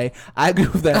 said it's okay. I agree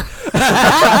with that.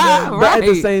 But at the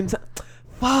Right. same time,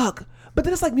 fuck. But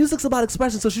then it's like music's about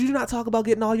expression. So should you not talk about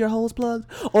getting all your hoes plugged,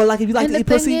 or like if you like And to the eat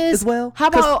thing pussy is, as well? How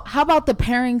 'Cause- about the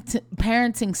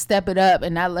parenting step it up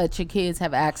and not let your kids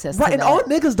have access right? to And that? all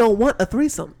niggas don't want a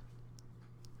threesome.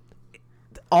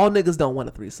 All niggas don't want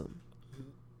a threesome.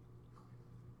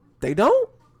 They don't.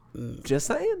 Just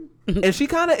saying. And she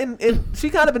kind of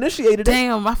initiated it.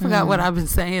 Damn, I forgot what I've been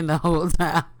saying the whole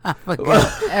time. I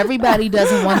forgot. Everybody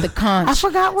doesn't want the conch. I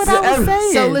forgot what I was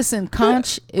saying. So listen,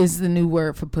 conch is the new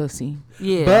word for pussy.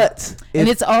 Yeah. But And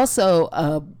if- it's also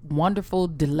a wonderful,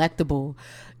 delectable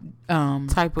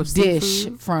Type of dish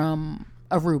seafood? from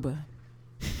Aruba.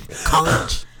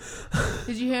 Conch.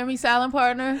 Did you hear me, silent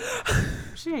partner?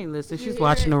 She ain't listening. She's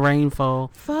watching the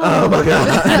rainfall. Oh my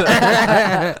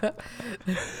god.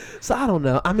 So I don't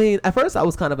know. I mean, at first I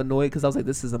was kind of annoyed because I was like,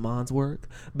 this is Iman's work.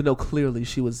 But no, clearly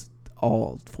she was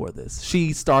all for this.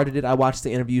 She started it. I watched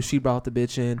the interview. She brought the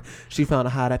bitch in. She found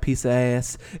a hot piece of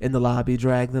ass in the lobby,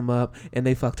 dragged them up, and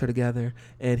they fucked her together.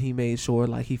 And he made sure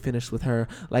like he finished with her.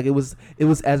 Like it was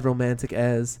as romantic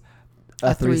as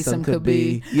a threesome could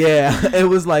be. Yeah. It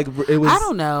was like it was. I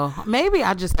don't know. Maybe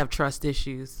I just have trust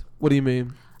issues. What do you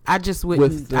mean? I just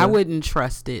wouldn't. I wouldn't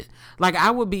trust it. Like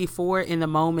I would be for it in the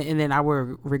moment, and then I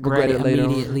would regret it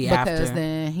immediately after. Because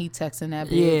then he texting that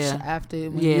bitch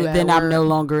after. When you then I'm no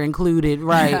longer included.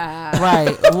 Right,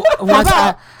 right.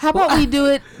 How about we do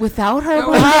it without her?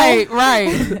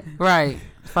 Right.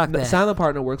 Fuck that. Silent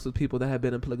partner works with people that have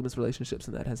been in polygamous relationships,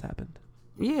 and that has happened.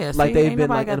 Yeah, like they've been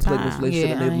like in a polygamous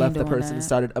relationship and they left the person and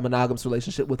started a monogamous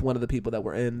relationship with one of the people that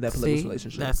were in that polygamous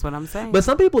relationship. That's what I'm saying. But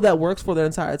some people that works for their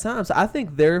entire time, so I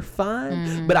think they're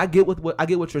fine. But I get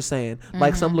what you're saying.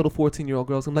 Like some little 14-year-old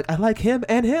girls, I'm like, I like him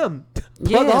and him.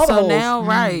 Yeah. So now,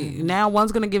 now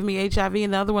one's gonna give me HIV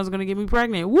and the other one's gonna get me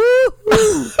pregnant. Woo!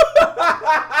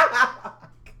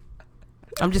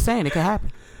 I'm just saying it could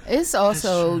happen. It's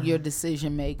also your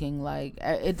decision making. Like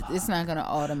it's not gonna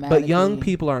automatically. But young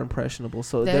people are impressionable,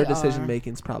 so their decision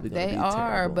making is probably gonna be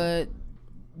terrible. But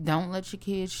don't let your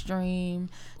kids stream.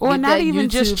 Or not even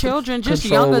just children, just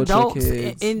young adults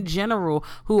in general,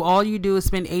 who all you do is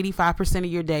spend 85% of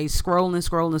your day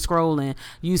scrolling.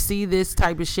 You see this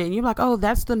type of shit and you're like, oh,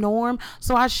 that's the norm.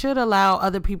 So I should allow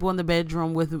other people in the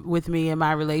bedroom with me in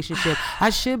my relationship.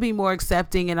 I should be more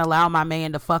accepting and allow my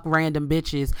man to fuck random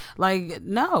bitches. Like,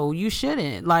 no, you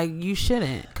shouldn't.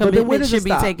 Commitment should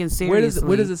be taken seriously.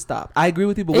 Where does it stop? I agree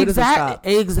with you, but where does it stop?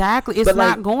 Exactly. It's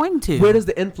not going to. Where does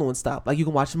the influence stop? Like, you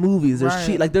can watch movies. There's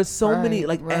cheat. Like, there's so many.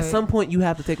 Like, at some point, you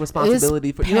have to take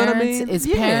responsibility for. You know what I mean? It's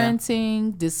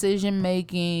parenting, decision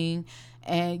making,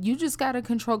 and you just gotta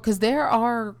control. Because there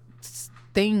are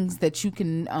things that you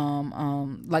can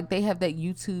like they have that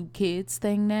YouTube Kids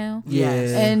thing now.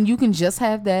 Yes. And you can just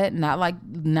have that, not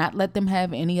let them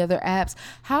have any other apps.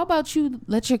 How about you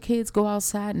let your kids go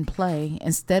outside and play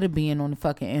instead of being on the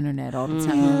fucking internet all the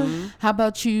time? How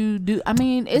about you do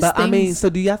so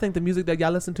do y'all think the music that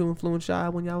y'all listened to influenced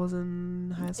y'all when y'all was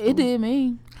in high school? It did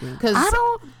me. Cause I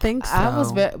don't think so. I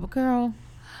was girl.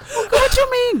 What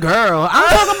you mean, girl? I'm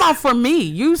talking about for me.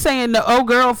 You saying the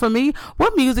girl for me?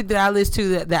 What music did I listen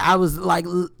to that I was like,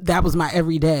 that was my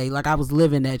everyday? Like I was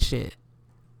living that shit.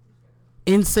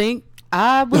 In Sync.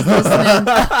 I was listening.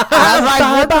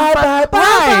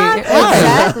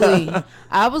 Exactly.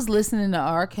 I was listening to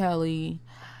R. Kelly,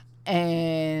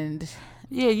 and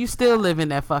yeah, you still living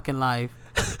that fucking life.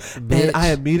 And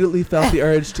I immediately felt the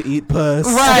urge to eat puss.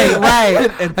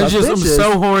 Right. And I'm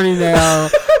so horny now.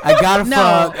 I gotta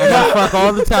fuck. I gotta fuck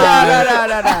all the time.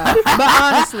 No. But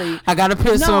honestly, I gotta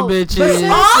piss on bitches.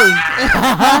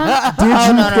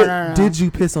 Did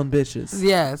you piss on bitches?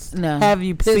 Yes. No. Have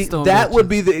you pissed on that bitches? would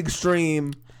be the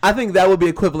extreme. I think that would be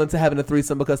equivalent to having a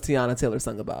threesome because Tiana Taylor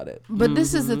sung about it. But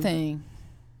this is the thing.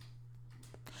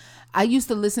 I used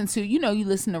to listen to, you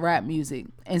listen to rap music.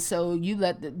 And so you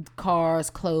let the cars,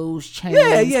 clothes, chains.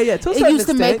 Yeah. It used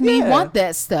to make me want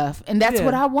that stuff. And that's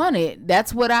what I wanted.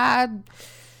 That's what I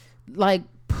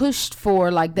pushed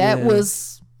for. Like that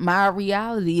was my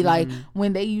reality. Like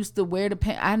when they used to wear the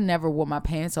pants, I never wore my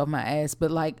pants off my ass,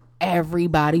 but like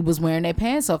everybody was wearing their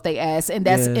pants off their ass. And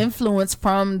that's influence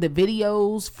from the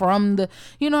videos, from the,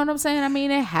 you know what I'm saying? I mean,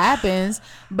 it happens,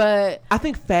 but I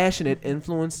think fashion it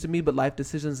influenced me, but life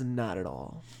decisions not at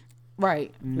all.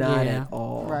 Right. Not at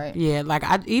all. Right. Yeah. Like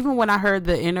even when I heard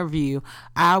the interview,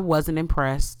 I wasn't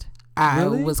impressed. I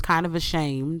was kind of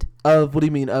ashamed. Of, what do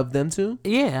you mean, of them too?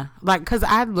 Yeah. Like, cause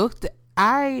I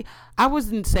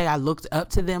wouldn't say I looked up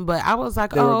to them, but I was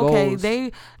like, goals.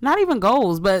 they not even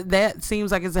goals, but that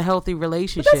seems like it's a healthy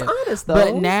relationship. But that's honest though.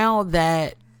 But now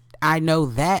that I know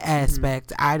that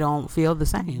aspect, I don't feel the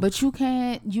same. But you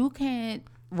can't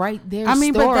write their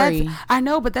story.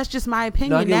 But that's just my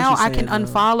opinion. Now I can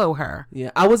unfollow her.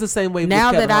 Yeah, I was the same way.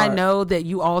 Now with Kevin that Hart. I know that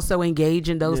you also engage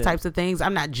in those types of things,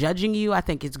 I'm not judging you. I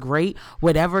think it's great.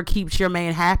 Whatever keeps your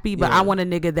man happy. But I want a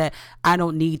nigga that I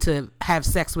don't need to have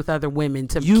sex with other women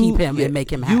to keep him and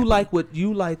make him happy.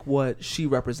 You like what she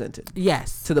represented.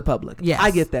 Yes. To the public. Yes.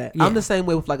 I get that. Yeah. I'm the same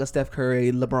way with like a Steph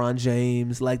Curry, LeBron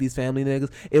James, like these family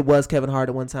niggas. It was Kevin Hart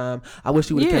at one time. I wish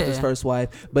he would have kept his first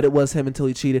wife, but it was him until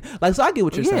he cheated. Like, so I get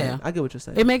what you're you're saying. I get what you're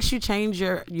saying. It makes you change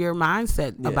your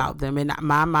mindset about them, and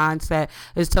my mindset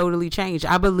is totally changed.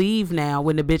 I believe now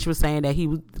when the bitch was saying that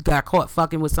he got caught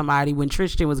fucking with somebody when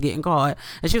Tristan was getting caught,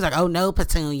 and she was like, "Oh no,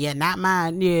 Petunia, not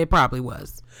mine." Yeah, it probably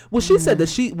was. Well, she said that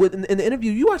she in the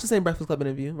interview. You watched the same Breakfast Club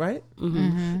interview, right?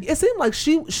 Mm-hmm. It seemed like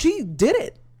she did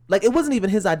it. Like, it wasn't even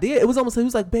his idea. It was almost, he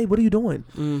was like, babe, what are you doing?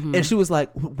 Mm-hmm. And she was like,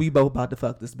 we both about to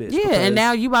fuck this bitch. Yeah, and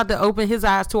now you about to open his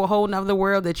eyes to a whole nother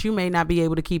world that you may not be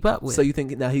able to keep up with. So you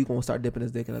think now he's going to start dipping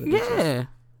his dick in other bitches? Yeah.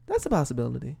 That's a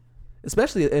possibility.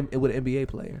 Especially with an NBA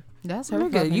player. That's her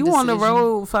Nigga, fucking you decision. on the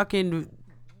road fucking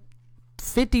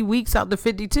 50 weeks out to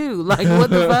 52. Like,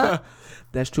 what the fuck?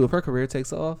 That's true. If her career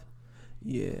takes off,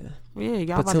 yeah. Yeah,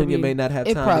 y'all Petunia may not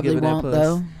have time to give her that puss.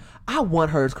 Though. I want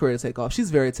her career to take off.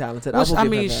 She's very talented. I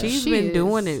mean, she's been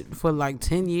doing it for like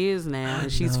 10 years now,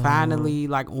 and she's finally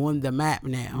like on the map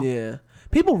now. Yeah,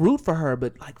 people root for her,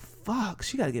 but like, fuck,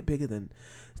 she gotta get bigger than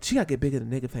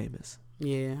nigga famous.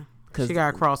 Yeah, because she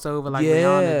gotta cross over like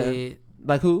Rihanna did.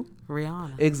 Like who?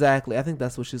 Rihanna. Exactly. I think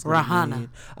that's what she's gonna need.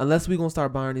 Unless we gonna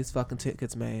start buying these fucking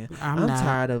tickets, man. I'm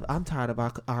tired of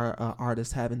our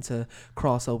artists having to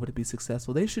cross over to be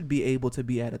successful. They should be able to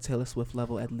be at a Taylor Swift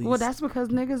level at least. Well, that's because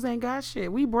niggas ain't got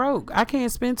shit. We broke. I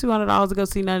can't spend $200 to go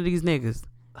see none of these niggas.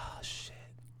 Oh shit,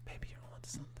 maybe you're on to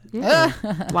something. Yeah.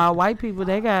 While white people,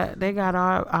 they got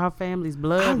our family's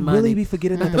blood money. I really be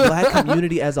forgetting that the black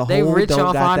community as a they whole rich don't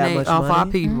off got our that much off money. our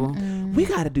people. Mm-mm. We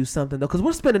got to do something though, because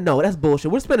we're spending. No, that's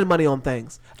bullshit. We're spending money on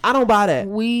things. I don't buy that.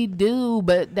 We do,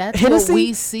 but that's Hennessy, what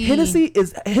we see. Hennessy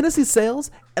sales,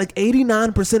 like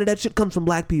 89% of that shit comes from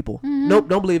black people. Mm-hmm. Nope,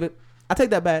 don't believe it. I take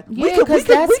that back. Yeah, we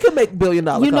could make $1 billion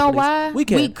companies. You know why? We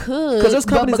can. We could. Because there's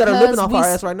companies that are living off our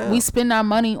ass right now. We spend our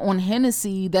money on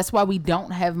Hennessy. That's why we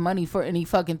don't have money for any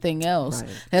fucking thing else.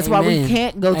 Right. That's why we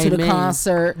can't go to the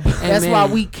concert. That's why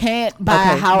we can't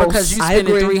buy a house. Because you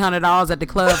spending $300 at the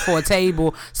club for a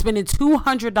table, spending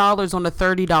 $200 on a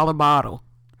 $30 bottle.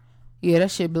 Yeah,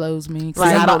 that shit blows me.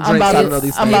 Like, I don't drink, so I don't know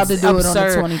these things. I'm about to do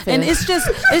absurd. it on the 25th. And it's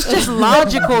just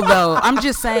logical though. I'm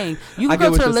just saying, you can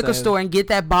go to a liquor store and get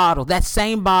that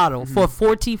same bottle for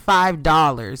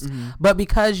 $45, but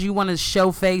because you want to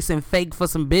show face and fake for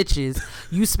some bitches,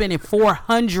 you spending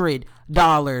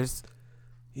 $400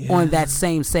 on that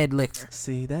same said liquor.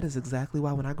 See, that is exactly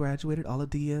why when I graduated, all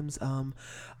of DM's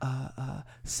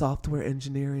software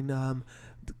engineering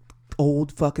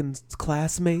old fucking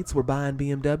classmates were buying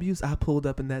BMWs. I pulled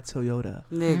up in that Toyota.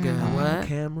 Nigga, what?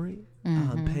 Camry.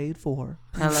 Paid for.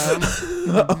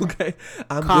 Hello. Okay.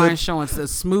 I'm car good. Insurance, a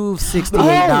smooth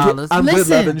 $68. I'm good,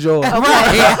 love, and joy.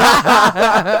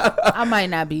 I might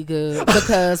not be good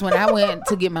because when I went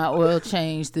to get my oil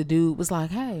changed, the dude was like,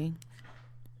 "Hey,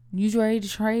 you ready to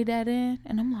trade that in?"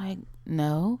 And I'm like,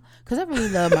 "No," because I really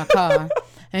love my car.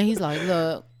 And he's like,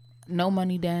 "Look, no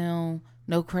money down.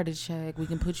 No credit check. We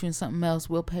can put you in something else.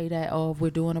 We'll pay that off.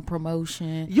 We're doing a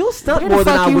promotion." You'll stunt more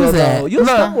than I will, though. You'll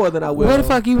stunt more than I will. Where the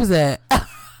fuck you was at?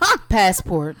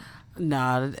 Passport.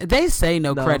 Nah, they say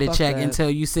no credit check until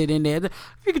you sit in there. If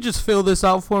you could just fill this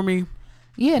out for me.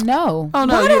 Yeah, no. Oh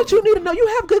no. Why don't you need to know? You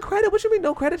have good credit. What you mean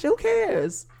no credit? Who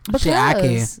cares? Because shit, I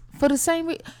care. For the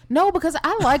same no, because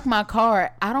I like my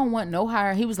car. I don't want no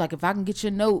higher. He was like, if I can get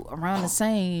your note around the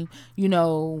same,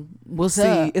 what's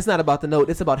up? See, it's not about the note.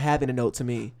 It's about having a note to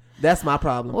me. That's my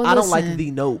problem. Well, I don't like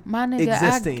the note my nigga,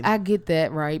 existing. I get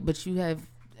that, right? But you have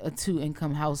a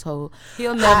 2-income household.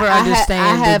 He'll never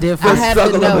understand the difference. I have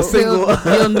the note.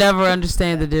 He'll never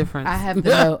understand the difference. I have the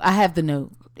note. I have the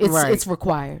note. It's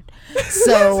required.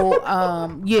 So,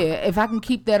 if I can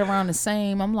keep that around the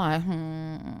same, I'm like,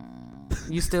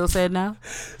 You still said no?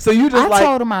 So you just I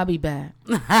told him I'll be back.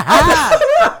 I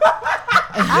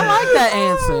like that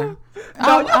answer.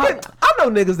 No, I know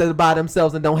niggas that buy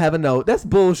themselves and don't have a note. That's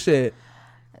bullshit.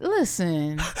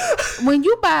 Listen, when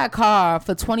you buy a car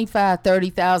for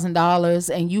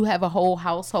 $25,000-$30,000 and you have a whole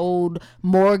household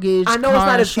mortgage, I know it's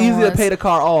not as easy to pay the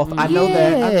car off. I know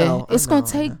that. I know. It's gonna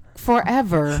take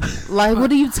forever. Like,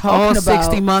 what are you talking about?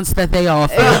 60 months that they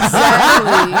offer.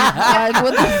 Exactly. Like,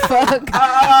 what the fuck,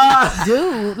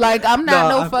 dude? Like, I'm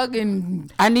not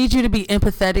fucking. I need you to be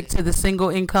empathetic to the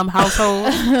single income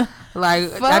household.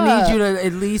 Like, fuck. I need you to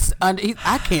at least.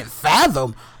 I can't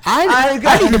fathom. I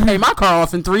need to pay my car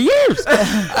off in 3 years.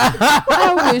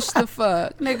 I wish the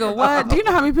fuck. Nigga, what? Do you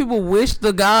know how many people wish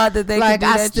to God that they could do that?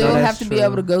 I still have to be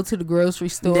able to go to the grocery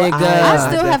store. Nigga. I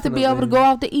still have to be able to go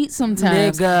out to eat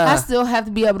sometimes. Nigga. I still have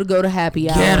to be able to go to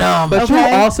happy hour. Get 'em. But you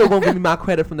also won't give me my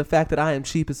credit from the fact that I am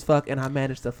cheap as fuck and I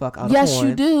manage to fuck out of porn. Yes,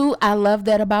 you do. I love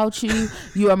that about you.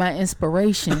 You are my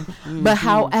inspiration. But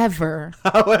however,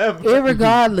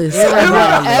 irregardless of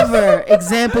whatever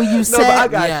example you set, I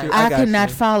got you. I cannot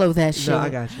follow follow that shit. No, I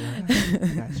got you.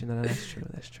 No, that's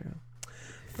true.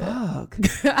 Fuck.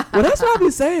 Well, that's what I be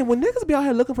saying. When niggas be out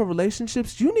here looking for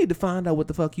relationships, you need to find out what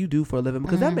the fuck you do for a living,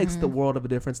 because that makes the world of a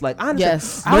difference. Like, I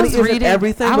understand money isn't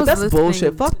everything, but that's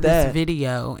bullshit. Fuck that. This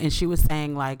video, and she was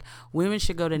saying like women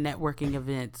should go to networking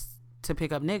events to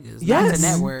pick up niggas, yes, not to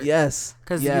network. Yes,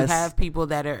 because you have people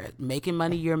that are making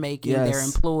money you're making. Yes. They're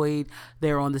employed.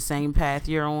 They're on the same path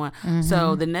you're on. Mm-hmm.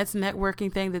 So the next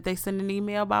networking thing that they send an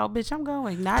email about, bitch, I'm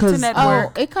going not to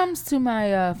network. Oh, it comes to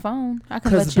my phone. I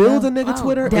can let you know. Because build a nigga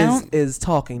Twitter is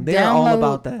talking. They're all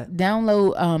about that.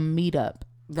 Download Meetup.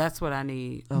 That's what I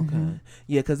need. Okay. Mm-hmm.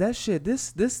 Yeah, because that shit,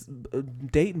 this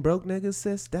dating broke niggas,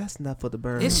 sis, that's not for the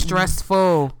birds. It's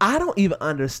stressful. I don't even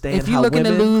understand. If you're looking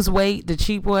to lose weight the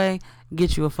cheap way,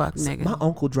 get you a fuck nigga. My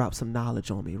uncle dropped some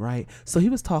knowledge on me, right? So he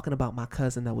was talking about my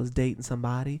cousin that was dating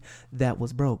somebody that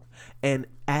was broke and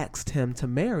asked him to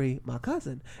marry my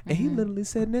cousin. And he literally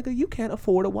said, nigga, you can't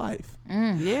afford a wife.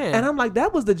 Yeah. And I'm like,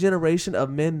 that was the generation of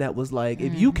men that was like,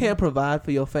 if you can't provide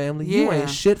for your family, you ain't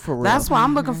shit for real. That's why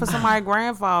I'm looking for somebody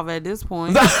grandfather at this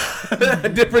point.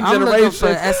 Different I'm generation. looking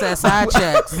for SSI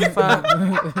checks.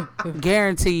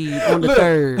 Guaranteed on the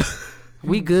third.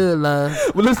 We good, love.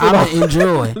 Well, I'm gonna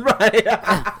enjoy. Right.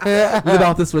 Get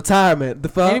off this retirement. The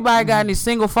fuck? Anybody got any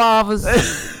single fathers,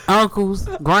 uncles,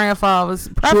 grandfathers,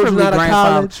 preferably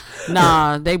grandfathers?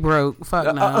 Nah, they broke.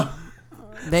 Fuck no.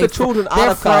 They're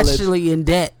freshly in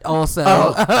debt. Also,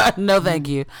 no, thank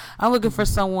you. I'm looking for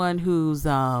someone who's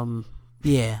getting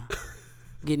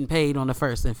paid on the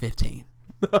 1st and 15th,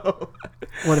 or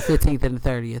the 15th and the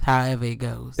 30th, however it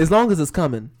goes. As long as it's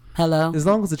coming. Hello. As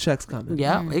long as the check's coming.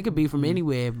 Yeah, it could be from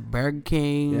anywhere. Burger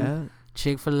King,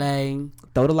 Chick-fil-A.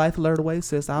 Throw the life alert away,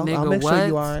 sis. I'll make sure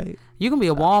you all right. You can be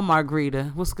a Walmart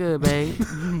greeter. What's good, babe?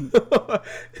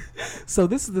 So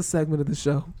this is the segment of the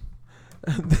show.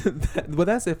 Well,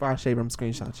 that's it for our shade room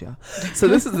screenshots, y'all. So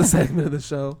this is the segment of the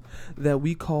show that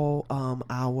we call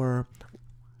our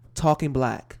Talking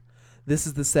Black. This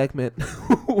is the segment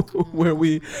where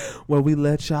we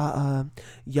let y'all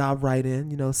write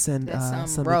in, send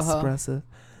some expressive,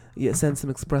 send some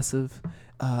expressive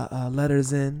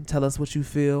letters in. Tell us what you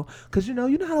feel, because you're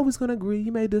not always gonna agree.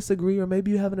 You may disagree, or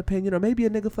maybe you have an opinion, or maybe a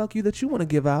nigga fuck you that you want to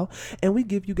give out, and we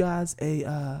give you guys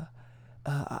a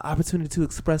opportunity to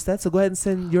express that. So go ahead and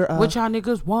send your what y'all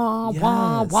niggas want.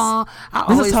 I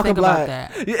always think about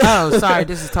that. Oh, sorry,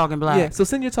 this is Talking Black. Yeah, so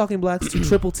send your Talking Blacks to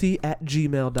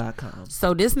TT@gmail.com.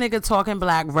 So this nigga Talking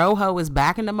Black, Rojo, is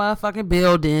back in the motherfucking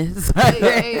buildings.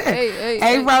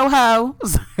 Hey, Rojo.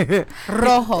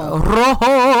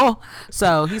 Rojo.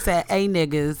 So he said, hey,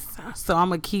 niggas. So I'm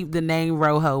going to keep the name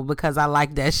Rojo because I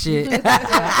like that shit.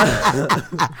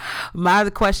 My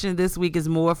question this week is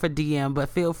more for DM, but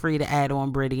feel free to add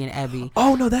on Brittany and Abby.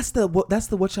 Oh, no, that's the what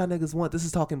y'all niggas want. This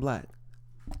is Talking Black.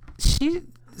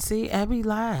 Abby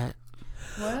lied.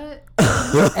 What?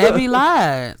 Abby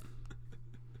lied.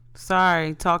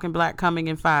 Sorry, Talking Black coming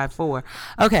in 5, 4.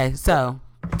 Okay, so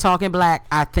Talking Black,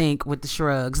 I think, with the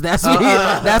shrugs. That's what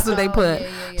they put.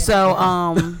 Yeah.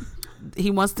 So he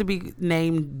wants to be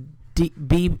named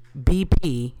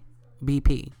BP.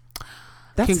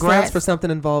 That stands for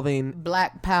something involving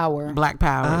Black Power. Black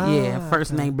Power, yeah.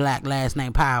 First name Black, last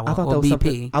name Power. I thought or that was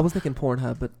BP. I was thinking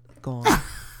Pornhub, but go on.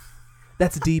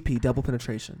 That's DP, double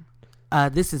penetration.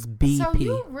 This is BP. So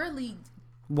you really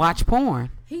watch porn?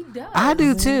 He does. I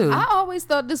do too. I always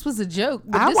thought this was a joke,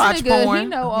 but this watch nigga, porn. he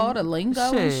know all the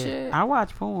lingo and shit. I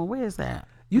watch porn. Where is that?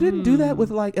 You didn't do that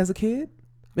with as a kid?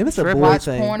 Maybe it's a boy watch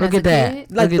thing. Porn Look as at a that.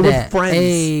 kid? Like Look at with that. friends.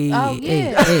 Hey, oh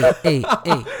yeah.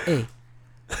 Hey.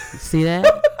 See that?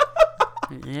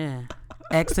 Yeah.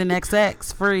 X and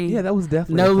XX free. Yeah, that was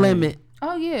definitely no limit.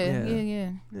 Oh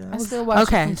yeah. I still watch.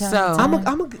 Okay, it from so time to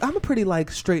time. I'm a pretty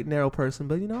straight narrow person,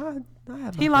 but I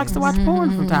have. He likes to watch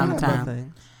porn from time to I have my time.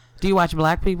 things. Do you watch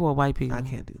black people or white people? I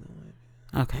can't do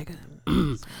that. Okay, good.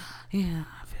 Yeah,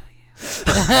 I feel you.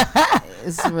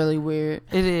 It's really weird.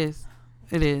 It is.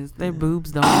 Their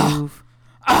boobs don't move.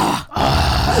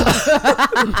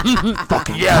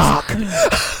 Fucking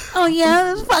yes. Oh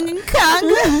yeah, it's fucking cock.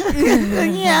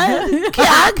 Yeah,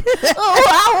 cock.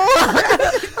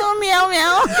 Oh meow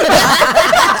meow.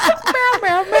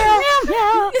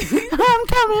 Meow. I'm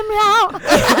coming meow.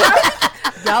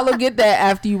 Y'all will get that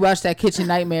after you watch that Kitchen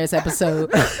Nightmares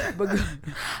episode.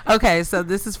 Okay, so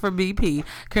this is for BP.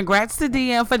 Congrats to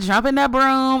DM for jumping that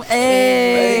broom.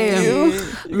 Hey, thank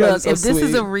you. Look, so if this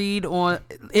is sweet.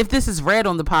 if this is read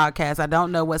on the podcast, I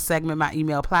don't know what segment my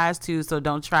email applies to, so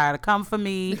don't try to come for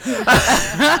me.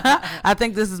 I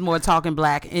think this is more Talking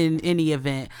Black in any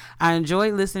event. I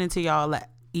enjoy listening to y'all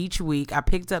each week. I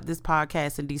picked up this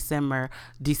podcast in December.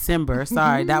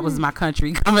 Sorry, that was my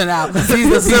country coming out.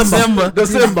 December.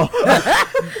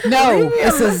 No,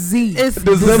 it's a Z. It's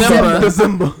December.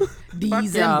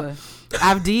 December.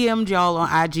 I've DM'd y'all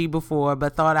on IG before,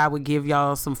 but thought I would give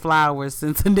y'all some flowers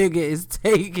since a nigga is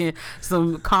taking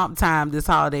some comp time this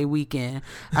holiday weekend.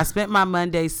 I spent my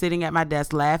Monday sitting at my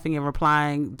desk laughing and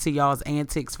replying to y'all's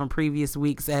antics from previous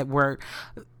weeks at work.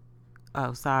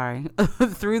 Oh, sorry.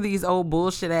 Through these old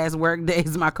bullshit ass work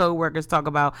days, my coworkers talk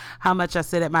about how much I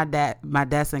sit at my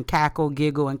desk and cackle,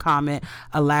 giggle, and comment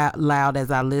loud as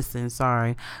I listen.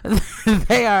 Sorry.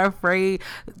 They are afraid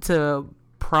to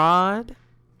prod.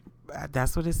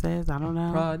 That's what it says. I don't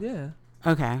know. Prod, yeah.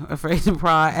 Okay. Afraid to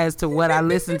prod as to what I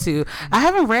listen to. I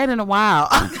haven't read in a while.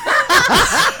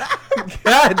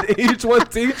 God, each one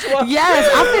teach one. Yes,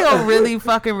 I feel really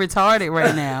fucking retarded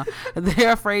right now.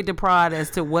 They're afraid to prod as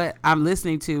to what I'm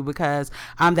listening to because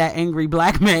I'm that angry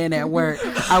black man at work.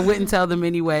 I wouldn't tell them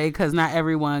anyway because not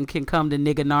everyone can come to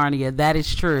nigga Narnia. That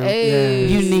is true. Hey.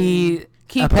 You need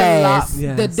Keep a pass.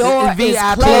 Yes. The door is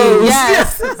VIP. closed.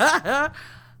 Yes.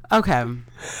 Okay.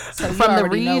 So you From the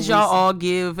already know reads y'all what's- all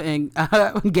give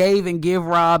and give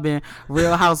Rob and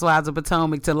Real Housewives of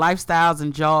Potomac to lifestyles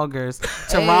and joggers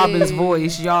to Robin's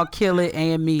voice, y'all kill it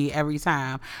and me every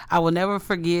time. I will never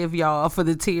forgive y'all for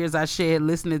the tears I shed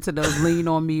listening to those Lean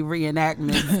On Me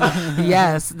reenactments.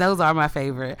 Yes, those are my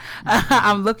favorite.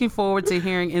 I'm looking forward to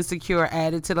hearing Insecure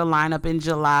added to the lineup in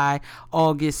July,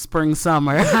 August, spring,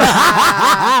 summer.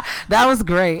 That was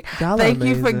great. Y'all are Thank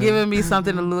you for amazing. giving me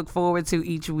something to look forward to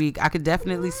each week. I could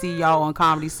definitely see y'all on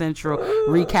Comedy Central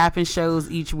recapping shows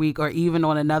each week or even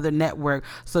on another network.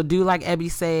 So do like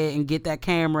Ebby said and get that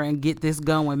camera and get this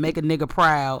going. Make a nigga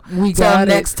proud. We Till got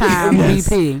it. next time, Yes.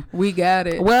 VP. We got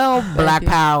it. Well, Black you.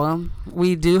 Power,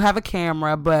 we do have a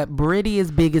camera, but Britty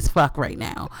is big as fuck right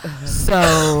now.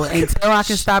 So until I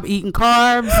can stop eating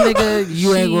carbs, nigga,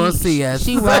 you ain't gonna see us.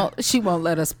 She won't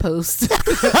let us post.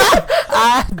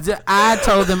 I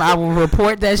told them I will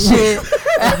report that shit.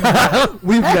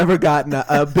 We've never gotten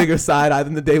a bigger side eye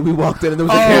than the day we walked in and there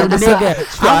was a Oh, camera nigga. I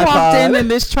walked tripod. in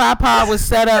and this tripod was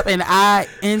set up and I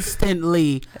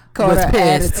instantly Caught was her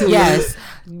pissed. attitude. Yes.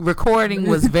 Recording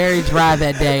was very dry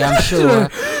that day, I'm sure.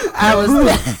 I was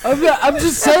I'm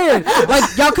just saying,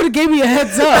 like y'all could have gave me a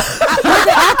heads up.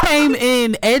 I came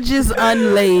in edges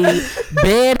unlaid,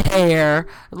 bed hair,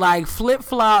 like flip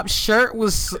flop, shirt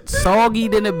was soggy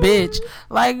than a bitch.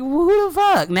 Like who the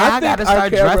fuck? Now I think gotta our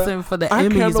start camera- dressing for the our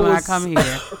Emmys camera when I was- come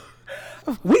here.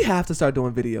 We have to start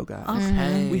doing video, guys.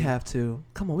 Okay. We have to.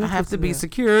 Come on, we I have to do be that.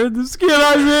 secure in the skin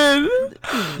I'm in.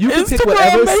 You can pick Instagram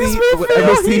whatever makes seat, me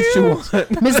whatever feel seat you huge.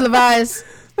 want. Miss Levi's,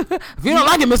 If you don't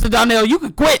like it, Mr. Donnell, you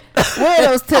can quit. where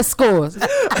are those test scores? Now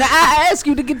I asked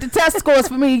you to get the test scores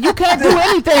for me. You can't do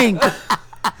anything.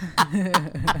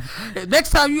 Next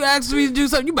time you ask me to do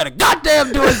something, you better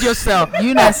goddamn do it yourself.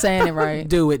 You're not saying it right.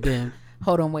 Do it then.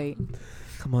 Hold on, wait.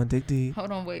 Come on, dig deep.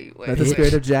 Hold on, wait. Let the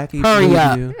spirit of Jackie Hurry move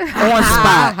up. you. On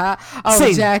spot. Oh,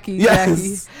 Sing. Jackie.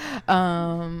 Yes.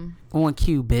 On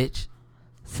cue, bitch.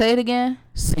 say it again.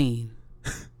 Scene.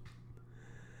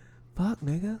 Fuck,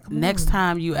 nigga. Come Next on.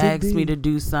 time you Dig ask me deep. to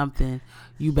do something,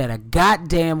 you better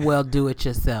goddamn well do it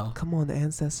yourself. Come on, the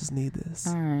ancestors need this.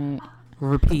 All right.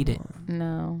 Repeat it.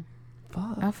 No,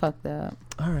 Fuck. I fucked up.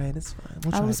 All right, it's fine.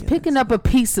 We'll I try was again picking next up a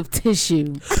piece of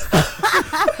tissue.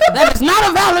 That is not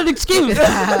a valid excuse.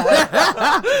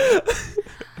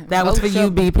 That was for you,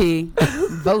 BP.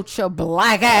 Vote your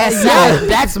black ass Yeah, out.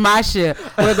 that's my shit.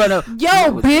 We're gonna.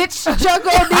 Yo, bitch, jug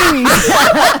on these.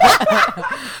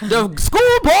 The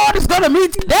school board is gonna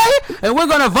meet today, and we're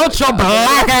gonna vote your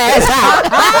black ass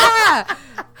out.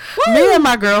 Me and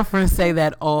my girlfriend say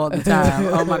that all the time.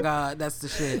 Oh my god, that's the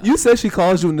shit. You said she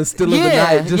calls you in the still of the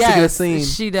night just to get a scene.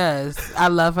 She does. I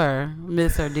love her.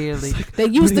 Miss her dearly. They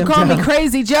used to Bring call them me down.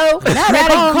 Crazy Joe. Now they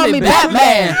call me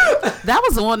Batman. That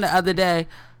was on the other day.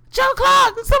 Joe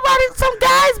Clark, some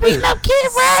guys beating up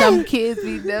Kid Ray. Some kids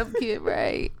beat up Kid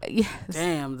Ray. Yes.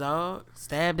 Damn, dog.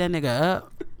 Stab that nigga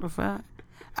up. The fuck?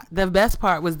 The best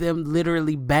part was them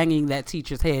literally banging that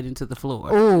teacher's head into the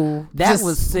floor. Ooh, That just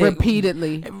was sick.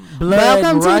 repeatedly. Blood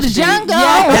Welcome to the rushing. jungle.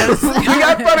 Yes. You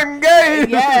got fucking gay.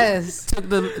 Yes.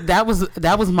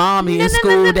 That was mommy in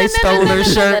school. They stole her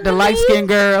shirt, the light skinned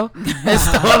girl. They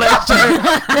stole her shirt.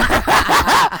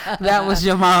 That was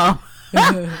your mom.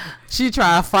 She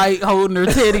tried to fight holding her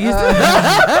titties.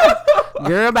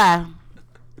 Girl, bye.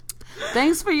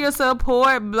 Thanks for your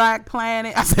support, Black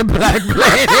Planet. I said Black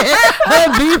Planet.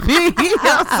 BP.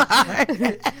 I'm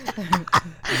sorry.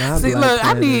 Not See, Black look,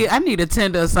 Planet. I need a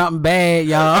tender or something bad,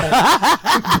 y'all.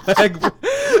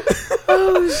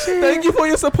 Oh shit. Thank you for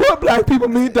your support,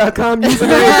 blackpeoplemeet.com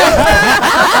username.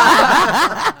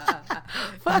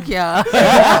 Fuck y'all.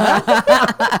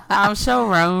 I'm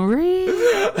Sharon Reed.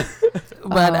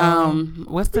 But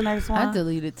what's the next one? I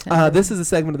deleted 10. This is a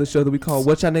segment of the show that we call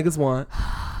What Y'all Niggas Want.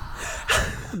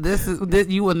 This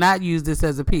you will not use this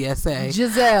as a PSA.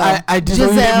 Giselle. I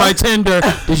deleted my Tinder.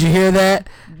 Did you hear that?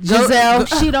 Giselle,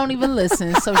 she don't even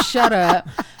listen, so shut up.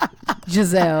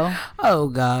 Giselle. Oh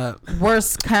God.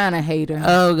 Worst kind of hater.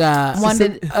 Oh God. One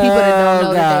that people that don't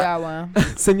know that they are one.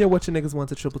 Send your What Your Niggas Want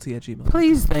to triple-T@gmail.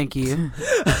 Please, thank you.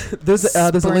 There's a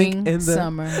link Spring, in the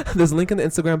summer. there's a link in the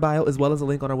Instagram bio as well as a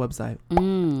link on our website.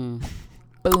 Boom.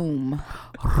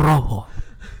 Rojo.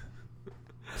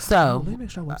 So, Let me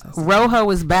make sure our website's Rojo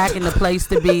is back in the place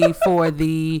to be for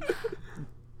the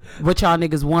What Y'all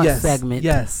Niggas Want segment.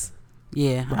 Yes.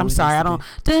 Yeah, Rojo I'm sorry, I needs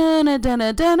don't.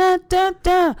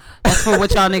 Dun-dun-dun-dun-dun-dun-dun. That's for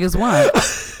What Y'all Niggas Want.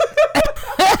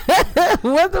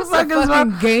 What the fuck is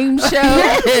wrong? Game show.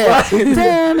 Yeah.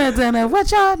 Dun-dun-dun-dun.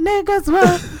 What y'all niggas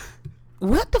want?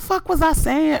 What the fuck was I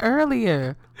saying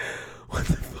earlier? What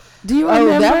the fuck? Do you Oh,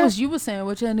 remember? that was you were saying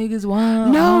what your niggas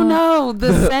want. No,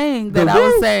 the saying that I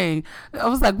was saying. I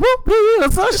was like, whoop wee or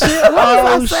some shit.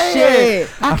 What was I saying?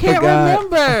 Shit. I can't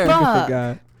remember. I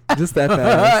forgot. Just that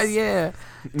fast. Yeah.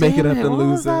 Make it Damn up and what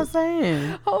lose was I it.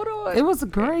 saying? Hold on. It was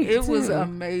great. It was too.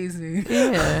 amazing.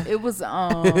 Yeah. It was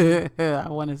I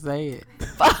want to say it.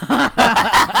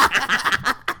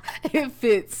 it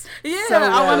fits. Yeah, so I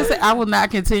want well. to say. I will not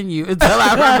continue until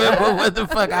I remember what the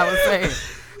fuck I was saying.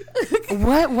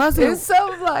 What was it? It's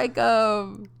so like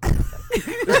What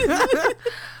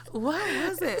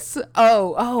was it?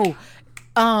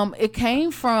 it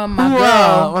came from my Whoa,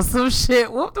 girl. or some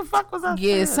shit. What the fuck was I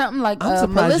Yeah, saying? something like I'm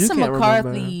surprised Melissa you can't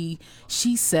McCarthy.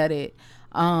 She said it.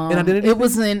 Identity it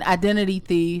was Thief? in Identity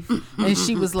Thief, and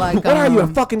she was like, What are you, a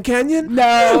fucking canyon?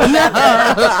 No,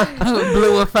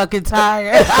 Blew a fucking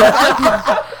tire.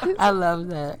 I love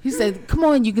that. He said, "Come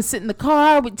on, you can sit in the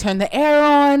car. We turn the air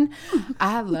on."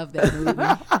 I love that movie.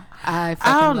 I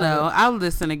don't love know. it. I'll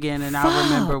listen again and I'll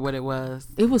remember what it was.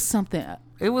 It was something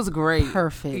It was great.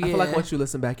 perfect. Yeah. I feel like once you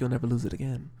listen back, you'll never lose it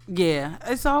again. Yeah,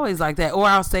 it's always like that. Or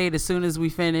I'll say it as soon as we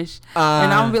finish,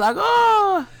 and I'm gonna be like,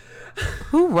 "Oh,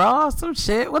 hoorah!" Some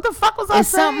shit. What the fuck was I It's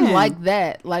saying? something like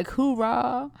that, like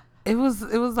hoorah. It was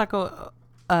like a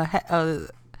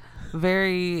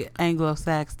very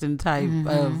Anglo-Saxon type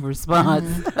of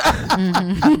response.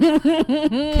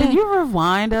 Can you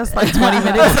rewind us like 20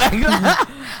 minutes?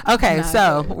 Okay, Not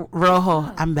so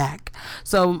Rojo, I'm back.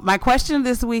 So my question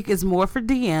this week is more for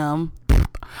DM.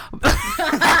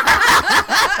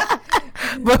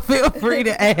 But feel free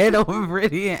to add on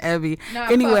Brittany and Abby. Nah,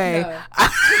 anyway,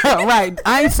 right,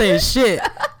 I ain't saying shit.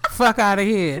 Fuck out of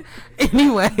here.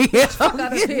 Anyway, Fuck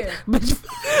out of here. Bitch.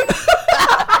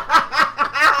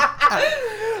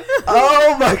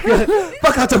 Oh my god!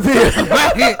 Fuck out the beer!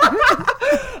 Right.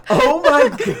 Oh my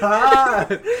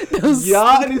god!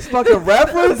 Y'all and these fucking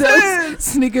references.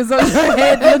 Sneakers on your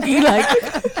head looking like,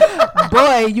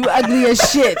 boy, you ugly as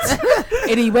shit.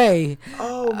 Anyway,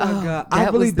 Oh my god! I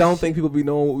that really was the don't think people be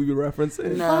knowing what we be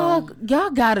referencing. fuck, y'all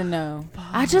gotta know.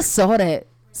 I just saw that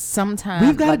sometime.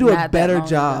 We've got to like, do a not that better long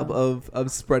job ago.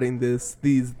 of spreading these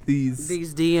DMV.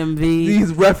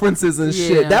 these references and Yeah.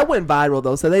 shit. That went viral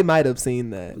though, so they might have seen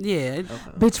that. Yeah.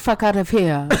 Bitch, fuck out of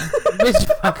here. Bitch,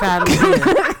 fuck out of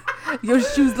here. Your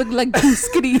shoes look like too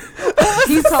skinny.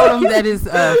 He told him that his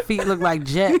feet look like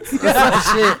jets or some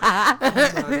shit.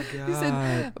 He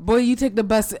said, boy, you take the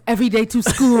bus every day to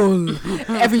school.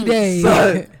 Every day.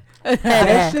 Son,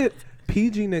 that shit.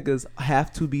 PG niggas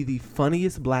have to be the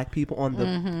funniest black people on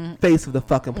the face of the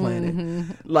fucking planet.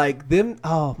 Like them.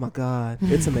 Oh my god,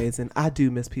 it's amazing. I do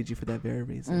miss PG for that very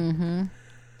reason.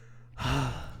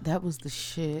 That was the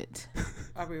shit.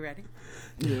 Are we ready?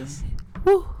 Yes.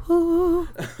 Woo-hoo.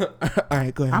 All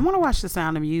right, go ahead. I want to watch The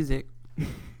Sound of Music.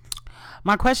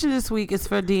 My question this week is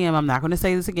for DM. I'm not going to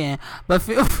say this again, but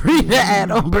feel free to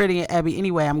add on Brittany and Abby.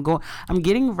 Anyway, I'm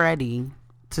getting ready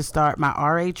to start my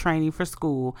RA training for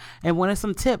school and wanted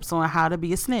some tips on how to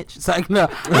be a snitch. It's like, no.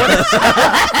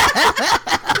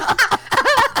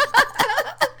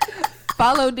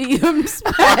 Follow DMs.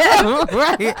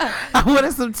 Right. I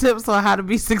wanted some tips on how to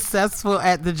be successful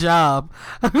at the job.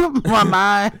 My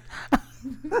mind.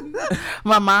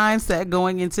 My mindset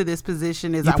going into this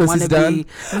position is You I want to pussy's be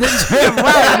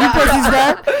right. You pussy's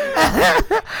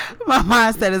done. My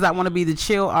mindset is I want to be the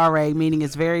chill RA, meaning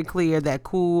it's very clear that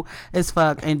cool as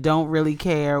fuck and don't really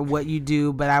care what you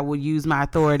do, but I will use my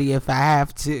authority if I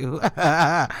have to.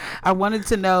 I wanted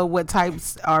to know what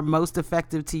types are most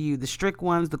effective to you: the strict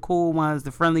ones, the cool ones,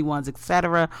 the friendly ones,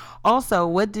 etc. Also,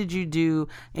 what did you do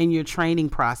in your training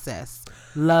process?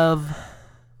 Love,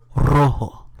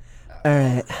 Rojo. All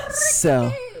right,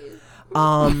 so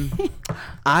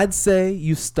I'd say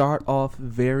you start off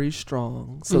very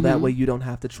strong, so that way you don't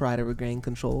have to try to regain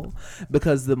control,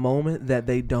 because the moment that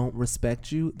they don't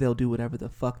respect you, they'll do whatever the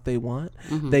fuck they want.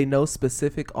 They know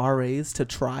specific RAs to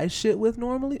try shit with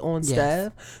normally on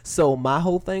staff. So my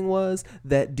whole thing was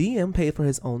that DM paid for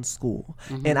his own school,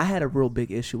 and I had a real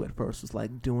big issue at first, was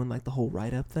like doing like the whole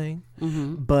write-up thing,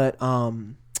 but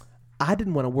I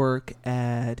didn't want to work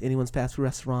at anyone's fast food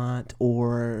restaurant,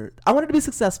 or I wanted to be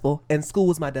successful, and school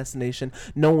was my destination.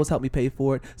 No one was helping me pay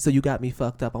for it, so you got me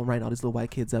fucked up. I'm writing all these little white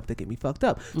kids up that get me fucked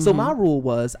up. So my rule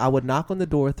was I would knock on the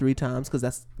door 3 times, because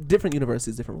that's different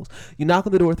universities, different rules. You knock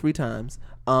on the door 3 times.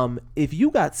 If you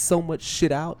got so much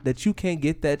shit out that you can't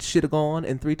get that shit gone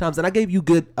in 3 times, and I gave you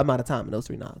good amount of time in those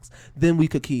 3 knocks, then we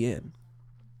could key in.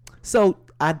 So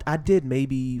I did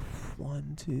maybe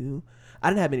 1, 2. I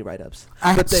didn't have any write-ups.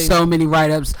 I had so many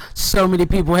write-ups. So many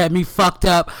people had me fucked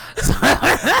up.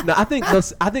 No, I think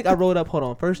I wrote up. Hold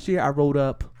on. First year, I wrote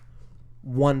up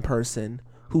one person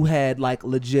who had like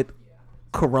legit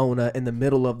corona in the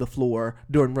middle of the floor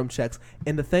during room checks.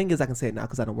 And the thing is, I can say it now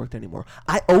because I don't work there anymore.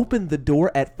 I opened the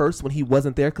door at first when he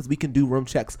wasn't there, because we can do room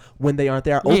checks when they aren't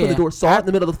there. I opened the door, saw it in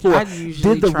the middle of the floor,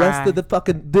 did the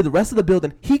rest of the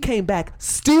building. He came back,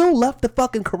 still left the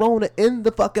fucking corona in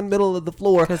the fucking middle of the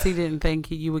floor because he didn't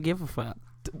think you would give a fuck.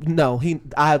 No,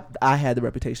 I had the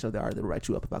reputation of the art that would write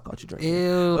you up if I caught you drinking.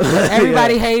 Ew.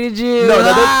 Everybody hated you.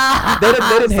 No, they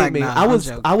didn't hate like, me. No, I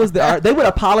was the art. They would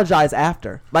apologize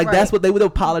after. Like Right. that's what they would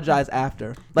apologize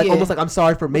after. Like Yeah. almost like, I'm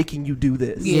sorry for making you do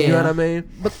this. Yeah. You know what I mean?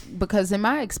 Because in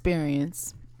my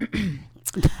experience,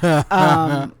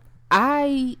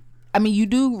 I mean, you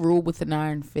do rule with an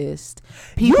iron fist.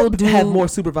 People do have more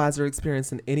supervisor experience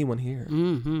than anyone here.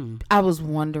 I was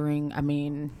wondering. I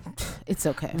mean, it's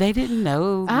okay. They didn't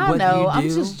know. I what know. You I'm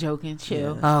do. just joking.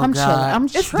 Chill. Oh, I'm God. chilling. I'm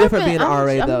It's tripping. different being an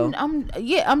RA though.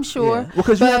 I'm sure. Yeah. Well,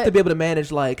 because you have But- to be able to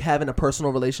manage like having a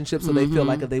personal relationship, so they feel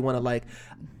like if they want to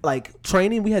like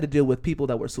training, we had to deal with people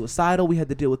that were suicidal. We had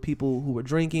to deal with people who were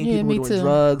drinking, Yeah, people who me were doing too.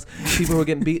 drugs, people who were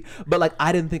getting beat. But like,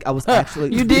 I didn't think I was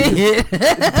actually You did.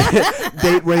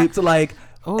 date raped. Like,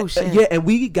 Oh shit. yeah, and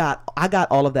I got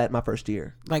all of that my first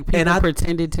year. Like people and I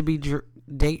pretended to be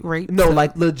date raped. no,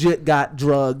 like legit got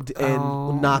drugged and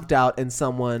Oh. knocked out, and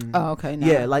someone. Oh, okay. No,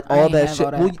 Yeah, like I all ain't that have shit.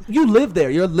 all that. Well, you live there.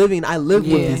 You're living. I live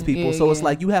with Yeah. these people, Yeah, so it's yeah.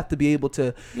 like you have to be able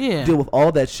to Yeah. deal with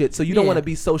all that shit. So you don't Yeah. want to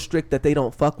be so strict that they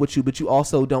don't fuck with you, but you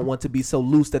also don't want to be so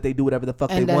loose that they do whatever the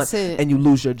fuck And they want, that's it. and you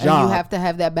lose your job. And you have to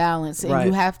have that balance, and Right.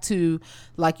 you have to,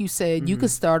 like you said, you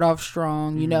could start off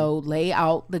strong. You know, lay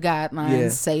out the guidelines, Yeah.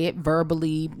 say it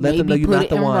verbally, Let them know maybe you're put not it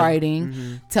the in one. writing.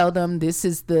 Tell them this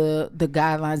is the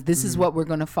guidelines. This is what we're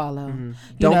gonna follow. You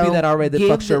Don't know, be that RA that give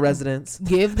fucks your the- residents.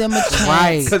 Give them a chance.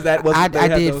 Right. 'Cause that wasn't- they I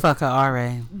had did those- fuck a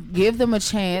RA. Give them a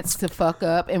chance to fuck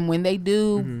up, and when they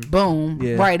do, boom,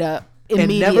 Yeah. right up And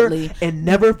immediately.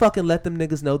 never fucking let them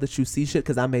niggas know that you see shit,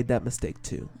 because I made that mistake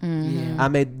too. Mm-hmm. I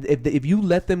made if you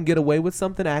let them get away with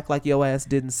something, act like your ass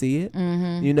didn't see it.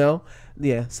 Mm-hmm. You know,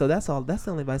 yeah. So that's all. That's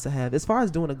the only advice I have as far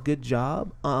as doing a good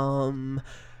job.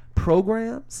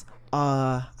 Programs.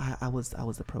 I was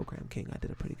the program king. I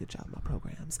did a pretty good job in my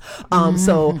programs.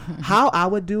 So how I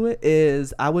would do it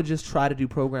is I would just try to do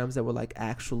programs that were like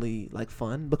actually like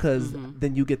fun, because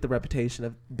then you get the reputation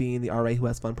of being the RA who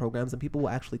has fun programs, and people will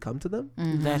actually come to them.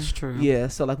 That's true. Yeah,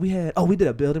 so like we did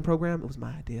a building program. It was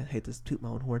my idea. I hate to toot my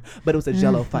own horn, but it was a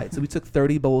Jello fight. So we took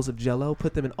 30 bowls of Jello,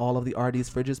 put them in all of the RD's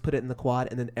fridges, put it in the quad,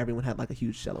 and then everyone had like a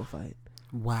huge Jello fight.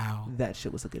 Wow. That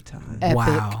shit was a good time. Epic.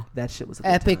 Wow. That shit was a good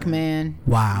Epic, time. man.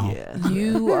 Wow. Yeah.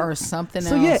 You are something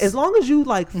So else. yeah, as long as you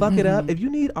like fuck it up, if you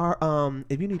need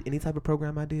if you need any type of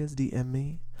program ideas, DM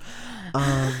me.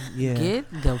 Yeah.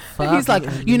 Get the fuck. He's like,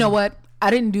 you know what? I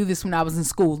didn't do this when I was in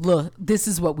school. Look, this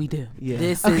is what we do. Yeah.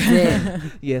 This is it.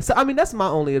 Yeah. So I mean, that's my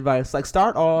only advice. Like,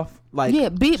 start off like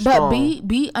But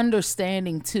be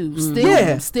understanding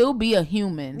too. Still be a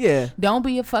human. Yeah. Don't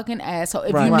be a fucking asshole.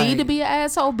 If Right. you Right. need to be an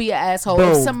asshole, be an asshole.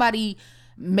 Boom. If somebody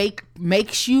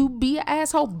makes you be an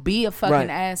asshole, be a fucking Right.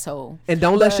 asshole. And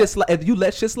don't let shit slide. If you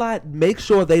let shit slide, make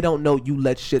sure they don't know you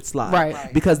let shit slide.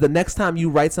 Right. Because the next time you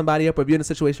write somebody up, or if you're in a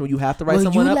situation where you have to write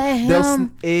someone you up, let they'll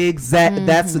him-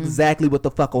 that's exactly what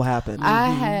the fuck will happen. I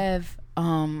have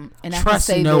and I can Trust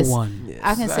say no this. one.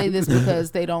 I can say this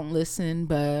because they don't listen,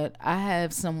 but I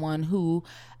have someone who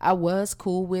I was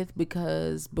cool with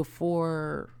because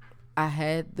before I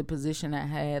had the position I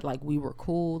had, like we were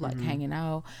cool, like hanging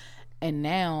out. And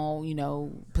now, you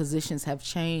know, positions have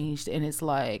changed and it's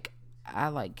like I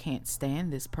like can't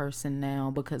stand this person now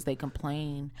because they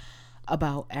complain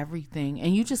about everything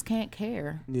and you just can't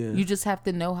care. Yeah. You just have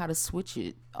to know how to switch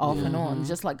it off and on.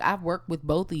 Just like I've worked with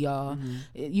both of y'all,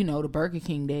 you know, the Burger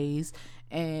King days,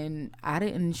 and I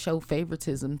didn't show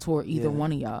favoritism toward either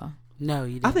one of y'all. No,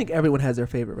 you didn't. I think everyone has their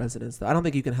favorite residents, though. I don't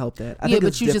think you can help that. I Yeah, think but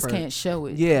it's you just different. can't show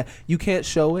it. Yeah, you can't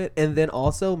show it, and then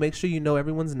also make sure you know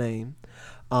everyone's name.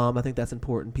 I think that's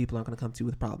important. People aren't going to come to you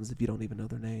with problems if you don't even know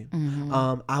their name.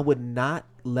 I would not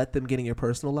let them get in your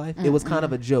personal life. It was kind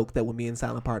of a joke that when me and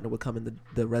Silent Partner would come in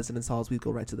the residence halls, we'd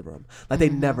go right to the room. Like they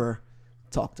never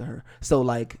talk to her. So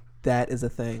like that is a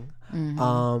thing.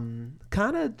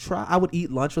 Kind of try. I would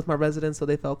eat lunch with my residents so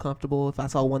they felt comfortable. If I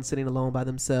saw one sitting alone by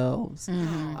themselves,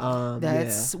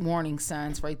 That's warning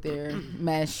signs right there.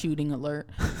 Mass shooting alert.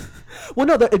 Well,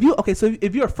 no. So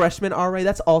if you're a freshman RA,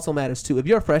 that's also matters too. If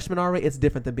you're a freshman RA, it's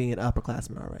different than being an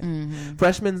upperclassman RA.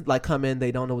 Freshmen like come in,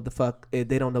 they don't know what the fuck, they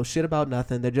don't know shit about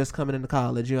nothing. They're just coming into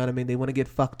college. You know what I mean? They want to get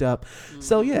fucked up.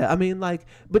 So yeah, I mean like,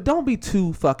 but don't be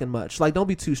too fucking much. Like don't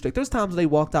be too strict. There's times they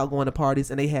walked out going to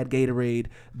parties and they had Gatorade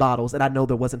bottles, and I know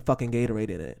there wasn't fucking Gatorade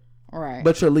in it. Right.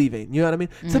 But you're leaving. You know what I mean?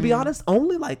 To be honest,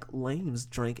 only like lames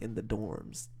drink in the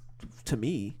dorms. To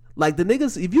me, like the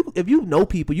niggas, if you know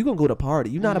people, you gonna go to party.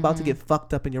 You're not about to get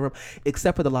fucked up in your room,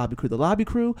 except for the lobby crew. The lobby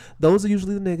crew, those are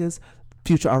usually the niggas,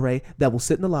 future RA, that will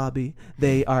sit in the lobby.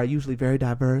 They are usually very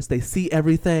diverse. They see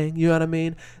everything. You know what I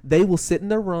mean? They will sit in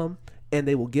their room and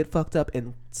they will get fucked up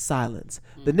in silence.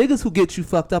 The niggas who get you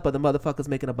fucked up are the motherfuckers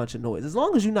making a bunch of noise. As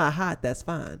long as you're not hot, that's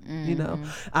fine. You know,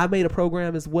 I made a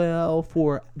program as well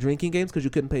for drinking games because you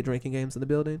couldn't play drinking games in the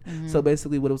building. So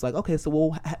basically, what it was like, okay, so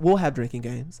we'll have drinking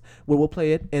games where we'll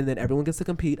play it, and then everyone gets to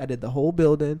compete. I did the whole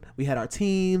building. We had our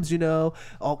teams, you know,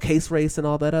 all case race and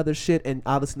all that other shit, and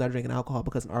obviously not drinking alcohol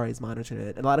because an RA is monitoring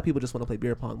it. And a lot of people just want to play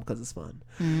beer pong because it's fun.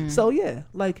 So yeah,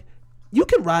 like. You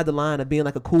can ride the line of being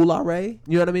like a cool RA, you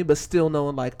know what I mean? But still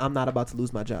knowing like I'm not about to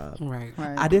lose my job. Right.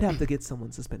 I did have to get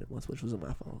someone suspended once, which wasn't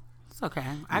my fault. It's okay.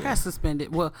 I got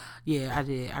suspended. Well, yeah, I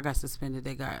did. I got suspended.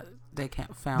 They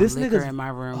found This liquor nigga's- in my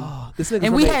room. Oh, this nigga's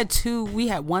And we roommate- had two. We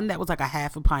had one that was like a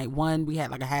half a pint. One we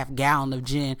had like a half gallon of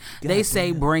gin. They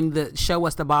say show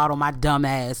us the bottle. My dumb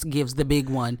ass gives the big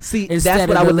one. See, instead that's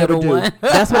what of I the would never little do. one.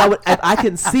 That's what I would. If I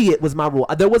can see it was my rule.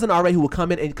 There was an RA who would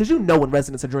come in and because you know when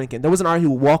residents are drinking, there was an RA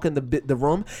who would walk in the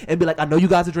room and be like, "I know you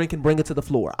guys are drinking. Bring it to the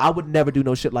floor." I would never do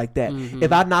no shit like that.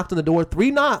 If I knocked on the door 3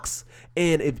 knocks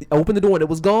and if I opened the door and it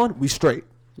was gone, we straight.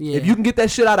 Yeah. If you can get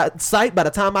that shit out of sight by the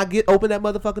time I open that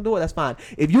motherfucking door, that's fine.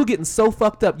 If you're getting so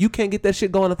fucked up you can't get that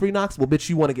shit going in 3 knocks, well, bitch,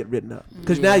 you want to get ridden up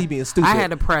because now you being stupid. I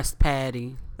had a pressed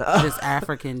patty. This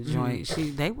African joint.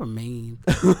 They were mean.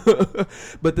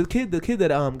 But the kid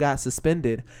that got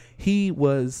suspended, he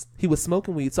was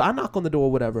smoking weed. So I knock on the door,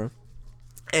 or whatever,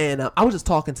 and I was just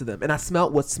talking to them, and I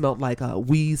smelled what smelled like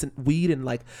weed and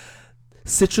like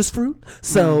citrus fruit.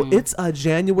 So it's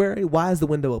January. Why is the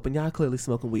window open? Y'all clearly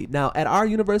smoking weed. Now at our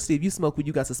university, if you smoke weed,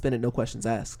 you got suspended, no questions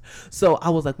asked. So I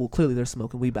was like, well, clearly they're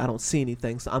smoking weed, but I don't see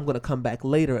anything. So I'm gonna come back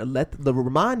later and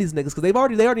remind these niggas because they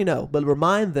already know, but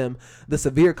remind them the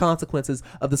severe consequences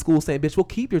of the school saying, bitch, we'll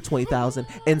keep your $20,000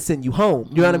 and send you home.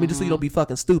 You know what I mean? Just so you don't be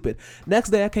fucking stupid.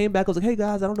 Next day I came back. I was like, hey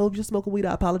guys, I don't know if you're smoking weed.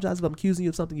 I apologize if I'm accusing you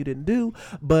of something you didn't do,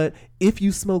 but if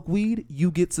you smoke weed,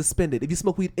 you get suspended. If you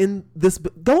smoke weed in this,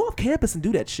 go off campus and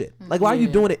do that shit. Like, why are you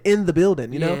doing it in the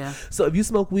building, you know? Yeah. So if you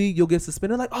smoke weed, you'll get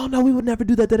suspended. Like, oh no, we would never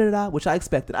do that, which I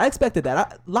expected. I expected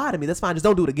that. Lie to me, that's fine. Just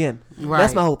don't do it again. Right.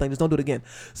 That's my whole thing. Just don't do it again.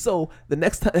 So the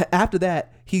next time after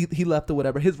that, he left or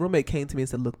whatever. His roommate came to me and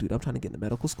said, look, dude, I'm trying to get into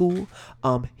medical school.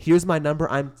 Here's my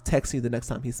number. I'm texting you the next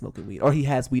time he's smoking weed or he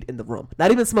has weed in the room.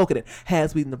 Not even smoking it,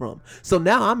 has weed in the room. So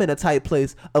now I'm in a tight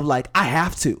place of like, I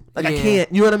have to. Like, I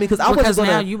can't. You know what I mean? Because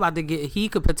now you about to he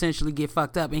could potentially get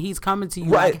fucked up, and he's coming to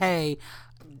you Right. like, hey,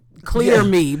 clear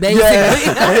me, basically.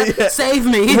 Yeah. Save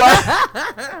me.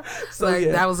 So Like,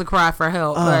 yeah. that was a cry for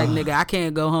help. Like, nigga, I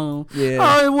can't go home. Yeah.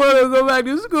 I want to go back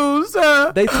to school,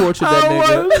 sir. They tortured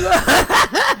that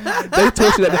nigga. They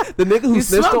tortured that. The nigga who You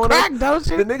snitched smoke on crack, him. don't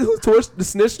you? The nigga who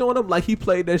snitched on him, like he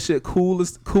played that shit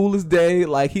coolest day.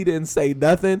 Like he didn't say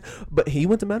nothing, but he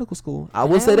went to medical school. I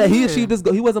will say that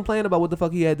he wasn't playing about what the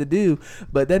fuck he had to do.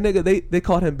 But that nigga, they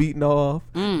caught him beating off.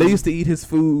 They used to eat his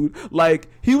food. Like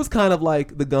he was kind of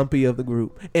like the Gumpy of the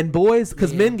group. And boys,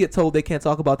 because men get told they can't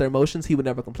talk about their emotions, he would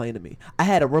never complain to me. I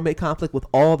had a roommate conflict with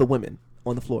all the women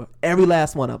on the floor, every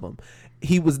last one of them.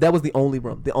 That was the only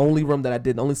room that I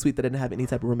did, the only suite that I didn't have any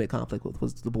type of roommate conflict with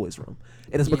was the boys' room.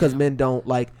 And it's because men don't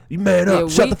like, you man up,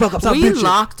 shut the fuck up, stop We bitching.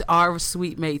 locked our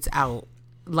suite mates out.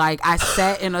 Like, I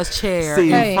sat in a chair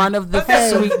See. in front of the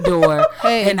suite door,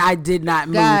 and I did not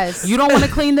move. Guys. You don't want to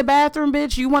clean the bathroom,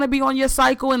 bitch? You want to be on your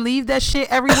cycle and leave that shit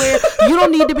everywhere? You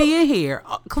don't need to be in here.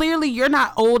 Clearly, you're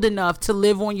not old enough to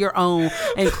live on your own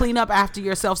and clean up after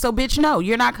yourself. So, bitch, no,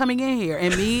 you're not coming in here.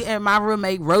 And me and my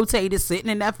roommate rotated, sitting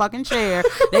in that fucking chair.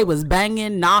 They was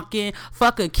banging, knocking,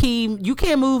 fuck a key. You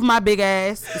can't move my big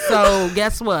ass. So,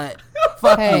 guess what?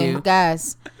 Fuck you.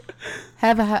 Guys,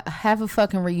 have a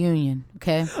fucking reunion,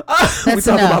 okay? We That's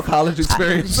talking enough. about college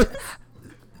experience.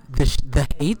 The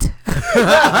hate?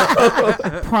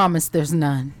 Promise there's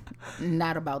none.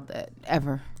 Not about that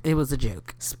ever. It was a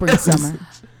joke. Spring, summer,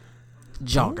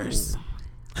 Joggers.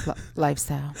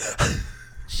 lifestyle.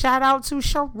 Shout out to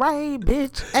Sheree,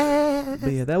 bitch ass.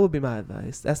 But yeah, that would be my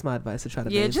advice. That's my advice, to try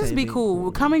to Yeah, maintain just be being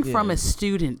cool. Coming from a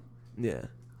student yeah.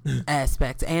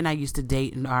 aspect, and I used to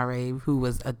date an RA who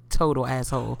was a total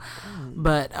asshole.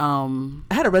 But I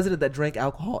had a resident that drank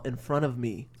alcohol in front of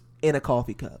me in a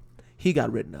coffee cup. He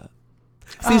got written up.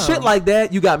 See, shit like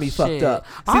that, you got me fucked up.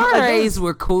 See, RAs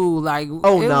were cool. Like, it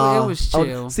was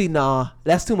chill. See, nah,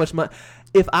 that's too much money.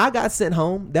 If I got sent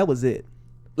home, that was it.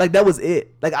 Like, that was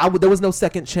it. Like, there was no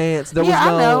second chance. There was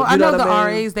no, I know the what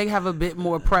I mean? RAs, they have a bit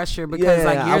more pressure because,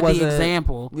 like, I you're the wasn't-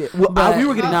 example. Yeah, well, But we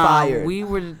were getting no, fired. We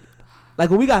were. Like,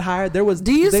 when we got hired, there was.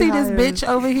 Do you they see hired- this bitch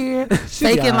over here She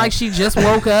faking got- like she just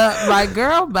woke up? Like,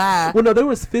 girl, bye. Well, no, there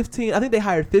was 15. I think they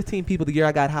hired 15 people the year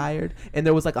I got hired, and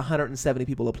there was like 170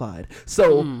 people applied.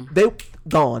 So they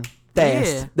gone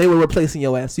fast. Yeah. They were replacing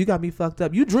your ass. You got me fucked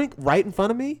up. You drink right in front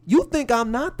of me. You think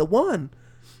I'm not the one?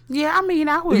 Yeah, I mean,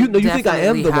 I would You think I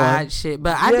am definitely the hide one. shit,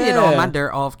 but I did all Yeah. my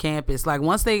dirt off campus. Like,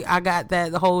 once I got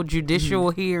that whole judicial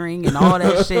hearing and all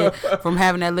that shit from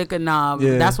having that liquor knob.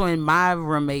 Yeah. That's when my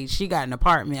roommate, she got an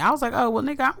apartment. I was like, oh well,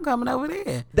 nigga, I'm coming over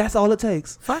there. That's all it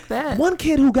takes. Fuck that. One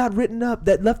kid who got written up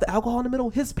that left the alcohol in the middle,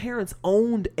 his parents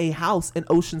owned a house in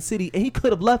Ocean City, and he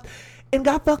could have left and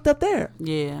got fucked up there.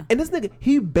 Yeah. And this nigga,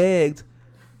 he begged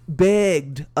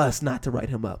us not to write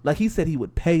him up. Like, he said he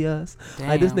would pay us.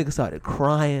 Like, this Damn. nigga started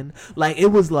crying. Like, it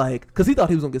was like, because he thought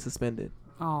he was gonna get suspended.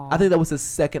 Oh. I think that was his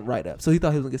second write-up, so he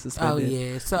thought he was gonna get Oh suspended.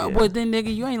 yeah. So, Yeah. well then,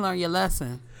 nigga, you ain't learned your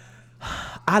lesson.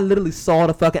 I literally saw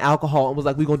the fucking alcohol and was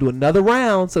like, we gonna do another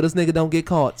round so this nigga don't get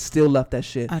caught. Still left that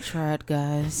shit. I tried,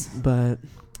 guys. But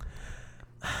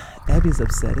Abby's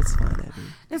upset. It's fine, Abby.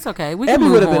 It's okay. We can Abby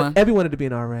move on. Abby wanted to be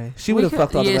an RA. She would have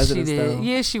fucked all the residents she did. though.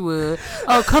 Yeah, she would.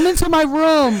 Oh, come into my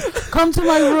room. Come to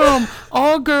my room.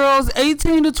 All girls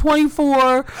 18 to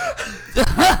 24.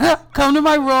 Come to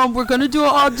my room. We're gonna do an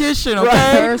audition, okay?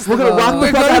 Right. First We're of gonna all- rock the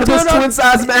We're fuck gonna out of do this it on- twin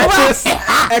size mattress.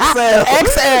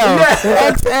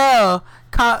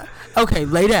 XL. Okay,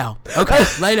 lay down. Okay,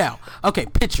 lay down. Okay,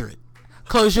 picture it.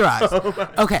 Close your eyes.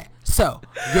 Okay, so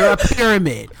you're a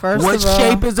pyramid. First What of all-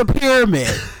 shape is a pyramid?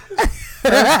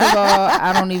 First of all,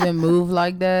 I don't even move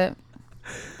like that.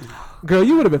 Girl,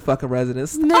 you would have been fucking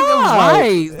residents. Nigga, Stop.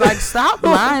 right. Like, stop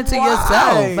lying to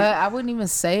yourself. But I wouldn't even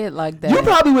say it like that. You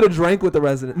probably would have drank with the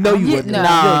resident. No, you Yeah, wouldn't. nah.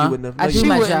 have. No, you wouldn't have. No, I you do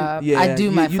my wouldn't. job. Yeah, I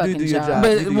do my you fucking do your job. job. You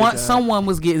But do your once job. someone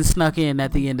was getting snuck in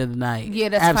at the end of the night. Yeah,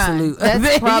 that's absolutely. fine.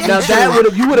 That's probably Now true. that would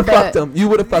have, you would have But- fucked them. You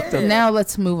would have fucked them. Now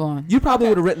let's move on. You probably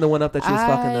would have written the one up that you was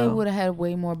fucking I though. would have had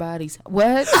way more bodies.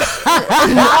 What?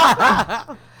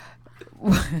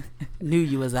 Knew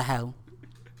you was a hoe.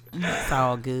 It's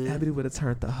all good. Abby would have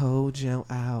turned the whole jump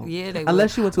out. Yeah, they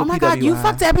Unless you went to a Oh my PWI. god, you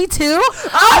fucked Abby too?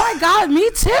 Oh my god, me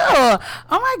too. Oh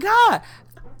my god.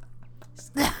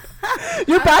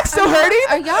 Your back still hurting?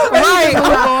 Are y'all ready Right. to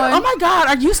move on? Oh my god,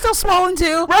 are you still swollen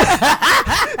too?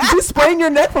 Did you sprain your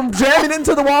neck from jamming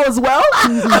into the wall as well?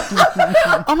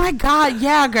 Oh my god,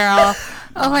 yeah, girl.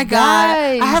 Oh my God.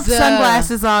 I have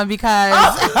sunglasses on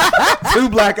because 2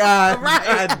 black eyes.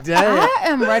 God damn. I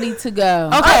am ready to go.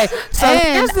 Okay, so and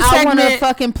here's the I want to segment.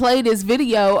 fucking play this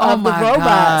video of the my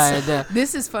robots. God.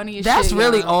 This is funny as That's shit.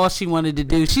 really y'all. all she wanted to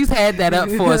do. She's had that up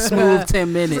for a smooth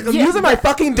 10 minutes. I'm using my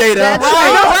fucking data. That's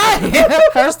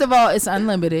Right. First of all, it's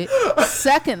unlimited.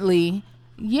 Secondly,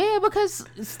 yeah, because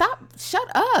shut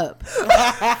up.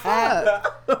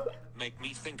 Make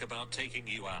me think about taking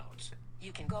you out.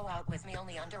 You can go out with me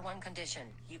only under one condition.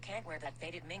 You can't wear that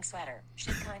faded mink sweater.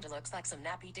 Shit kinda looks like some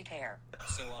nappy dick hair.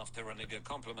 So after a nigga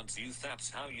compliments you, that's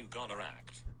how you gonna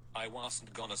act. I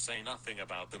wasn't gonna say nothing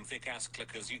about them thick ass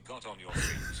clickers you got on your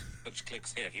feet. Bitch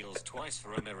clicks hair heels twice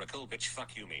for a miracle, bitch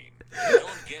fuck you mean.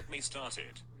 Don't get me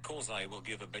started, cause I will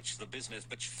give a bitch the business,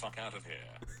 bitch fuck out of here.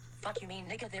 Fuck you mean,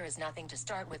 nigga, there is nothing to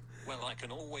start with. Well, I can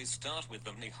always start with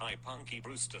them knee-high punky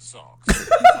Brewster socks.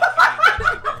 Fuck you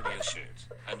mean, you bony as shit,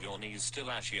 and your knees still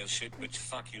ashy as shit, bitch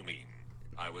fuck you mean.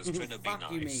 I was trying to be Fuck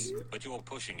you nice, mean. but you're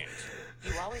pushing it.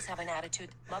 You always have an attitude,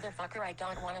 motherfucker. I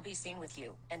don't wanna be seen with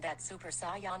you. And that Super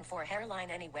Saiyan 4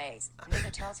 hairline anyways. Nigga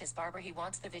tells his barber he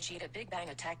wants the Vegeta Big Bang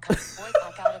attack. Come boy,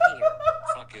 fuck out of here.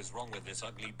 Fuck is wrong with this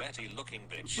ugly Betty looking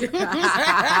bitch?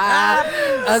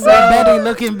 Ugly Betty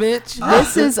looking bitch.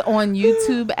 This is on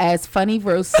YouTube as Funny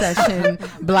Roast Session,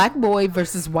 Black Boy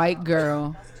versus White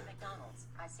Girl. Bus to McDonald's.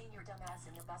 I seen your dumb ass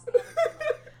in the bus the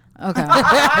other day.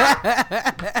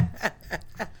 Okay.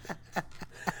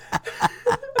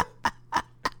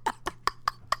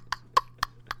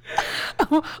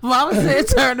 Mama said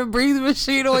turn the breathing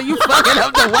machine on. You fucking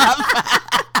up the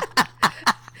Wi-Fi.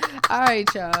 All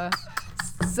right, y'all.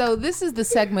 So this is the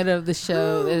segment of the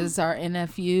show that is our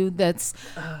NFU. That's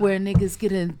where niggas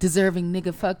get a deserving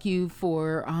nigga fuck you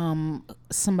for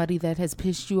somebody that has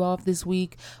pissed you off this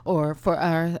week, or for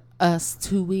us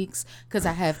 2 weeks, because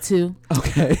I have 2.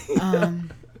 Okay.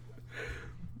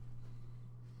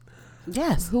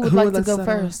 Yes. Who would Who like would to like go to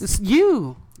start first? It's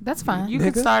you. That's fine. You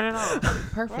can start it off.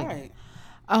 Perfect. Right.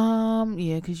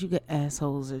 Yeah, because you get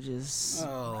assholes are just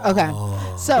okay.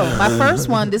 So my first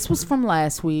one, this was from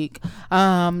last week,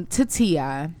 to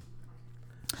T.I.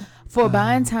 for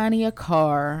buying Tiny a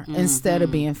car instead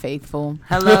of being faithful.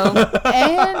 Hello.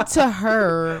 And to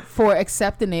her for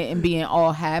accepting it and being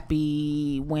all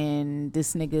happy when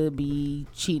this nigga be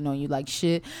cheating on you like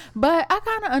shit. But I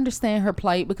kind of understand her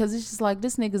plight, because it's just like,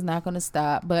 this nigga's not gonna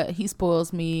stop, but he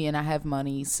spoils me and I have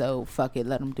money, so fuck it,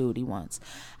 let him do what he wants.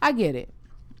 I get it.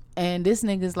 And this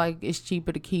nigga's like, it's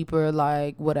cheaper to keep her,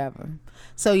 like, whatever.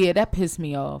 So yeah, that pissed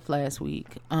me off last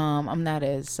week. I'm not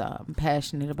as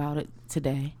passionate about it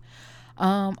today.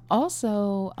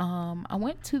 Also, I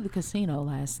went to the casino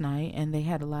last night and they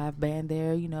had a live band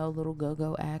there, you know, little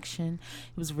go-go action.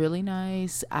 It was really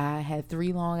nice. I had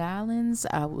 3 Long Islands.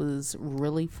 I was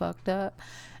really fucked up.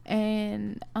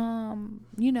 And,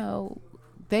 you know,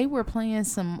 they were playing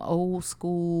some old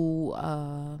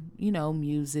school, you know,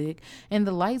 music, and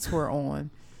the lights were on.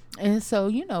 And so,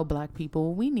 you know, black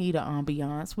people, we need an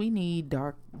ambiance. We need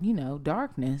dark, you know,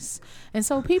 darkness. And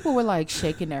so people were like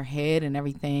shaking their head and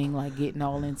everything, like getting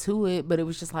all into it. But it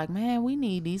was just like, man, we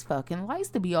need these fucking lights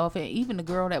to be off. And even the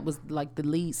girl that was like the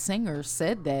lead singer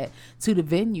said that to the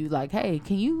venue, like, hey,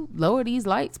 can you lower these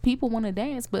lights? People want to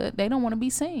dance, but they don't want to be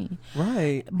seen.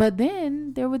 Right. But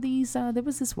then there were these, there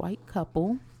was this white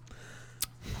couple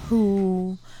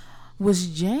who was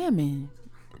jamming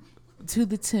to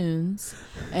the tunes,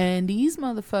 and these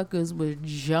motherfuckers were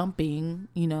jumping,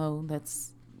 you know,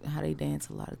 that's how they dance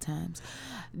a lot of times,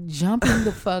 jumping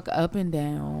the fuck up and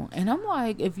down. And I'm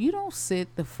like, if you don't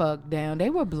sit the fuck down,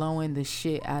 they were blowing the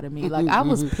shit out of me. Like, I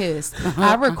was pissed.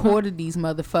 I recorded these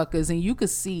motherfuckers, and you could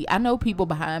see, I know people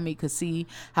behind me could see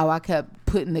how I kept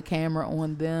putting the camera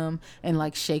on them and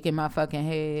like shaking my fucking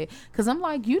head, because I'm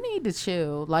like, you need to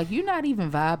chill. Like, you're not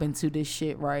even vibing to this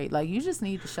shit, right? Like, you just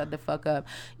need to shut the fuck up.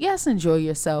 Yes, enjoy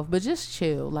yourself, but just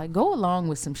chill. Like, go along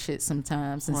with some shit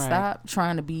sometimes and stop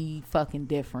trying to be fucking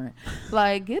different.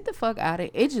 Like, get the fuck out of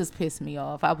it. It just pissed me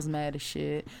off. I was mad as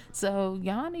shit. So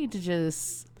y'all need to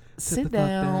just sit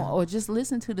down or just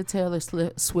listen to the Taylor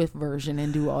Swift version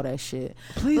and do all that shit.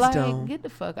 Please like, don't. Get the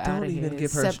fuck Don't out of even here.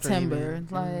 give her September. streaming.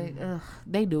 Like, ugh,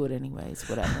 they do it anyways.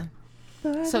 Whatever.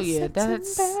 So yeah,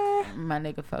 that's my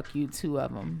nigga fuck you, 2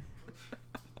 of them.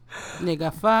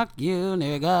 Nigga, fuck you,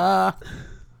 nigga.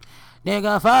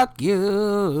 Nigga, fuck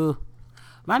you.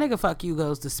 My nigga, fuck you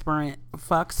goes to Sprint.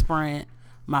 Fuck Sprint.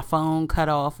 My phone cut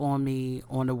off on me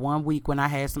on the 1 week when I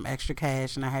had some extra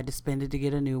cash and I had to spend it to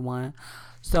get a new one.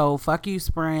 So fuck you,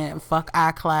 Sprint. Fuck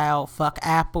iCloud. Fuck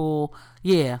Apple.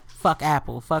 Yeah, fuck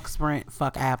Apple. Fuck Sprint.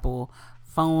 Fuck Apple.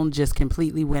 Phone just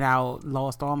completely went out.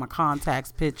 Lost all my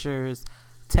contacts, pictures.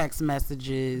 text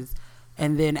messages.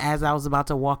 And then as I was about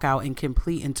to walk out in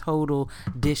complete and total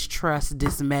distrust,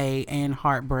 dismay, and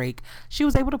heartbreak, she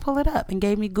was able to pull it up and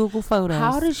gave me Google Photos.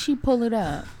 How did she pull it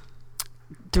up?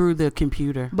 Through the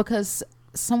computer. Because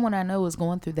someone I know is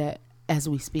going through that as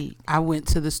we speak. I went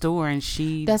to the store and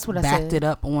she That's what I backed said. it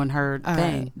up on her All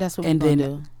thing. right, that's what and we're then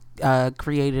gonna do.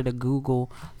 Created a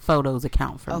Google Photos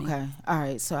account for me. Okay. All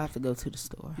right. So I have to go to the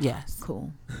store. Yes.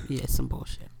 Cool. Yeah, some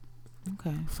bullshit.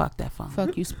 Okay. Fuck that phone.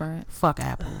 Fuck you, Sprint. Fuck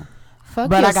Apple. Fuck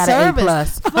But your I got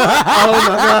service. an A+. Oh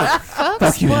my god.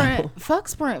 Fuck Sprint. Fuck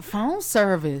Sprint phone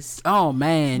service. Oh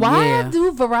man, Why yeah.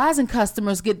 do Verizon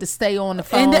customers get to stay on the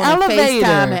phone In the and elevator.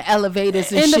 FaceTime and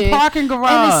elevators and In the shit? parking And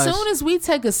garage. as soon as we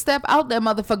take a step out, that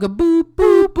motherfucker boop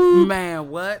boop boop. Man,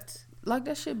 what? Like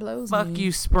that shit blows Fuck me.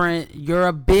 you, Sprint. You're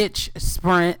a bitch,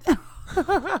 Sprint.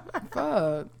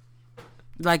 Fuck.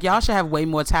 Like y'all should have way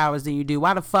more towers than you do.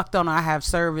 Why the fuck don't I have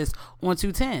service on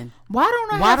 210? Why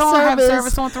don't I Why have don't I have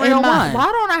service service on in 301? Why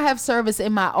don't I have service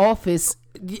in my office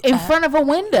in front of a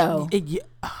window?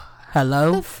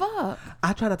 Hello? The fuck?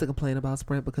 I try not to complain about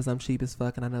Sprint because I'm cheap as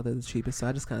fuck and I know they're the cheapest, so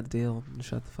I just kind of deal and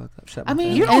shut the fuck up. Shut my I mean,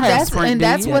 face. You don't and have that's Sprint, do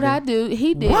that's you? what Yeah, I I do.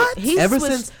 He did. What? He Ever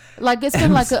switched, since- like it's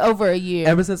been like over a year.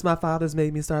 Ever since my father's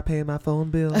made me start paying my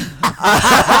phone bill,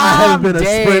 I have been a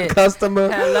dead. Sprint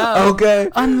customer. Hello? Okay.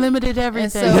 Unlimited and everything.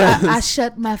 so Yes. I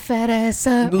shut my fat ass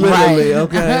up. Literally,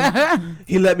 okay.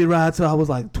 He let me ride till I was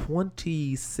like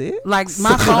 26. Like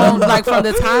my phone, like from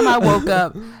the time I woke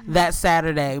up that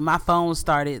Saturday, my phone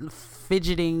started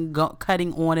fidgeting,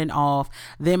 cutting on and off.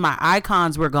 Then my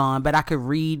icons were gone, but I could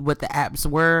read what the apps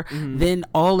were. Then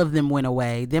all of them went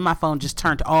away. Then my phone just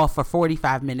turned off for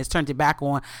 45 minutes, turned it back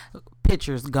on.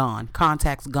 Pictures gone,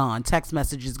 contacts gone, text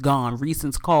messages gone,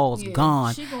 recent calls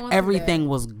gone, she going through everything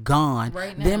was gone.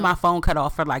 Right Then now. my phone cut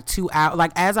off for like 2 hours.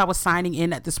 Like as I was signing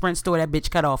in at the Sprint store, that bitch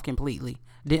cut off completely.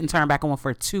 Didn't turn back on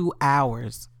for 2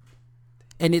 hours.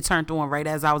 And it turned on right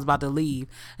as I was about to leave.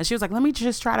 And she was like, let me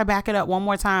just try to back it up one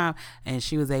more time. And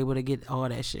she was able to get all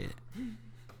that shit.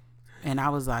 And I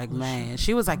was like, man.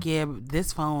 She was like, yeah,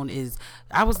 this phone is...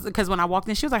 Because when I walked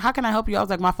in, she was like, how can I help you? I was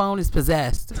like, my phone is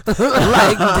possessed.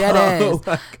 Like, dead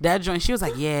ass. That joint. She was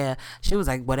like, yeah. She was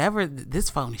like, whatever, this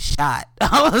phone is shot.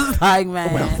 I was like,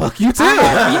 man. Well, fuck you too.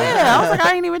 I was like,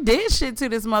 I ain't even did shit to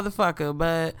this motherfucker.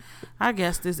 But I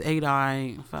guess this 8R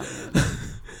ain't fucking...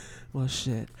 Well,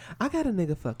 shit. I got a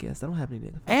nigga fuck yes. I don't have any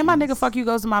nigga fuck And my yes. nigga fuck you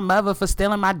goes to my mother for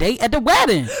stealing my date at the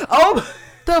wedding. Oh,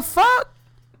 The fuck?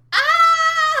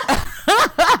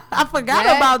 I forgot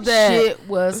about that. Shit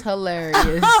was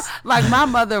hilarious. Like my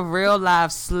mother real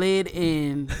life slid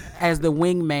in as the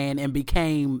wingman and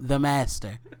became the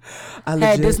master. I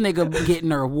Had legit, this nigga getting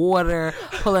her water,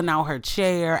 pulling out her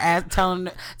chair, telling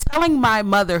my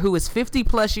mother, who is 50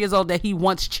 plus years old, that he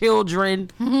wants children.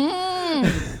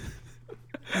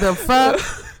 The fuck?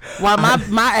 While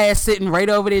my ass sitting right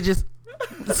over there just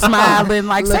smiling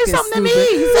like, say Looking something to me.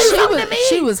 stupid. Say something to me.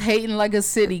 She was hating like a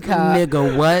city cop.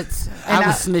 Nigga, what? And I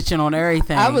was snitching on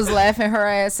everything. I was laughing her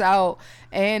ass out,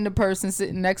 and the person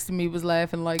sitting next to me was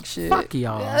laughing like shit. Fuck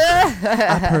y'all.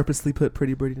 I purposely put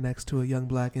Pretty Birdie next to a young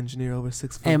black engineer over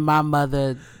 6 foot. And my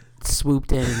mother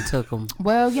swooped in and took him.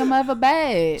 Well, your mother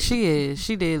bad. She is.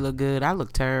 She did look good. I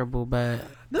look terrible, but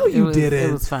No, you didn't.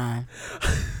 It was fine.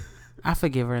 I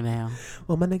forgive her now.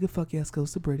 Well, my nigga fuck yes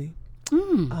goes to Britty.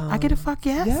 I get a fuck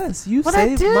yes. Yes, you What I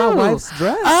saved do? my wife's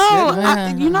dress. Oh,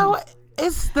 nigga. you know what?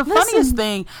 It's the funniest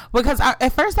thing because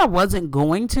at first I wasn't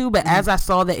going to, but as I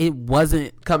saw that it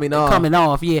wasn't Coming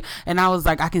off. yeah, and I was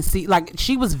like, I can see, like,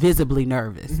 she was visibly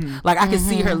nervous. Like I could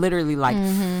see her literally like.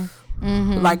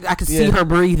 Like I could see her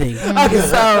breathing. So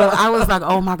I was like,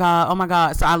 oh my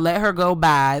god. So I let her go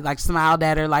by, like smiled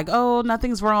at her like, oh,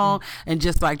 nothing's wrong, and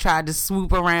just like tried to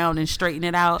swoop around and straighten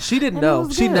it out. She didn't And it know.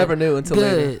 was She good. never knew until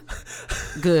later.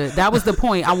 Good. That was the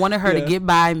point. I wanted her to get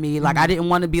by me. Like I didn't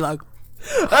want to be like,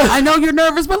 I know you're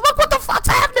nervous, but look what the fuck's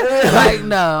happening. Like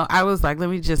no, I was like, let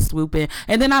me just swoop in,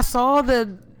 and then I saw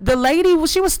the lady,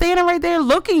 she was standing right there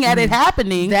looking at it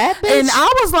happening. That bitch, and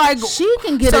I was like, she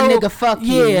can get a nigga fuck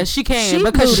you. Yeah, she can, She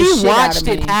because blew the she shit out watched of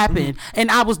it me. happen.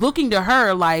 And I was looking to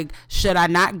her like, should I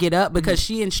not get up? Because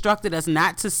she instructed us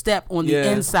not to step on the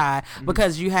Yeah. inside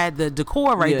because you had the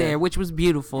decor right Yeah. there, which was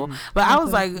beautiful. But I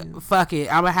was like, fuck it,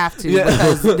 I'm gonna have to Yeah.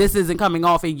 because this isn't coming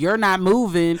off and you're not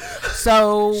moving.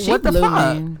 So She what the blew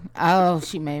fuck? me. Oh,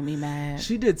 she made me mad.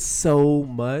 She did so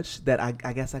much that I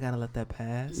guess I gotta let that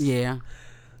pass. Yeah.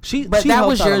 She, But she that helped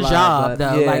was out your a lot, job, but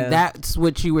though. yeah. Like, that's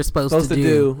what you were supposed supposed to to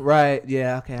do. Right?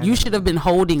 Yeah. Okay. You should have been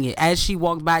holding it as she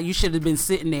walked by. You should have been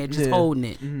sitting there just Yeah. holding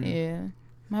it. Yeah.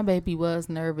 My baby was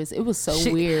nervous. It was so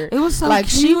weird. It was so like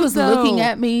she cute, was though. looking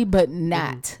at me, but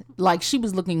not like she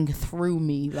was looking through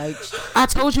me. Like I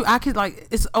told you, I could like.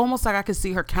 It's almost like I could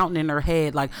see her counting in her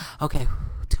head. Like, okay,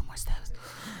 2 more steps.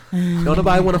 Don't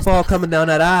nobody want to fall coming down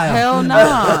that aisle. Hell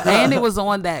no. And it was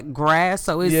on that grass,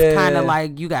 so it's kind of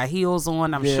like you got heels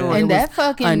on. I'm sure. And it that was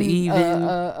fucking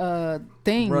uneven.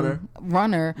 thing runner.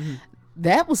 Mm-hmm.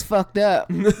 That was fucked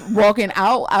up. Walking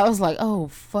out, I was like, "Oh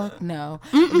fuck no!"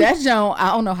 That Joan,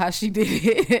 I don't know how she did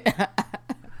it.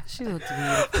 She looked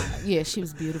beautiful. Yeah, she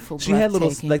was beautiful. She had little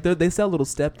breathtaking. they sell little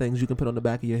step things you can put on the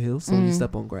back of your heels so when you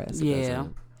step on grass. it Yeah.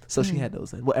 doesn't. So she had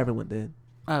those in. Well, everyone did.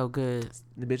 Oh, good.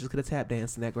 The bitches could have tap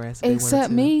danced in that grass. If they Except wanted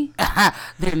to. me.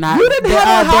 They're not. You didn't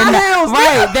have they're high not, heels,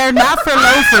 right? They're not for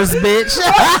loafers, bitch.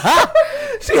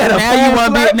 She had a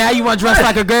Now you want to dress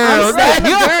like a girl. I'm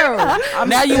still a girl.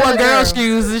 Now you still want a girl girl.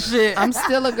 shoes and shit. I'm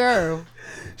still a girl.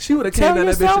 She would have Tell came down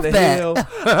that bitch yourself in the that. heel.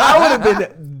 I would have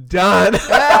been done.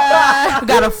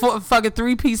 Got a fucking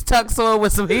 3-piece tux on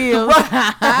with some heels.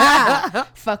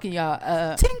 Fucking y'all.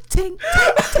 Tink tink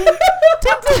tink tink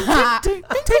tink tink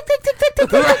tink tink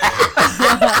tink.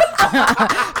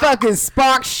 Fucking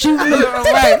sparks shooting.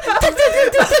 Right.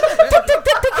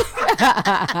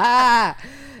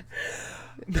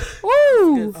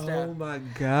 Woo! Oh my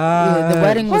god. Yeah, the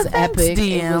wedding was Well, thanks, epic.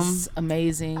 It DM. was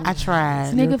amazing. I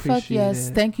tried. Nigga, fuck appreciate yes.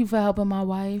 it. Thank you for helping my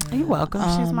wife. You're welcome.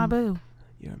 She's my boo.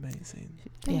 You're amazing.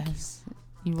 Yes,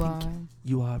 you are.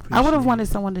 You are. I would have appreciated. wanted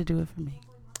someone to do it for me.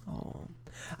 Oh.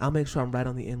 I'll make sure I'm right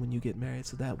on the end when you get married,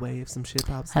 so that way if some shit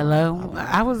pops up. Hello.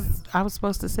 I was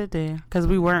supposed to sit there because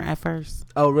we weren't at first.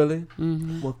 Oh really?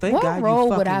 Mm-hmm. Well, thank What God role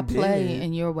you would I fucking play did.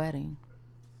 in your wedding?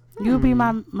 You'll be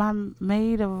my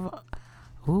maid of.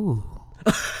 Ooh.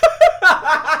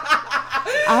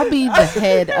 I'll be the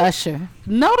head usher.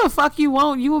 No, the fuck you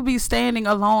won't. You will be standing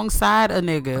alongside a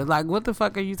nigga. Like, what the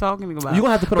fuck are you talking about? You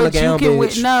gonna have to put on a gown,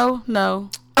 bitch. No.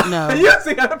 You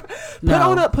see,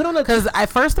 put on a Because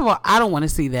first of all, I don't want to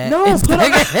see that. No, It's put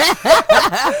on- like-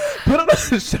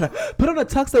 shut up. Put on a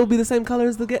tux that will be the same color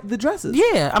as the dresses.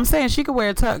 yeah, I'm saying she could wear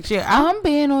a tux. Yeah, I'm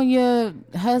being on your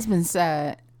husband's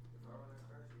side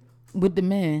with the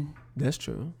men. That's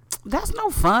true. that's no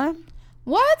fun.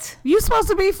 What? You supposed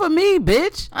to be for me,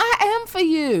 bitch. I am for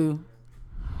you.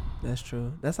 That's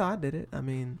true. That's how I did it. I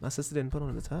mean, my sister didn't put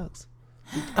on the tux.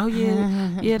 Oh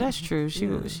yeah, yeah, that's true. She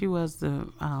was the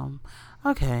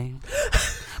okay.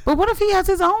 But what if he has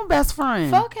his own best friend?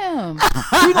 Fuck him.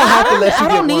 You don't have to let you I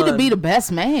don't get need to one. be the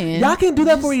best man. Y'all can do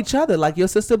that for each other. Like your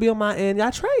sister be on my end,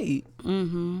 y'all trade.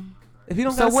 Mm-hmm. If you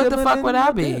don't, So got a what the sibling, fuck then would no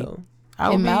I be? deal. I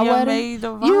would In be my your wedding, maid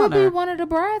of you would be honor. one of the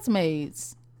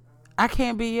bridesmaids. I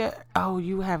can't be your. Oh,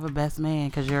 you have a best man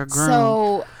because you're a groom.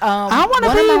 So I want to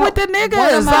one of be my- with the one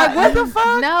niggas. of my- Like, what the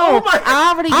fuck? No,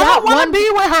 I already I got don't want one. to be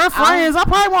with her friends. I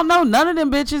probably won't know none of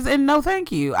them bitches, and no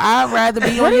thank you. I'd rather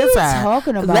be What on are your you side.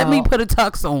 talking Let me about? put a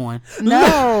tux on.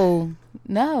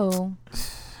 No.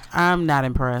 I'm not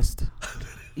impressed.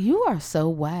 You are so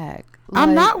whack. I'm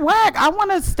Like, not whack. I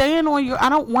want to stand on your. I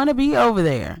don't want to be over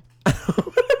there.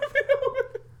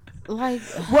 like.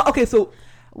 Well, okay, so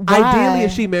Why? ideally,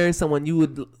 if she marries someone, you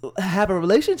would have a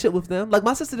relationship with them. Like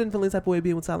my sister didn't feel any type of way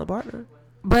being with silent partner.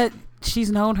 But she's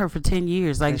known her for 10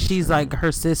 years. Like, she's like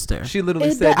her sister. She literally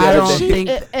It- said I that. don't she, think-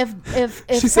 if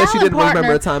she said she silent didn't remember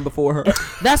partner- a time before her.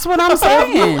 That's what I'm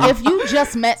saying. If you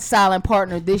just met silent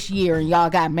partner this year and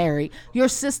y'all got married, your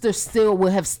sister still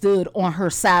would have stood on her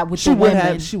side with She the would women.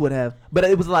 have. She would have. But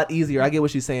it was a lot easier. I get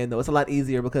what she's saying though. It's a lot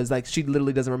easier because like she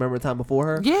literally doesn't remember a time before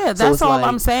her. Yeah, So that's it's all like-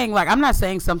 I'm saying. Like, I'm not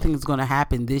saying something is going to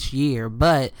happen this year,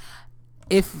 but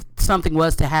if something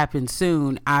was to happen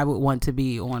soon, I would want to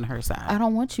be on her I side.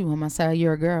 don't want you on my side.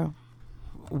 You're a girl.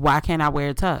 Why can't I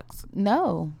wear a tux?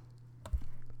 No.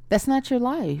 That's not your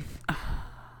life.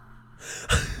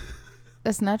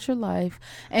 That's not your life.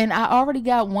 And I already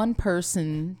got one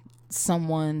person,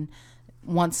 someone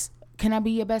once, can I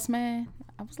be your best man?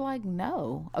 I was like,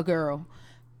 no. A girl.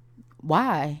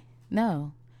 Why?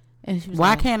 No. And she was Why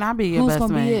like, can't I be your who's best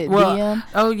gonna man? be it? Well, DM?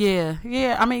 oh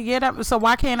yeah. I mean, so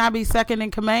why can't I be second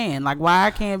in command? Like, why I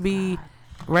can't be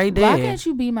right there? Why can't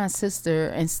you be my sister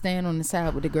and stand on the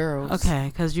side with the girls?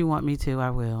 Okay, because you want me to. I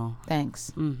will.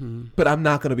 Thanks. But I'm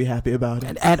not gonna be happy about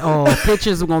it. At all.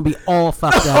 Pictures are gonna be all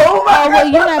fucked up. Oh, well,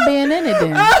 you're not being in it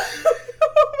then.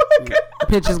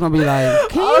 Pictures gonna be like,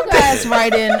 Can you guys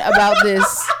write in about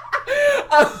this?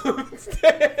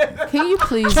 Can you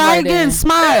please try write again, in?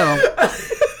 smile.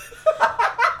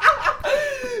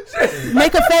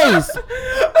 Make a face.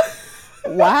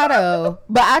 Why though?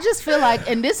 But I just feel like,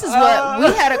 and this is what we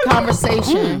had a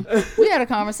conversation. We had a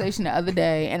conversation the other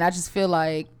day, and I just feel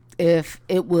like if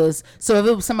it was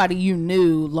somebody you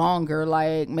knew longer,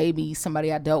 like maybe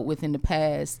somebody I dealt with in the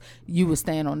past, you would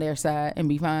stand on their side and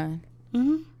be fine.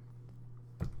 Mm-hmm.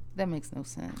 That makes no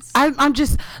sense. I'm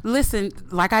just, listen,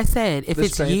 like I said, if The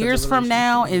it's strength of the years from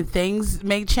now relationship. and things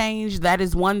may change, that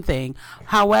is one thing.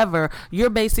 However, you're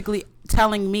basically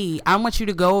telling me, I want you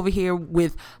to go over here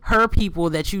with her people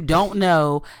that you don't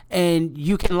know and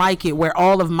you can like it, where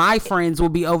all of my friends will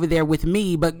be over there with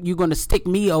me, but you're going to stick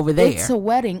me over there. It's a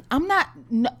wedding. I'm not,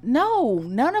 no,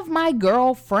 none of my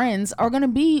girlfriends are going to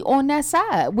be on that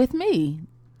side with me.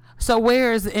 So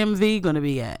where is MV going to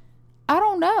be at? I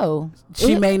don't know.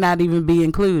 She may not even be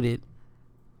included.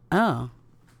 Oh.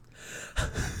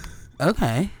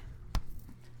 Okay.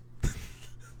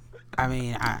 I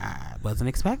mean, I wasn't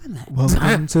expecting that.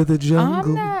 Welcome to the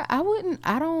jungle.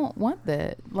 I don't want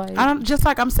that. Like, I don't, just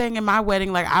like I'm saying in my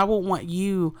wedding, like I won't want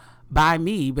you by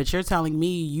me, but you're telling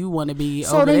me you want to be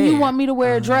so over then there. you want me to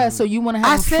wear a dress, so you want to have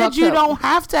I a said fucked you up, don't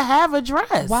have to have a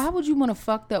dress. Why would you want a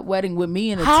fucked up wedding with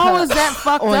me in a How tux is that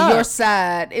fucked on up? your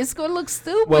side? It's gonna look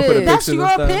stupid. Well, for the That's pictures your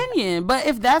and stuff. opinion, but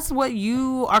if that's what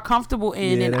you are comfortable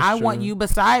in, Yeah, and that's I want true. you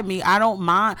beside me, I don't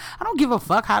mind. I don't give a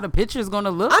fuck how the picture is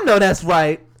gonna look. I know that's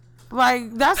right.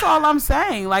 Like, that's all I'm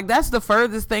saying. Like, that's the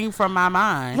furthest thing from my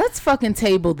mind. Let's fucking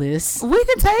table this. We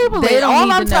can table They it. don't All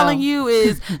need I'm to telling know. you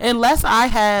is, unless I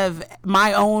have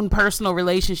my own personal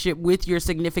relationship with your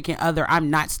significant other, I'm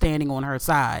not standing on her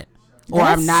side. Or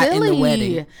That's I'm not in the silly.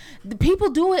 wedding. The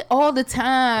people do it all the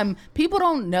time. People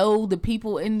don't know the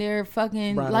people in their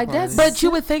fucking Bridal like parties. that's. But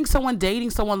you would think someone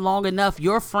dating someone long enough,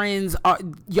 your friends are,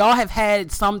 y'all have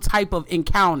had some type of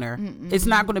encounter. It's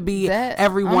not going to be That-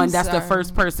 everyone. I'm That's the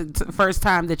sorry. first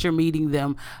time that you're meeting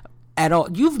them at all.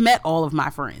 You've met all of my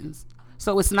friends.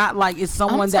 So it's not like it's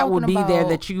someone that will talking be there about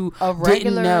that you a regular,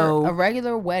 didn't know. A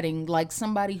regular wedding, like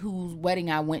somebody whose wedding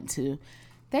I went to.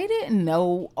 They didn't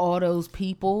know all those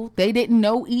people. They didn't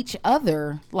know each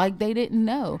other. Like, they didn't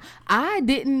know. I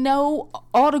didn't know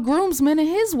all the groomsmen in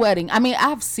his wedding. I mean,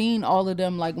 I've seen all of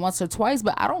them like once or twice,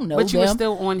 but I don't know But you were them.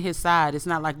 still on his side. It's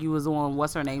not like you was on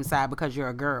what's her name's side because you're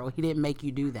a girl. He didn't make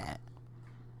you do that.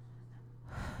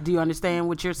 Do you understand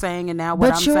what you're saying and now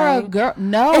what But I'm you're saying? a girl.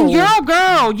 No. And you're a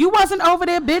girl. You wasn't over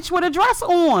there, bitch, with a dress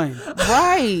on.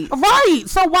 right. Right.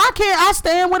 So why can't I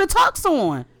stand with a tux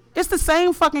on? It's the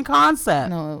same fucking concept.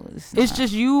 No, it's It's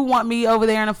just you want me over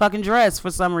there in a fucking dress for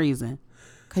some reason.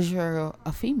 because you're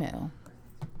a female.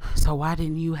 So why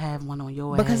didn't you have one on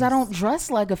your Because ass? I don't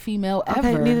dress like a female ever.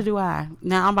 Okay, neither do I.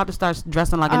 Now I'm about to start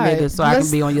dressing like a All nigga right, so I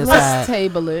can be on your let's side.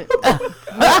 table it.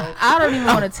 I don't even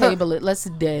want to table it. Let's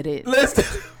dead it. Listen.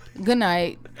 Good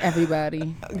night,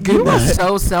 everybody. You are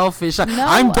so selfish.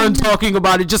 I'm done talking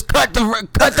about it. Just cut the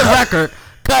record.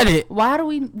 Cut it. Why do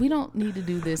we don't need to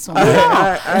do this on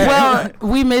Well,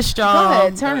 we missed y'all. Go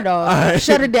ahead, turn it off.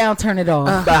 Shut it down, turn it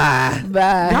off. Bye.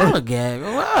 Bye. Y'all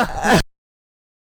again.